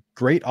a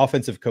great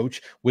offensive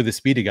coach with a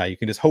speedy guy, you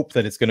can just hope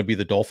that it's going to be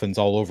the Dolphins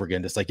all over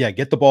again. Just like,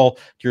 get the ball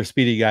to your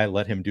speedy guy,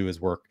 let him do his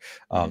work.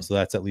 So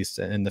that's at least,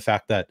 and the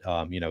fact that,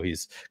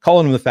 he's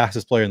calling him the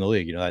fastest player in the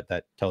league,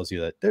 that tells you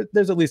that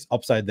there's at least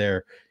upside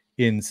there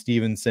in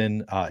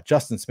Stevenson.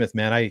 Justin Smith,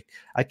 man,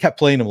 I kept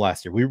playing him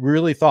last year. We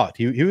really thought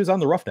he was on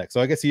the Roughneck,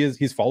 so I guess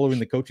he's following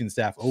the coaching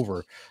staff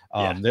over.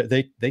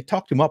 They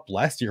talked him up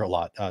last year a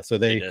lot, so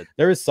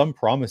there is some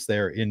promise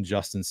there in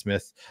Justin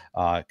Smith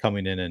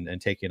coming in and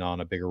taking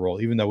on a bigger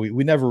role, even though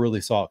we never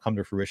really saw it come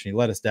to fruition. He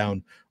let us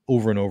down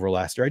over and over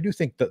last year. I do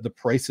think that the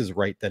price is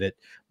right, that it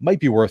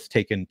might be worth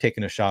taking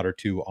a shot or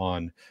two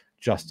on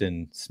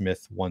Justin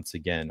Smith once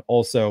again.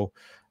 Also,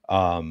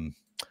 I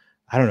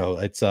don't know,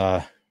 it's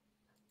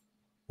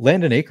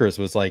Landon Akers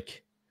was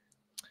like,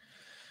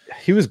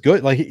 he was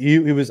good. Like he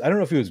was, I don't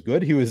know if he was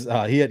good. He was,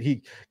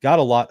 he got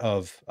a lot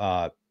of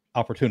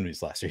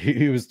opportunities last year.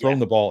 He was throwing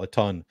the ball a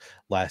ton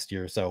last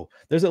year. So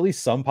there's at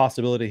least some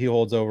possibility he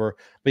holds over.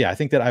 But yeah, I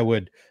think that I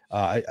would,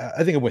 I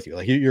think I'm with you.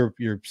 Like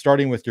you're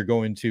starting with, you're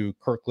going to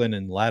Kirkland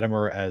and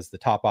Latimer as the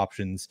top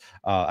options.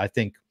 I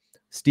think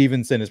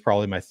Stevenson is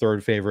probably my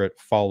third favorite,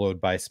 followed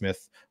by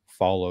Smith,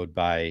 followed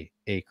by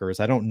Akers.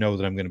 I don't know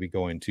that I'm going to be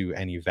going to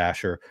any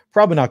Vasher.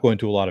 Probably not going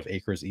to a lot of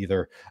Akers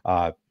either,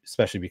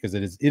 especially because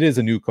it is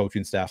a new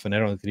coaching staff, and I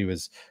don't think that he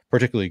was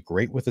particularly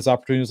great with his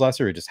opportunities last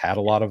year. He just had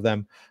a lot of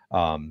them.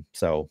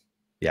 So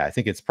yeah, I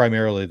think it's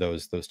primarily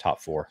those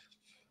top 4.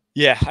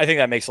 Yeah, I think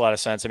that makes a lot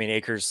of sense. I mean,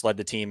 Akers led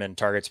the team in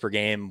targets per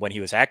game when he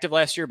was active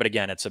last year, but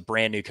again, it's a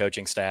brand new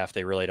coaching staff.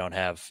 They really don't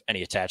have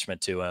any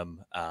attachment to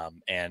him.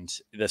 And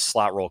this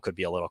slot role could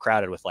be a little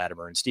crowded with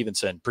Latimer and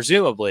Stevenson,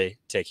 presumably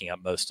taking up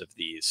most of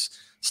these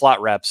slot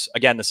reps.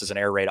 Again, this is an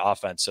air raid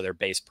offense, so their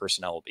base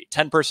personnel will be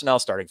 10 personnel,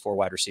 starting 4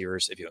 wide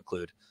receivers if you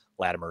include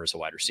Latimer as a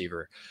wide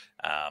receiver.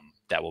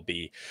 That will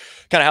be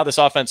kind of how this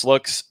offense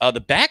looks.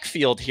 The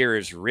backfield here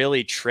is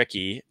really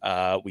tricky.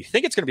 We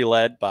think it's going to be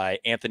led by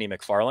Anthony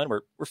McFarland.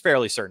 We're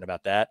fairly certain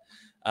about that.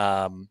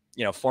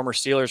 Former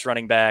Steelers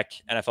running back,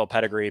 NFL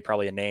pedigree,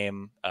 probably a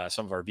name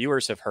some of our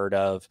viewers have heard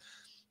of.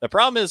 The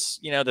problem is,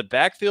 the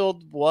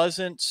backfield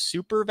wasn't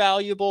super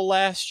valuable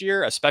last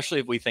year, especially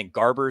if we think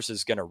Garbers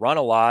is going to run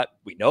a lot.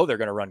 We know they're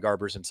going to run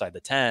Garbers inside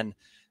the 10.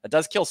 That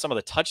does kill some of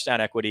the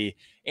touchdown equity.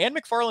 And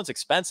McFarland's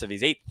expensive.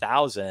 He's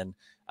 $8,000.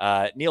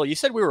 Neil, you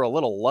said we were a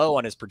little low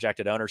on his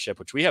projected ownership,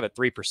 which we have at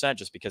 3%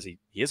 just because he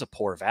is a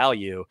poor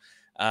value.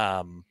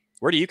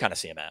 Where do you kind of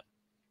see him at?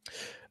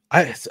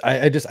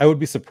 I would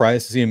be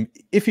surprised to see him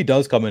if he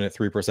does come in at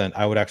 3%.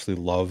 I would actually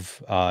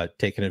love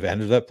taking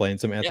advantage of that, playing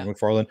some Anthony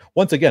McFarland.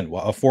 Once again,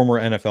 a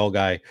former NFL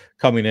guy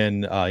coming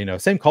in,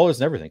 same colors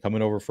and everything,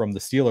 coming over from the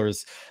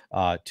Steelers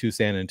to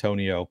San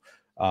Antonio.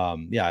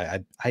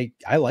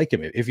 I like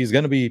him. If he's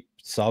going to be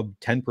sub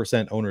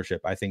 10%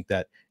 ownership, I think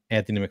that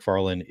Anthony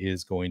McFarland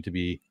is going to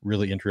be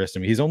really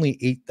interesting. He's only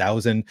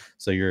 8,000,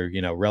 so you're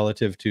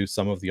relative to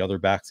some of the other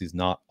backs, he's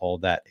not all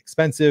that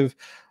expensive.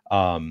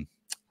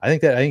 I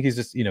think he's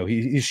just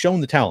he's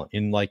shown the talent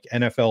in like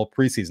NFL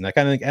preseason. I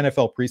kind of think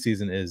NFL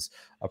preseason is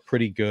a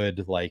pretty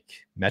good like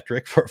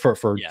metric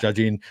for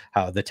judging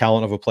how the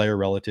talent of a player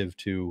relative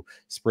to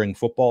spring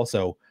football.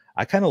 So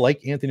I kind of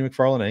like Anthony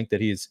McFarland. I think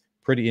that he's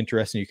pretty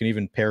interesting. You can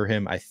even pair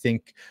him, I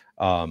think,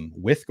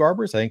 with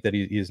Garbers. I think that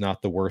he is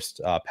not the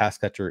worst pass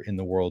catcher in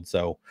the world.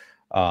 So,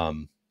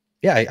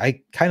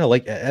 I kind of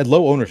like at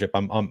low ownership.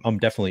 I'm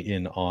definitely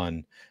in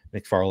on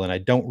McFarland. I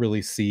don't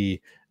really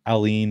see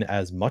Aline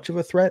as much of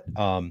a threat.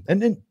 And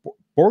then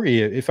Borgie,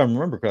 if I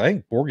remember correctly, I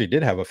think Borgie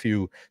did have a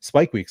few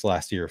spike weeks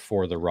last year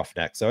for the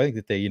Roughnecks. So I think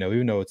that they,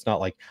 even though it's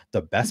not like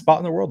the best spot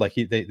in the world, like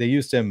they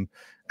used him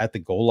at the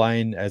goal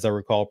line, as I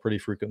recall, pretty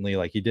frequently.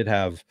 Like he did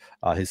have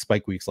his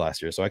spike weeks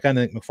last year. So I kind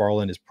of think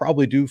McFarland is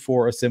probably due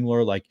for a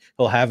similar, like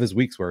he'll have his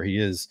weeks where he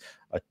is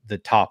the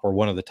top or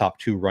one of the top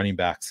 2 running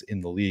backs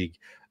in the league.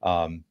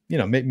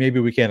 Maybe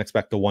we can't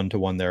expect the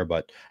 1-to-1 there,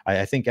 but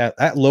I think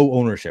at low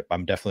ownership,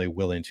 I'm definitely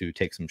willing to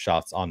take some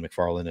shots on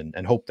McFarland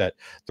and hope that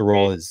the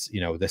role is,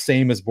 the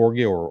same as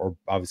Borgie, or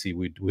obviously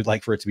we'd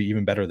like for it to be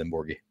even better than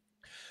Borgie.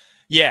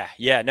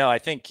 Yeah. No, I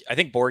think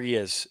Borgie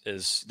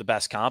is the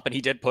best comp, and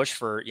he did push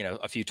for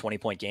a few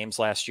 20-point games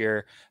last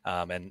year.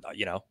 And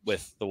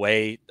with the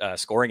way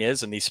scoring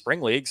is in these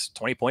spring leagues,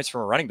 20 points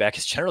from a running back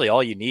is generally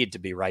all you need to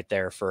be right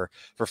there for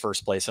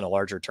first place in a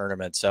larger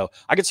tournament. So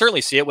I could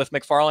certainly see it with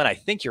McFarland. I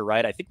think you're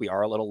right. I think we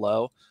are a little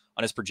low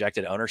on his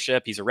projected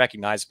ownership. He's a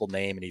recognizable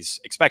name, and he's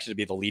expected to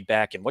be the lead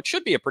back in what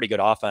should be a pretty good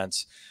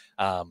offense.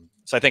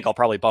 So I think I'll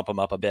probably bump him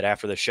up a bit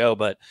after the show,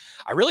 but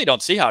I really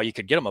don't see how you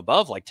could get him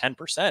above like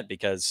 10%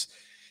 because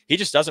he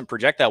just doesn't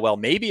project that well.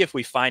 Maybe if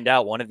we find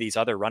out one of these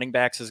other running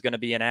backs is going to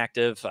be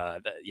inactive,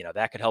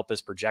 that could help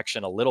his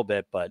projection a little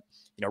bit. But,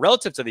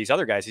 relative to these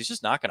other guys, he's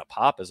just not going to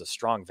pop as a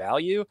strong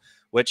value,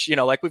 which,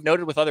 like we've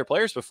noted with other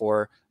players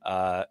before,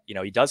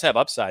 he does have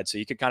upside. So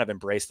you could kind of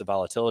embrace the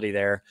volatility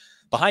there.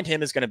 Behind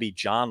him is going to be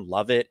John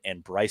Lovett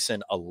and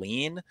Bryson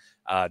Aline.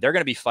 They're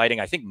going to be fighting,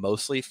 I think,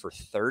 mostly for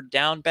third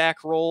down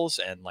back roles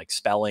and like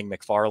spelling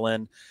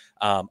McFarland.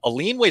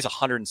 Aline weighs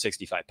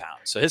 165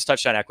 pounds. So his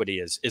touchdown equity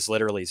is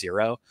literally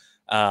 0.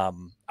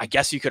 I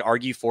guess you could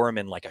argue for him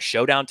in like a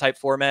showdown type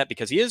format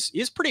because he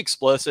is pretty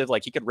explosive.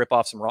 Like he could rip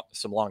off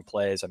some long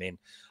plays. I mean,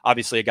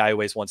 obviously a guy who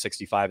weighs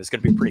 165 is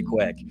going to be pretty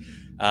quick.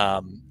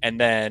 And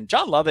then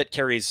John Lovett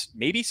carries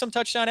maybe some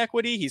touchdown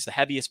equity. He's the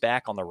heaviest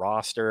back on the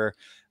roster.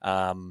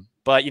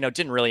 But,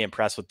 didn't really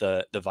impress with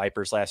the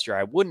Vipers last year.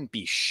 I wouldn't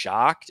be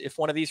shocked if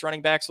one of these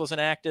running backs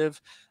wasn't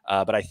active.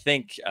 But I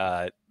think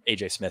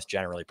AJ Smith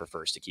generally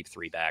prefers to keep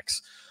 3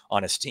 backs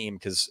on his team.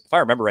 Because if I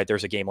remember right,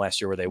 there's a game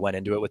last year where they went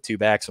into it with 2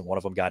 backs and one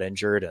of them got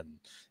injured, and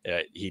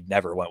he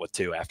never went with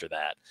 2 after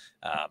that.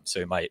 So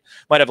he might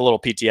have a little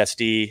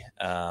PTSD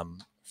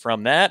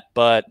from that.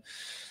 But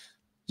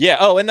yeah.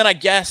 Oh, and then I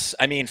guess,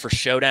 for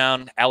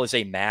Showdown,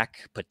 Alize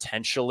Mack,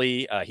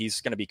 potentially, he's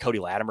going to be Cody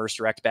Latimer's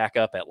direct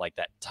backup at like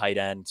that tight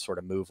end sort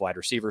of move wide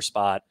receiver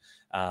spot.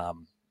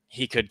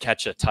 He could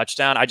catch a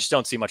touchdown. I just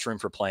don't see much room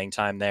for playing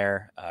time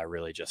there.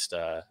 Really just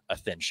a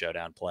thin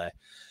Showdown play.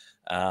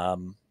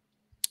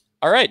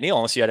 All right, Neil,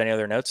 unless you had any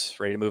other notes,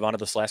 ready to move on to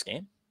this last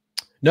game?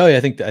 No, yeah,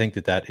 I think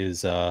that is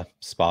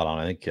spot on.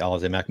 I think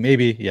Alize Mack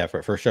maybe,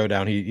 for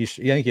Showdown. I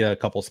think he had a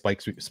couple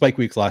spike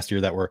weeks last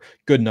year that were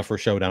good enough for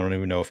Showdown. I don't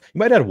even know if he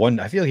might have had one.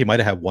 I feel like he might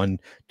have had 1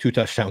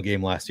 2-touchdown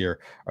game last year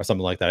or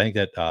something like that. I think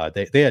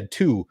that they had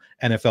 2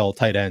 NFL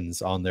tight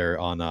ends on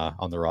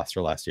the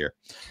roster last year.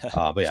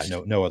 But yeah,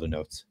 no other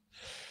notes.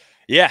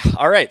 Yeah.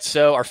 All right.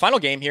 So our final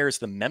game here is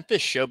the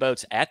Memphis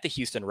Showboats at the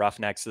Houston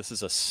Roughnecks. This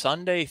is a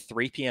Sunday,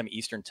 3 p.m.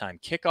 Eastern time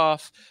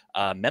kickoff.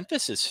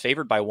 Memphis is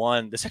favored by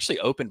 1. This actually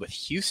opened with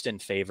Houston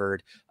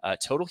favored.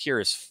 Total here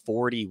is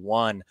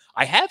 41.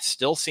 I have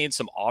still seen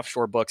some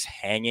offshore books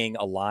hanging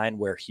a line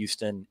where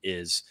Houston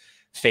is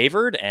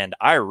favored, and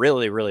I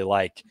really, really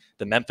like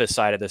the Memphis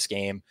side of this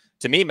game.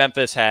 To me,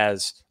 Memphis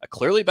has a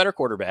clearly better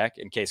quarterback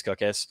in Case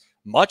Cookus,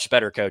 much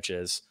better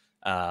coaches.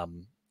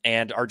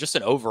 And are just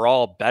an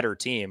overall better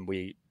team.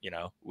 We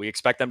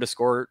expect them to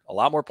score a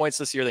lot more points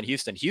this year than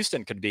Houston.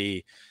 Houston could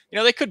be,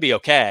 they could be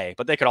okay,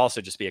 but they could also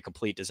just be a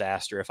complete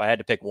disaster. If I had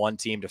to pick one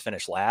team to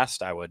finish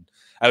last, I would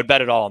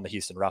bet it all on the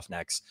Houston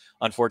Roughnecks,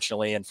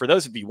 unfortunately. And for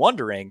those of you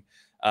wondering,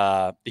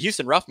 the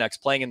Houston Roughnecks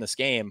playing in this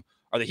game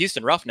are the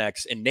Houston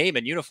Roughnecks in name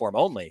and uniform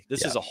only.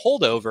 This is a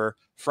holdover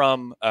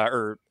from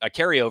or a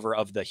carryover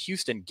of the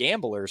Houston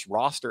Gamblers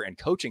roster and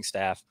coaching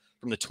staff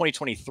from the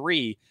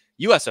 2023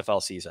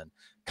 USFL season.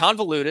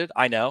 Convoluted,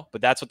 I know, but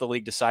that's what the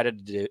league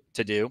decided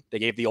to do. They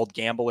gave the old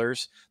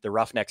Gamblers the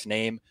Roughnecks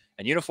name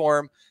and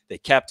uniform. They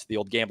kept the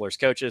old Gamblers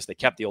coaches. They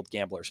kept the old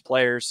Gamblers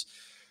players.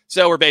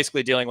 So we're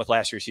basically dealing with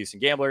last year's Houston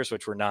Gamblers,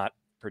 which were not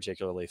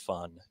particularly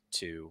fun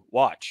to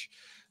watch.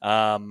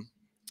 All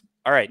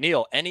right,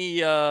 Neil,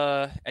 any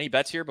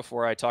bets here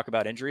before I talk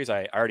about injuries?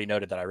 I already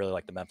noted that I really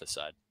like the Memphis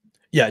side.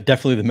 Yeah,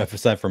 definitely the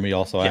Memphis side for me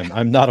also. Yeah,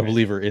 I'm not a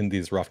believer in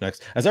these Roughnecks.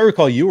 As I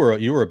recall, you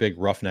were a big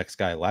Roughnecks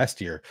guy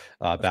last year,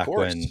 back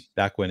when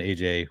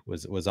AJ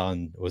was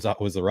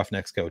the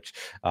Roughnecks coach.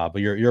 But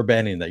you're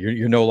banning that.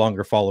 You're no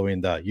longer following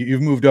the.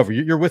 You've moved over.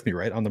 You're with me,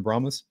 right, on the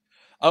Brahmas?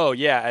 Oh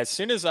yeah, as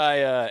soon as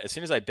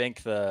I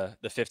bank the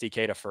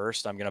 50K to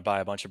first, I'm gonna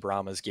buy a bunch of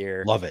Brahmas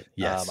gear. Love it.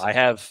 Yes. I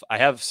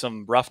have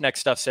some Roughneck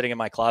stuff sitting in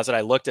my closet.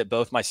 I looked at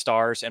both my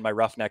stars and my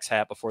Roughnecks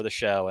hat before the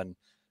show, and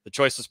the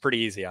choice was pretty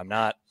easy. I'm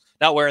not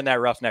wearing that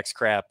Roughnecks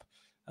crap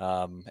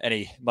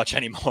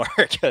anymore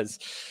because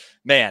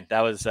man,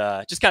 that was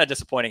just kind of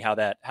disappointing how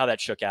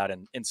that shook out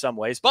in some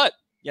ways. But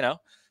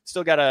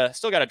still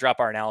gotta drop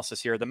our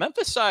analysis here. The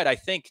Memphis side, I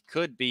think,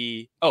 could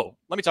be. Oh,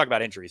 let me talk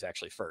about injuries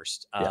actually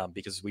first,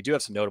 because we do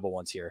have some notable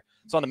ones here.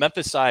 So on the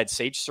Memphis side,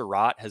 Sage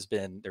Surratt has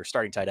been their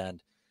starting tight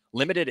end,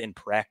 limited in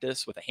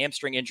practice with a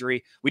hamstring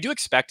injury. We do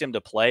expect him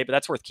to play, but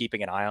that's worth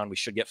keeping an eye on. We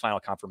should get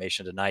final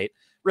confirmation tonight.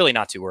 Really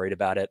not too worried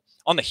about it.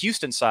 On the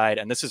Houston side,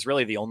 and this is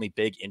really the only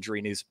big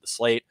injury news of the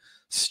slate,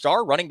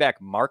 star running back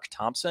Mark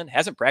Thompson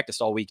hasn't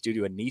practiced all week due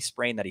to a knee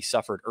sprain that he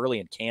suffered early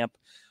in camp.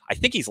 I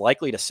think he's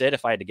likely to sit.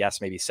 If I had to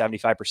guess, maybe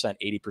 75%,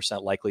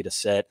 80% likely to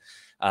sit.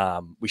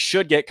 We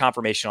should get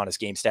confirmation on his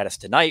game status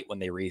tonight when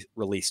they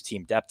release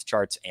team depth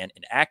charts and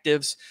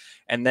inactives.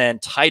 And then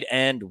tight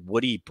end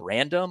Woody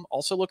Brandom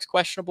also looks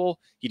questionable.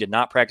 He did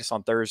not practice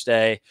on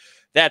Thursday.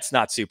 That's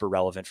not super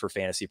relevant for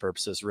fantasy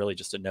purposes, really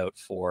just a note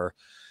for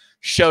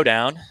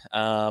showdown.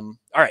 All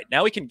right,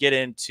 now we can get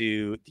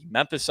into the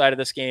Memphis side of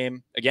this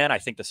game. Again, I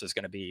think this is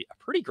going to be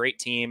a pretty great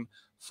team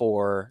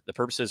for the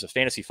purposes of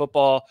fantasy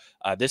football.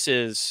 This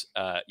is,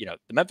 the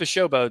Memphis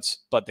Showboats,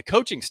 but the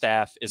coaching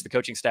staff is the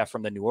coaching staff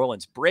from the New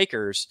Orleans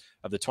Breakers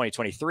of the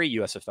 2023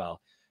 USFL.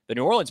 The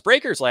New Orleans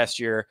Breakers last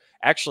year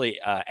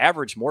actually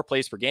averaged more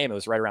plays per game. It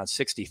was right around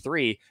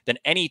 63 than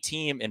any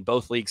team in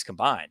both leagues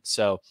combined.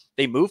 So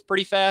they move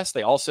pretty fast.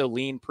 They also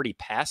lean pretty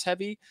pass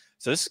heavy.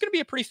 So this is going to be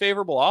a pretty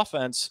favorable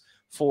offense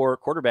for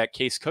quarterback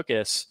Case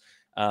Cookus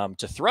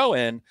to throw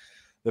in.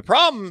 The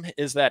problem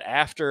is that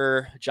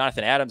after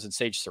Jonathan Adams and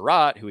Sage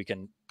Surratt, who we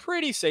can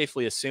pretty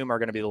safely assume are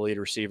going to be the lead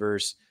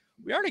receivers,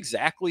 we aren't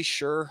exactly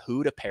sure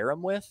who to pair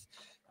him with.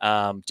 Do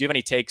you have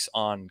any takes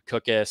on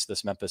Cookus,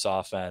 this Memphis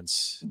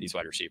offense, these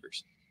wide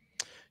receivers?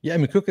 Yeah, I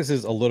mean, Cookus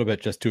is a little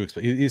bit just too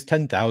expensive. He's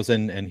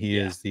 10,000, and he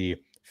is the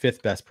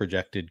fifth best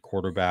projected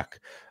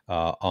quarterback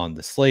on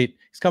the slate.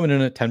 He's coming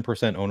in at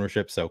 10%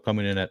 ownership, so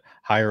coming in at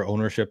higher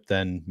ownership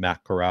than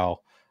Matt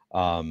Corral.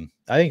 I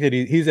think that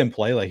he's in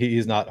play. Like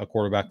he's not a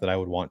quarterback that I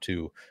would want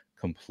to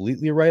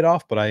completely write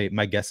off, but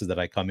my guess is that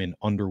I come in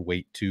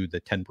underweight to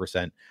the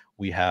 10%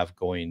 we have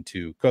going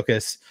to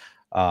Cookus.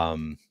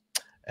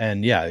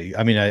 And yeah,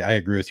 I mean, I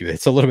agree with you.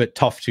 It's a little bit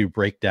tough to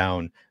break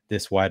down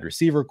this wide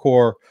receiver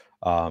core.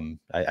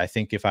 I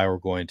think if I were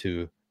going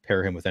to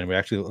pair him with anybody,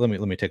 actually, let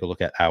me take a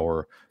look at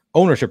our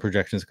ownership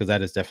projections, because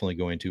that is definitely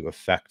going to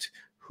affect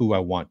who I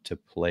want to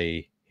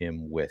play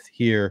him with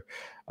here.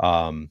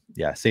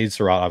 Sage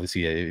Surratt,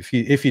 obviously, if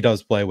he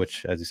does play,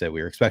 which, as you said,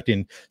 we were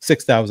expecting,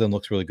 6,000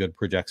 looks really good,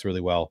 projects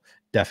really well.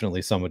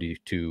 Definitely somebody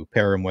to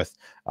pair him with.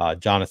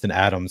 Jonathan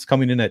Adams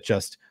coming in at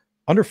just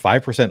under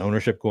 5%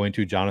 ownership going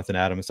to Jonathan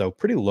Adams. So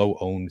pretty low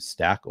owned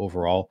stack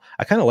overall.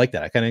 I kind of like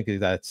that. I kind of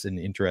think that's an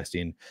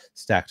interesting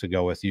stack to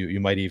go with.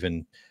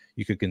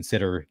 You could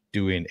consider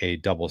doing a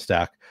double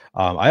stack.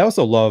 I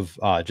also love,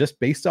 just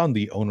based on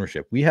the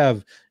ownership, we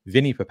have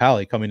Vinny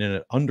Papale coming in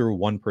at under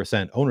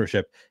 1%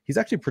 ownership. He's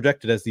actually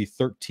projected as the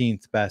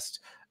 13th best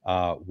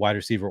wide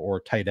receiver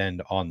or tight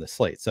end on the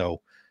slate.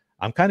 So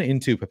I'm kind of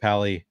into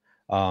Papale.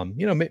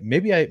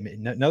 Maybe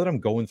now that I'm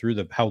going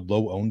through how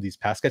low owned these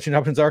pass catching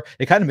options are,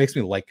 it kind of makes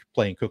me like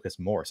playing Cookus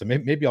more. So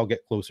maybe I'll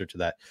get closer to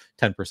that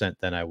 10%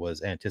 than I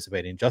was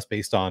anticipating, just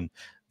based on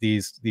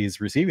these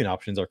receiving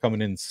options are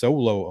coming in so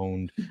low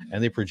owned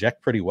and they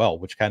project pretty well,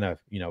 which kind of,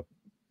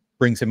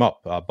 brings him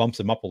up, bumps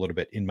him up a little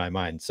bit in my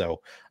mind.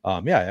 So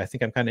I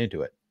think I'm kind of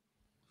into it.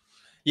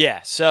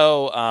 Yeah.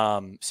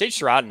 So Sage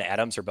Surratt and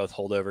Adams are both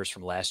holdovers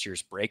from last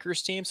year's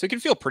Breakers team. So you can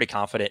feel pretty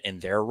confident in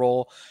their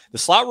role. The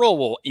slot role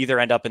will either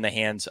end up in the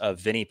hands of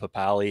Vinny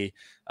Papali,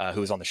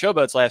 who was on the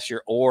Showboats last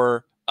year,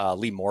 or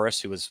Lee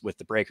Morris, who was with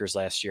the Breakers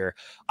last year.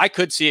 I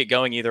could see it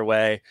going either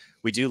way.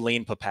 We do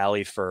lean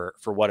Papali for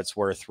what it's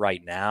worth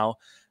right now.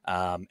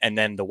 And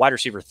then the wide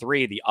receiver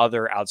 3, the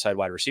other outside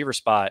wide receiver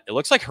spot, it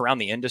looks like around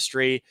the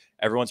industry,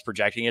 everyone's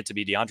projecting it to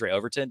be DeAndre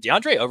Overton.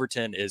 DeAndre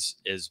Overton is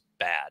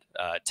bad.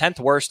 10th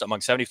worst among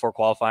 74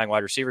 qualifying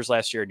wide receivers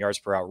last year in yards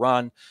per out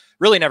run.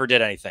 Really never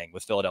did anything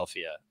with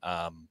Philadelphia.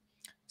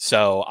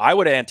 So I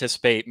would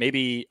anticipate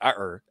maybe,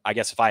 or I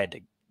guess if I had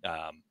to,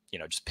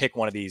 just pick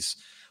one of these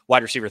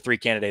wide receiver 3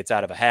 candidates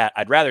out of a hat,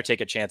 I'd rather take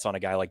a chance on a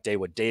guy like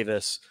Dawood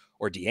Davis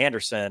or D.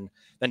 Anderson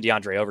than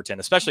DeAndre Overton,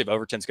 especially if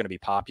Overton's going to be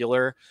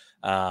popular.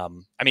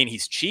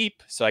 He's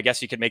cheap, so I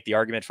guess you could make the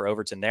argument for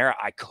Overton there.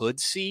 I could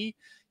see,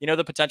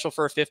 the potential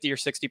for a 50 or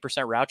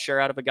 60% route share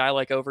out of a guy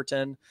like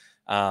Overton.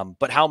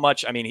 But how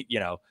much,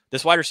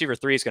 this wide receiver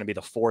 3 is going to be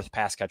the 4th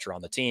pass catcher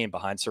on the team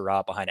behind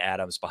Surratt, behind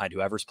Adams, behind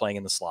whoever's playing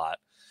in the slot.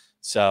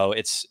 So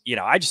it's,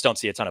 I just don't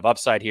see a ton of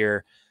upside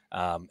here.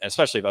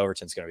 Especially if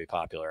Overton's going to be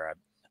popular.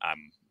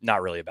 I'm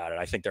not really about it.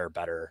 I think there are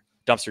better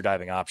dumpster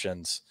diving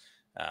options.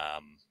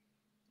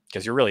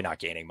 Because you're really not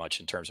gaining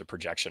much in terms of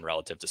projection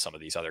relative to some of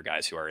these other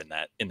guys who are in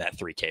that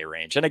 3K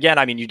range. And again,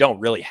 you don't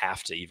really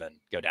have to even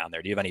go down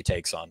there. Do you have any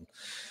takes on?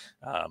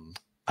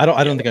 I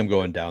don't think I'm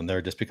going down there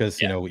just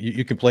because,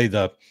 you can play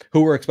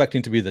who we're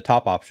expecting to be the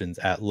top options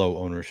at low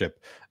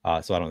ownership.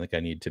 So I don't think I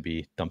need to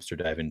be dumpster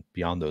diving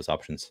beyond those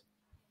options.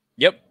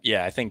 Yep.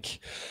 Yeah, I think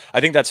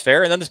that's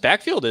fair. And then this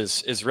backfield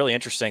is really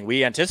interesting.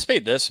 We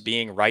anticipate this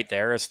being right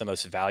there as the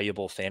most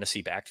valuable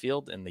fantasy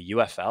backfield in the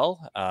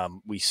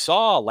UFL. We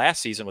saw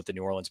last season with the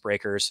New Orleans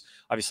Breakers,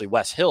 obviously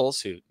Wes Hills,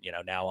 who,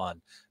 now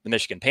on the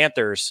Michigan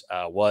Panthers,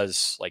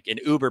 was like an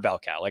uber bell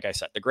cow. Like I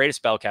said, the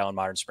greatest bell cow in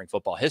modern spring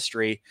football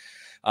history.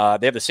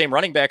 They have the same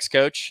running backs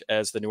coach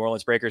as the New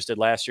Orleans Breakers did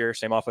last year,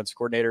 same offensive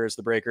coordinator as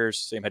the Breakers,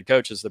 same head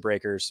coach as the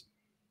Breakers.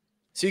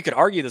 So you could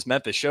argue this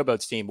Memphis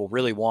Showboats team will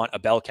really want a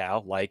bell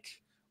cow like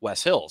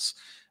Wes Hills.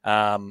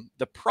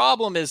 The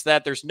problem is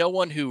that there's no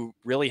one who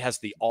really has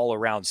the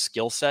all-around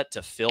skill set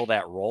to fill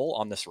that role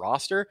on this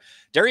roster.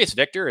 Darius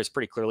Victor is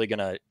pretty clearly going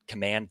to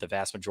command the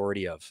vast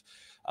majority of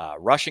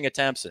rushing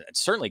attempts and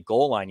certainly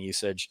goal line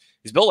usage.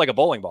 He's built like a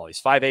bowling ball.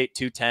 He's 5'8",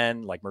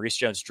 210, like Maurice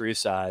Jones-Drew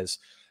size.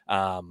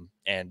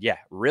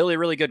 Really,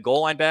 really good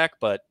goal line back,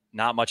 but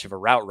not much of a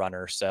route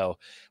runner. So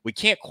we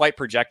can't quite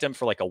project him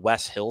for like a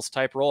Wes Hills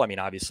type role.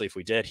 Obviously if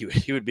we did,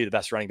 he would be the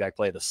best running back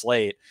play of the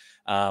slate.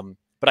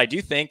 But I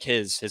do think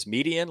his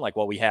median, like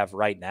what we have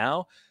right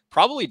now,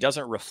 probably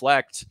doesn't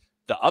reflect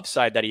the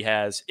upside that he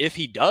has if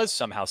he does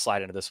somehow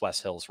slide into this Wes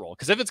Hills role.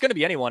 Because if it's going to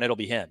be anyone, it'll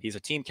be him. He's a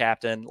team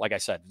captain. Like I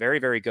said, very,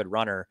 very good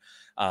runner.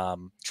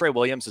 Trey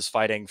Williams is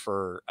fighting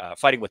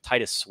with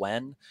Titus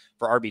Swen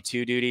for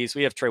RB2 duties.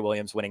 We have Trey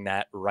Williams winning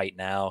that right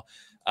now.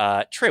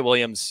 Trey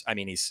Williams,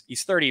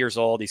 he's 30 years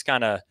old. He's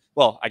kind of,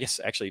 I guess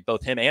actually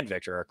both him and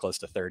Victor are close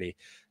to 30.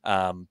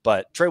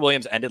 But Trey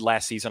Williams ended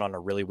last season on a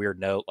really weird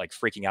note, like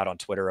freaking out on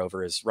Twitter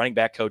over his running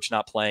back coach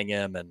not playing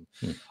him and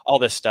all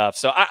this stuff.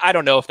 So I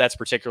don't know if that's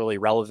particularly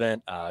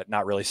relevant.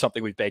 Not really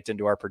something we've baked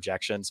into our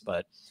projections,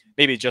 but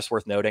maybe just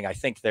worth noting. I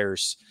think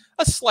there's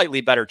a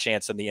slightly better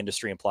chance than the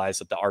industry implies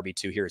that the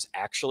RB2 here is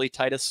actually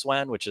Titus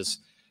Swen, which is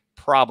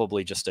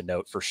probably just a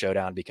note for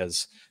Showdown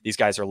because these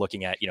guys are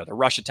looking at, the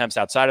rush attempts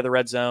outside of the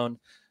red zone.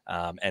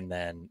 And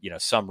then,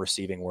 some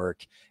receiving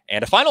work.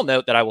 And a final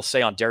note that I will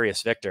say on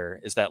Darius Victor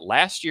is that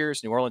last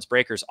year's New Orleans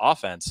Breakers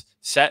offense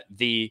set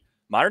the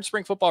modern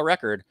spring football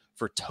record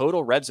for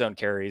total red zone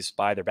carries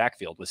by their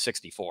backfield with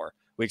 64.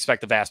 We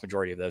expect the vast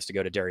majority of those to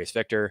go to Darius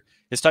Victor.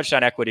 His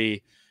touchdown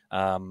equity,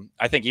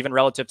 I think even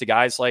relative to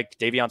guys like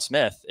Davion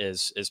Smith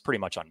is pretty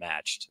much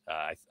unmatched.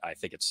 I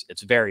think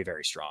it's very,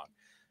 very strong.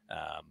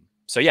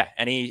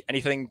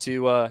 Anything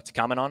to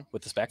comment on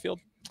with this backfield?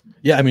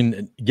 Yeah,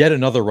 yet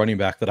another running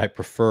back that I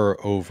prefer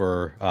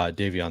over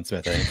Davion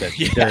Smith. I think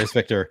that Darius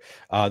Victor,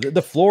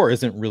 the floor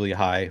isn't really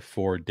high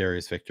for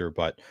Darius Victor,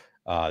 but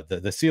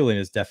the ceiling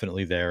is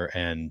definitely there.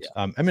 And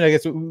I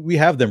guess we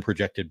have them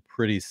projected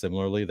pretty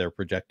similarly. They're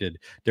projected.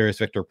 Darius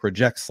Victor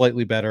projects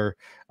slightly better,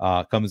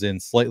 comes in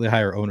slightly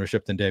higher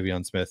ownership than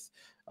Davion Smith.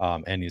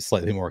 And he's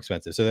slightly more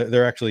expensive. So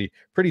they're actually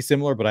pretty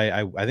similar, but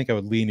I think I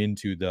would lean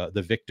into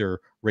the Victor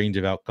range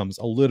of outcomes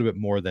a little bit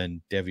more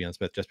than Davion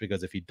Smith, just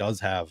because if he does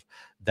have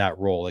that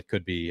role, it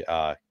could be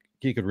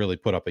he could really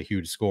put up a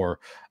huge score.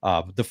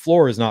 The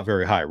floor is not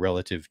very high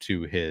relative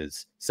to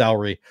his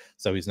salary,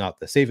 so he's not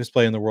the safest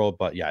play in the world.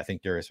 But yeah, I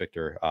think Darius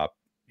Victor,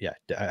 yeah,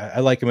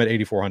 I like him at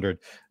 8,400.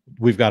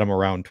 We've got him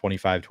around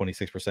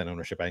 25-26%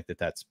 ownership. I think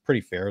that's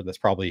pretty fair. That's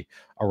probably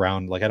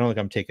around, like, I don't think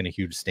I'm taking a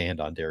huge stand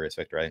on Darius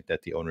Victor. I think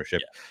that the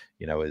ownership,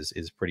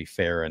 is pretty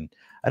fair. And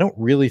I don't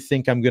really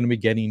think I'm going to be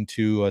getting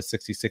to a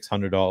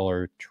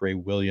 $6,600 Trey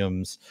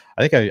Williams.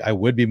 I think I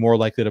would be more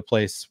likely to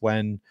play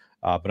Swen,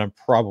 but I'm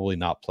probably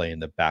not playing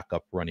the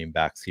backup running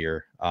backs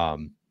here.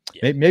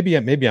 Maybe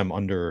I'm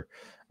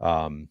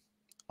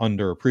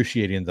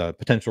underappreciating the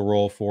potential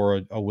role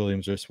for a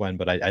Williams or Swen,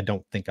 but I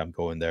don't think I'm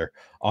going there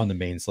on the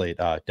main slate.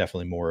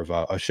 Definitely more of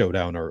a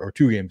showdown or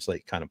 2-game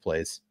slate kind of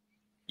plays.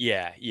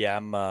 Yeah,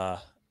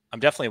 I'm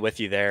definitely with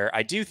you there.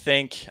 I do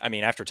think, I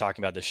mean, after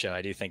talking about this show,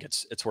 I do think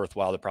it's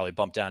worthwhile to probably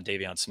bump down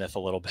Davion Smith a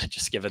little bit,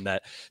 just given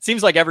that it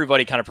seems like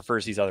everybody kind of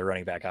prefers these other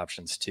running back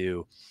options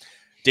to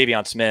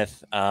Davion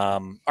Smith.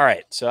 All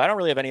right, so I don't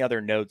really have any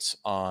other notes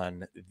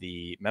on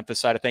the Memphis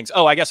side of things.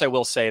 Oh, I guess I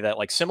will say that,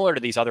 like, similar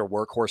to these other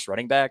workhorse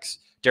running backs,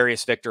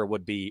 Darius Victor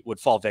would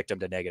fall victim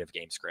to negative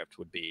game script,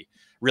 would be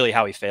really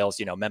how he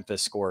fails.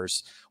 Memphis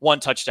scores 1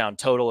 touchdown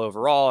total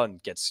overall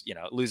and gets,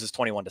 loses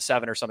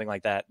 21-7 or something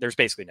like that. There's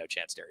basically no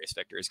chance Darius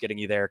Victor is getting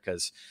you there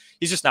because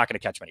he's just not going to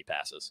catch many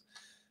passes.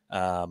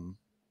 All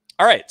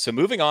right, so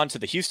moving on to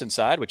the Houston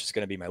side, which is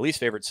going to be my least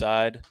favorite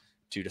side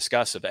to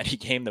discuss of any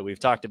game that we've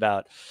talked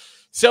about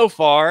so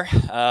far.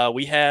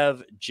 We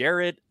have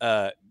Jared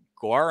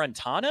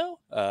Guarantano.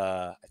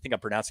 I think I'm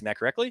pronouncing that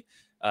correctly.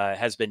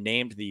 Has been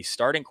named the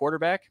starting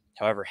quarterback.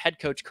 However, head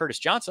coach Curtis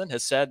Johnson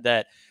has said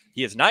that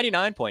he is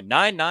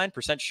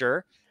 99.99%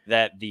 sure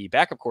that the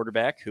backup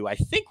quarterback, who I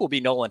think will be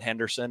Nolan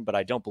Henderson, but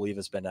I don't believe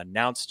has been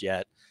announced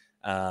yet,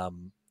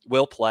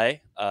 will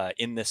play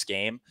in this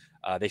game.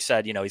 They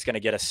said, he's going to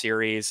get a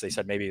series. They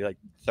said maybe like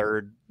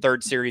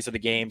third series of the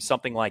game,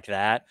 something like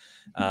that.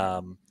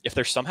 If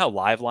there's somehow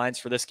live lines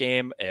for this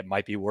game, it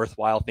might be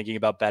worthwhile thinking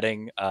about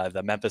betting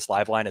the Memphis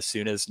live line as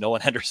soon as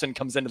Nolan Henderson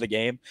comes into the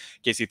game,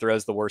 in case he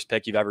throws the worst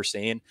pick you've ever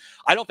seen.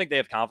 I don't think they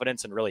have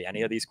confidence in really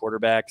any of these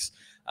quarterbacks.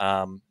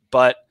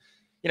 But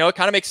it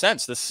kind of makes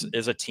sense. This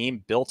is a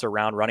team built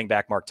around running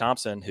back Mark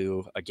Thompson,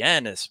 who,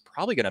 again, is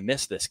probably going to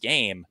miss this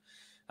game.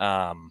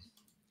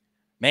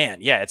 Man,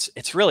 yeah,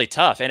 it's really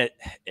tough. And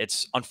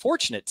it's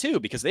unfortunate, too,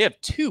 because they have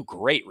 2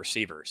 great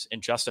receivers in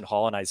Justin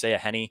Hall and Isaiah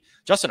Henney.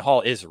 Justin Hall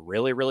is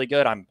really, really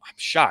good. I'm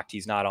shocked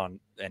he's not on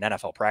an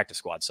NFL practice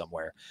squad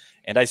somewhere.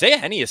 And Isaiah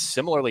Henney is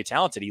similarly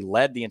talented. He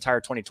led the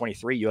entire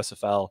 2023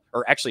 USFL,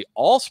 or actually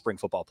all spring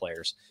football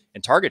players,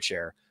 in target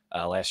share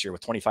last year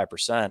with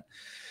 25%.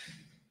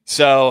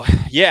 So,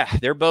 yeah,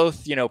 they're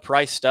both,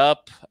 priced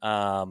up.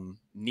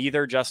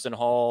 Neither Justin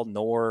Hall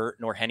nor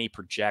Henney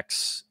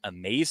projects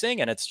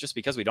amazing. And it's just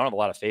because we don't have a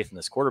lot of faith in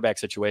this quarterback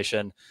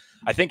situation.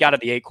 I think out of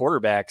the 8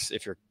 quarterbacks,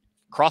 if you're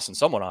crossing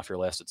someone off your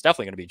list, it's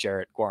definitely going to be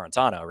Jarrett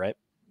Guarantano, right?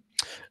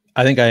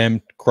 I think I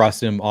am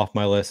crossing him off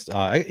my list.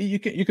 You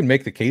can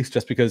make the case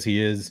just because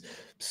he is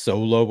so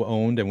low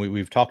owned, and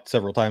we've talked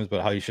several times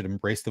about how you should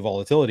embrace the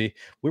volatility.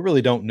 We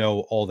really don't know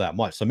all that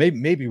much, so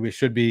maybe we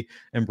should be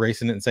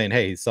embracing it and saying,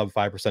 hey, he's sub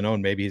 5%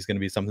 owned. Maybe he's going to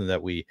be something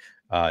that we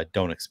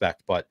don't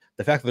expect. But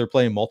the fact that they're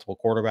playing multiple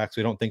quarterbacks,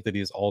 we don't think that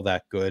he's all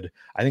that good.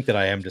 I think that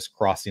I am just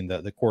crossing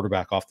the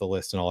quarterback off the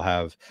list, and I'll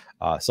have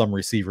some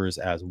receivers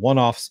as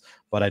one-offs,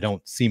 but I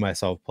don't see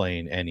myself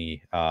playing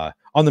any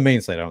on the main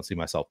slate. I don't see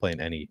myself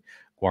playing any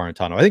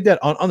Guarantano. I think that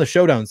on the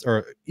showdowns,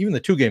 or even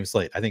the 2-game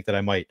slate, I think that I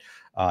might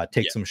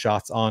take some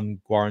shots on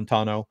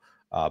Guarantano,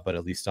 but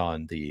at least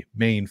on the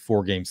main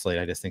 4-game slate,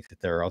 I just think that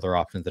there are other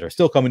options that are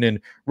still coming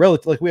in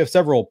relatively. Like, we have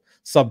several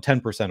sub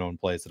 10% owned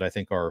plays that I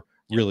think are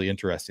really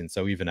interesting.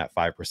 So even at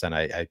 5%,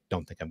 I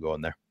don't think I'm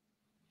going there.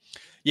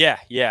 Yeah,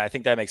 I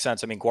think that makes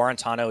sense. I mean,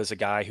 Guarantano is a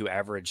guy who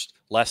averaged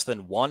less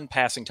than 1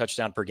 passing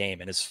touchdown per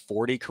game in his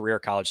 40 career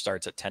college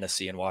starts at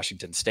Tennessee and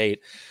Washington State.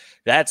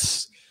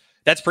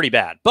 That's pretty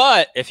bad.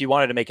 But if you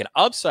wanted to make an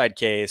upside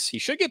case, he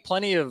should get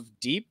plenty of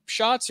deep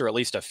shots, or at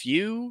least a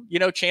few,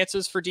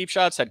 chances for deep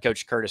shots. Head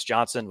coach Curtis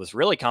Johnson was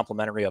really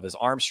complimentary of his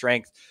arm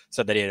strength,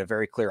 said that he had a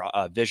very clear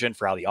vision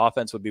for how the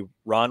offense would be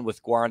run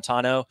with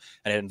Guarantano.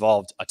 And it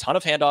involved a ton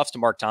of handoffs to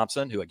Mark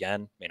Thompson, who,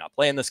 again, may not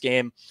play in this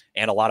game,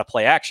 and a lot of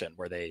play action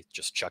where they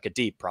just chuck it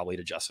deep, probably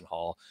to Justin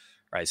Hall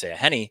or Isaiah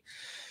Henney.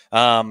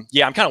 I'm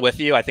kind of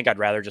with you. I think I'd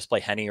rather just play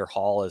Henney or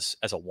Hall as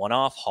a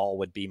one-off. Hall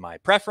would be my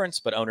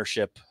preference, but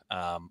ownership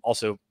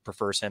also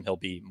prefers him. He'll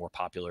be more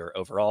popular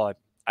overall.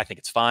 I think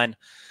it's fine.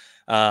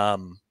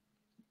 Beyond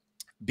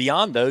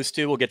those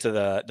 2, we'll get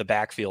to the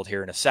backfield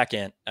here in a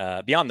second.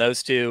 Beyond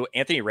those 2,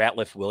 Anthony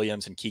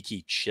Ratliff-Williams and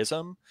Kiki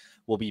Chisholm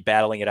will be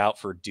battling it out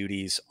for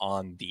duties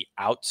on the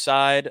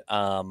outside.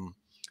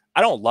 I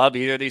don't love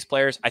either of these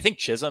players. I think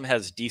Chisholm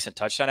has decent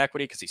touchdown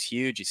equity because he's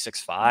huge. He's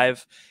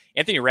 6'5".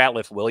 Anthony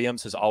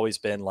Ratliff-Williams has always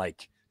been,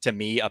 like, to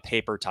me, a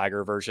paper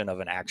tiger version of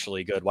an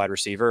actually good wide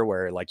receiver,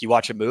 where, like, you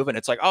watch him move and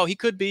it's like, oh, he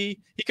could be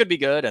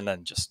good, and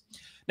then just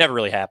never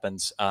really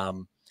happens.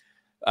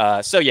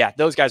 So yeah,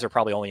 those guys are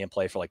probably only in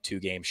play for like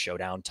 2-game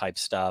showdown type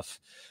stuff.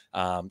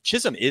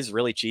 Chisholm is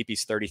really cheap.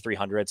 He's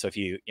 3,300. So if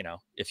you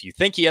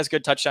think he has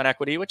good touchdown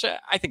equity, which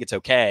I think it's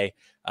okay,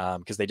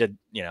 because they did,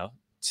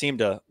 seemed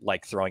to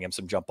like throwing him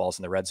some jump balls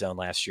in the red zone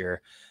last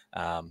year.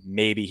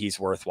 Maybe he's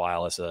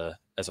worthwhile as a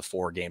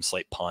 4-game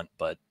slate punt,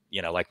 but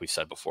like we've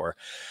said before,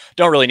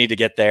 don't really need to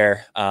get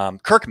there.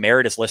 Kirk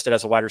Merritt is listed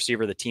as a wide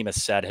receiver. The team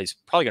has said he's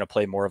probably going to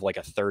play more of like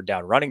a third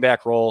down running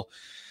back role,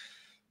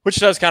 which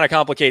does kind of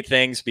complicate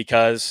things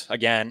because,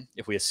 again,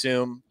 if we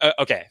assume,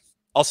 okay,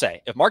 I'll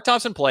say if Mark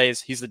Thompson plays,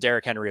 he's the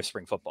Derrick Henry of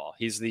spring football.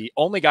 He's the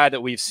only guy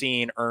that we've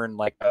seen earn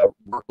like a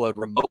workload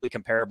remotely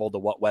comparable to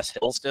what Wes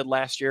Hills did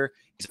last year.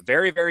 He's a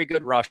very, very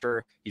good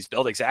rusher. He's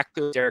built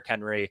exactly like Derrick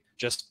Henry.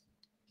 Just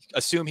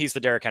assume he's the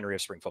Derrick Henry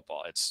of spring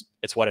football.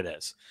 It's what it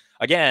is.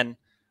 Again,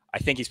 I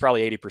think he's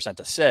probably 80%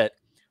 to sit,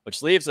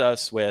 which leaves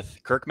us with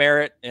Kirk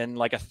Merritt in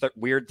like a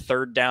weird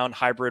third down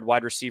hybrid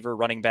wide receiver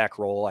running back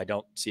role. I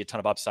don't see a ton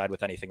of upside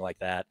with anything like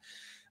that.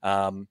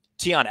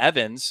 Tion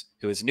Evans,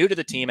 who is new to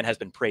the team and has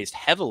been praised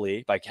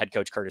heavily by head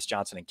coach Curtis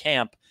Johnson in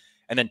camp.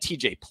 And then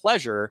TJ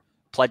Pledger,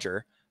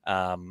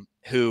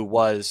 who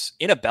was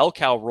in a bell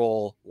cow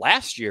role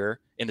last year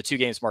in the 2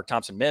 games Mark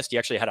Thompson missed. He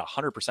actually had a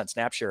 100%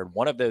 snap share in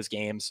one of those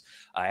games,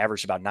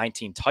 averaged about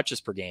 19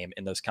 touches per game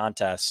in those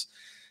contests.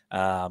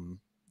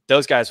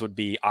 Those guys would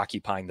be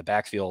occupying the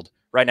backfield.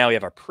 Right now, we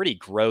have a pretty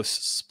gross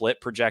split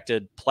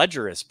projected.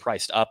 Pledger is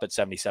priced up at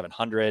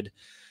 7,700,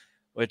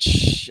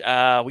 which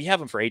we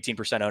have him for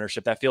 18%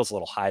 ownership. That feels a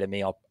little high to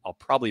me. I'll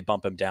probably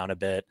bump him down a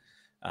bit.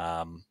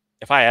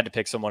 If I had to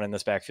pick someone in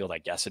this backfield, I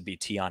guess it'd be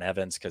Tion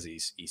Evans because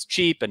he's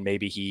cheap and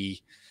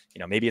maybe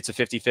maybe it's a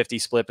 50-50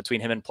 split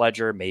between him and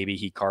Pledger. Maybe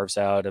he carves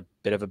out a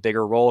bit of a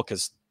bigger role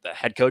because the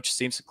head coach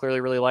seems to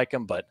clearly really like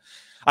him. But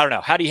I don't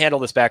know. How do you handle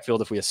this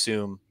backfield if we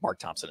assume Mark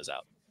Thompson is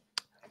out?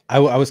 I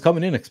was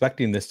coming in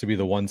expecting this to be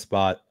the one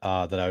spot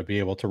that I would be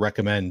able to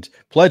recommend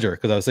Pledger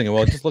because I was thinking,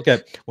 well, just look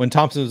at when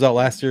Thompson was out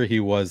last year,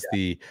 he was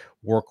the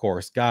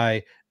workhorse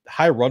guy,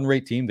 high run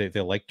rate team. They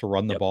like to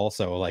run the ball.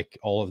 So like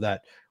all of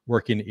that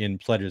working in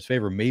Pledger's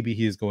favor, maybe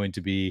he is going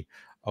to be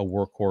a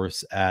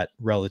workhorse at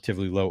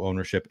relatively low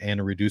ownership and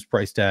a reduced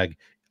price tag.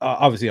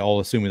 Obviously,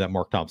 all assuming that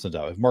Mark Thompson's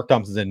out. If Mark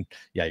Thompson's in,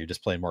 you're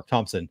just playing Mark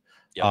Thompson.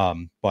 Yep.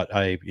 But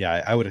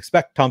I would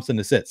expect Thompson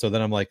to sit. So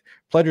then I'm like,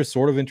 Pledger's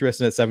sort of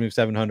interested at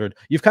 7,700.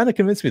 You've kind of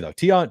convinced me though.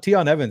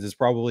 Tion Evans is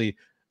probably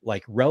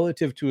like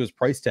relative to his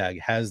price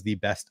tag has the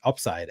best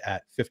upside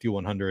at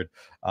 5,100.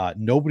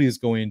 Nobody is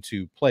going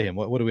to play him.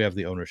 What do we have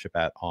the ownership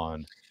at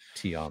on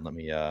Tion? Let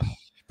me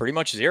pretty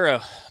much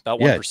zero, about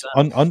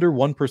 1%. Under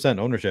 1%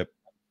 ownership.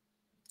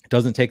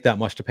 Doesn't take that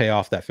much to pay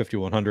off that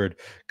 5,100.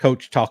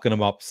 Coach talking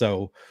him up.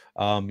 So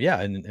and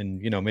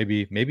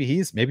maybe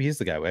he's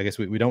the guy. I guess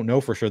we don't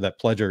know for sure that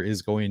Pledger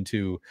is going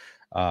to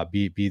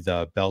be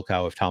the bell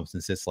cow if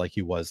Thompson sits like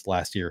he was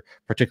last year,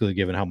 particularly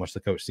given how much the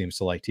coach seems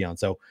to like Tion.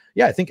 So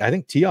I think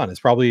Tion is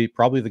probably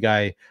the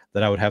guy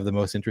that I would have the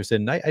most interest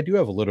in. And I do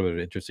have a little bit of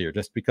interest here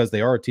just because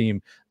they are a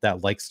team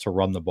that likes to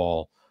run the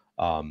ball.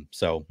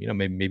 So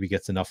maybe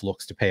gets enough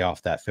looks to pay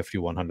off that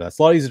 5,100. That's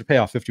a lot easier to pay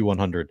off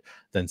 5,100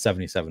 than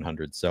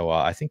 7,700. So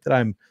I think that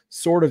I'm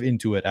sort of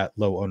into it at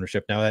low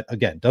ownership. Now that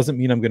again doesn't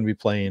mean I'm going to be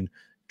playing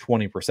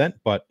 20%,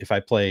 but if I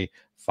play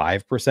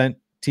 5%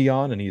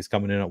 Tion and he's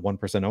coming in at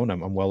 1% own,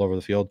 I'm well over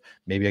the field.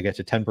 Maybe I get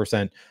to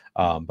 10%,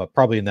 but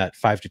probably in that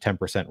 5 to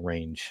 10%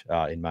 range.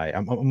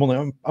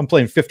 I'm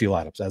playing 50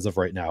 lineups as of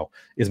right now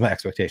is my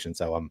expectation.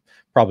 So I'm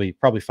probably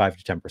 5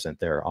 to 10%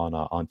 there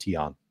on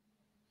Tion.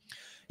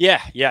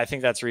 Yeah, I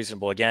think that's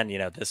reasonable. Again,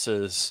 this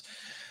is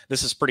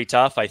pretty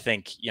tough. I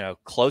think,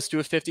 close to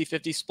a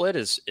 50-50 split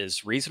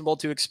is reasonable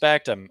to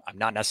expect. I'm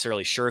not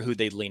necessarily sure who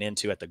they'd lean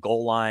into at the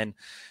goal line.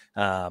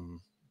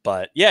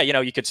 But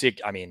you could see,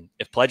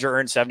 if Pledger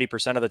earned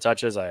 70% of the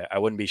touches, I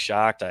wouldn't be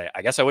shocked.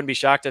 I guess I wouldn't be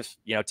shocked if,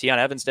 Tion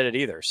Evans did it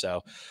either.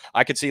 So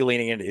I could see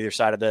leaning into either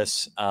side of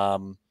this.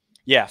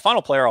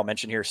 Final player I'll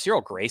mention here, Cyril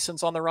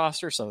Grayson's on the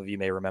roster. Some of you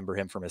may remember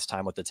him from his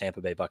time with the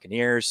Tampa Bay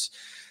Buccaneers.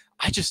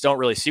 I just don't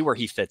really see where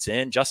he fits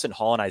in. Justin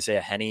Hall and Isaiah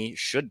Henney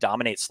should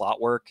dominate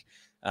slot work.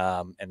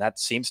 And that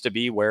seems to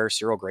be where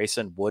Cyril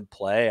Grayson would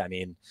play.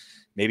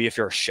 Maybe if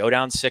you're a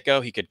showdown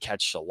sicko, he could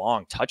catch a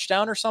long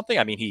touchdown or something.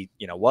 He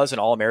was an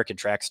All-American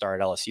track star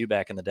at LSU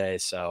back in the day.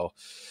 So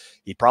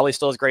he probably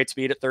still has great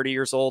speed at 30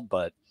 years old,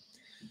 but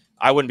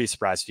I wouldn't be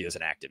surprised if he was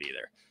inactive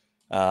either.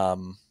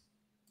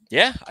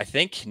 I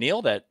think,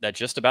 Neil, that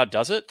just about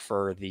does it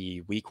for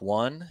the Week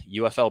 1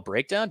 UFL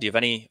breakdown. Do you have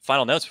any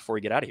final notes before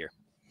we get out of here?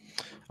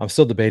 I'm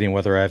still debating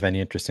whether I have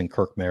any interest in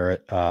Kirk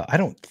Merritt. I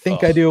don't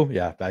think I do.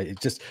 Yeah,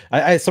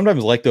 I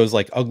sometimes like those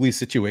like ugly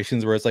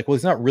situations where it's like, well,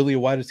 he's not really a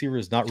wide receiver.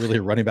 He's not really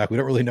a running back. We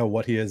don't really know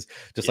what he is.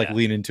 Just like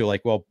lean into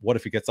like, well, what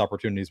if he gets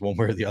opportunities one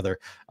way or the other?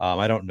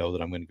 I don't know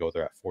that I'm going to go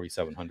there at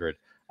 4,700.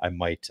 I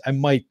might,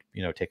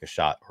 take a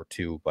shot or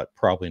two, but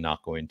probably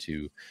not going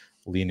to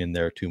lean in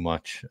there too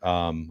much.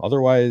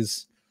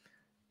 Otherwise,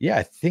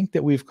 I think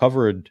that we've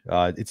covered.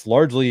 It's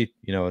largely,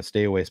 a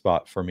stay away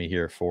spot for me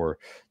here for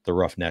the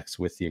Roughnecks,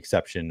 with the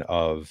exception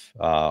of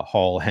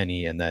Hall,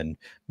 Henney, and then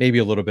maybe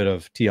a little bit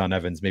of Tion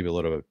Evans, maybe a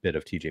little bit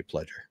of TJ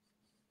Pledger.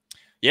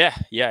 Yeah,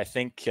 I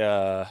think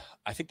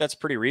that's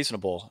pretty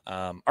reasonable.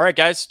 All right,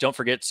 guys, don't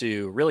forget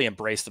to really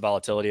embrace the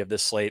volatility of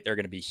this slate. There are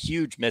going to be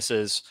huge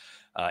misses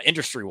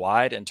industry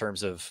wide in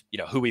terms of,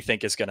 who we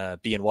think is going to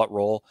be in what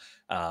role.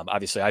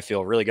 Obviously, I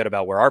feel really good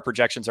about where our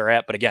projections are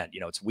at. But again,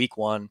 it's week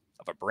 1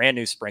 of a brand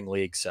new spring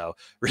league. So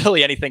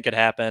really anything could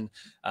happen.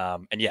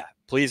 And yeah,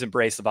 please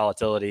embrace the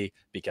volatility,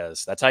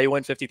 because that's how you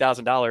win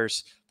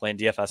 $50,000 playing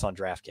DFS on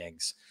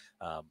DraftKings.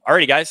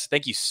 Alrighty, guys,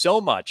 thank you so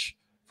much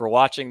for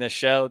watching this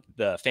show,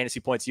 the Fantasy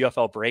Points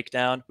UFL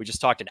breakdown. We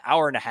just talked an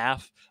hour and a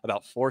half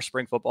about 4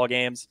 spring football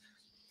games.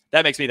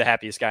 That makes me the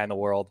happiest guy in the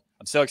world.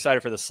 I'm so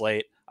excited for the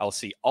slate. I will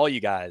see all you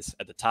guys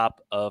at the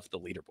top of the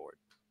leaderboard.